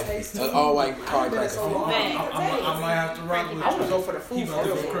all white card cracker. I might have to rock with I want to you. go for the food Keep it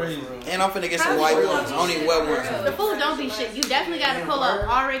first. crazy. And I'm finna get some white ones. I don't even wear ones. The food don't be shit. You definitely gotta pull up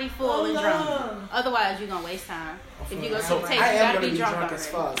already full and drunk. Otherwise, you're gonna waste time. If you go to the taste, you I am gotta gonna be be drunk drunk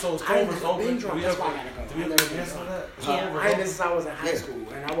as already. fuck. So it's I ain't Culver's been open. drunk. Do we That's ever why I gotta go. do we ever cancel that? Yeah. I ain't been since I was in high school,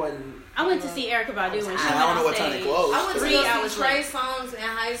 and I wasn't. I went to see Erykah Badu when she I don't know what time they close. I went to 3 go hours see Trey late. Songz in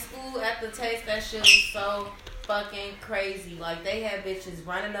high school at the Taste. That shit was so fucking crazy. Like, they had bitches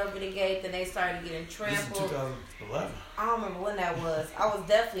running over the gate, then they started getting This is trampled. 2011. I don't remember when that was. I was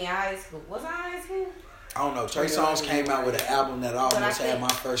definitely in high school. Was I in high school? I don't know. Trey Songz came out with an album that I But I almost had think- my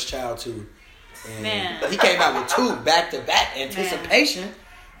first child to. And Man. he came out with 2 back-to-back anticipation.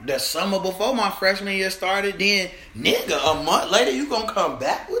 The summer before my freshman year started, then nigga, a month later you gonna come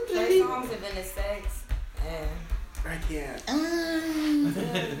back with Trey this? Songz invented sex. And I can't.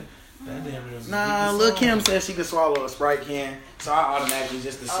 That damn near was a Nah, deep Lil song. Kim said she could swallow a Sprite can, so I automatically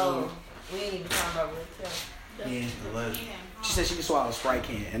just assumed. oh, we ain't even talking about Lil Kim. Yeah. The legend. She said she could swallow a Sprite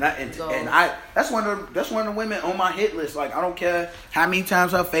can, and I Goals. that's one of the women on my hit list. Like I don't care how many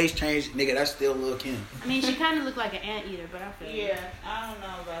times her face changed, nigga, that's still Lil Kim. I mean, she kind of looked like an anteater, but I feel you. Yeah, I don't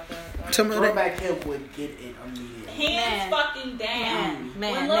know about that. Some of that- Throwback Kim would get it immediately. Hands Man. fucking down.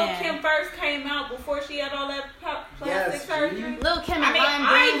 Man, when Lil man. Kim first came out, before she had all that plastic Yes, surgery. Lil Kim and I mean, Lime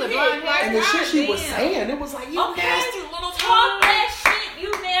I Green with did, blonde like, hair. And the shit she was Goddamn. saying, it was like, you Okay, nasty little talk that shit,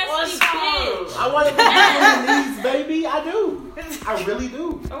 you nasty bitch. I want to be in these, baby. I do. I really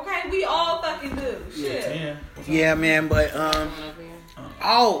do. Okay, we all fucking do. Shit. Yeah. Yeah, man, but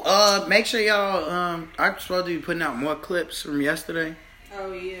Oh, make sure y'all. I'm supposed to be putting out more clips from yesterday.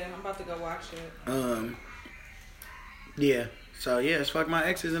 Oh yeah, I'm about to go watch it. Yeah. So yeah, it's fuck my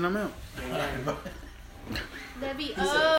exes and I'm out. That be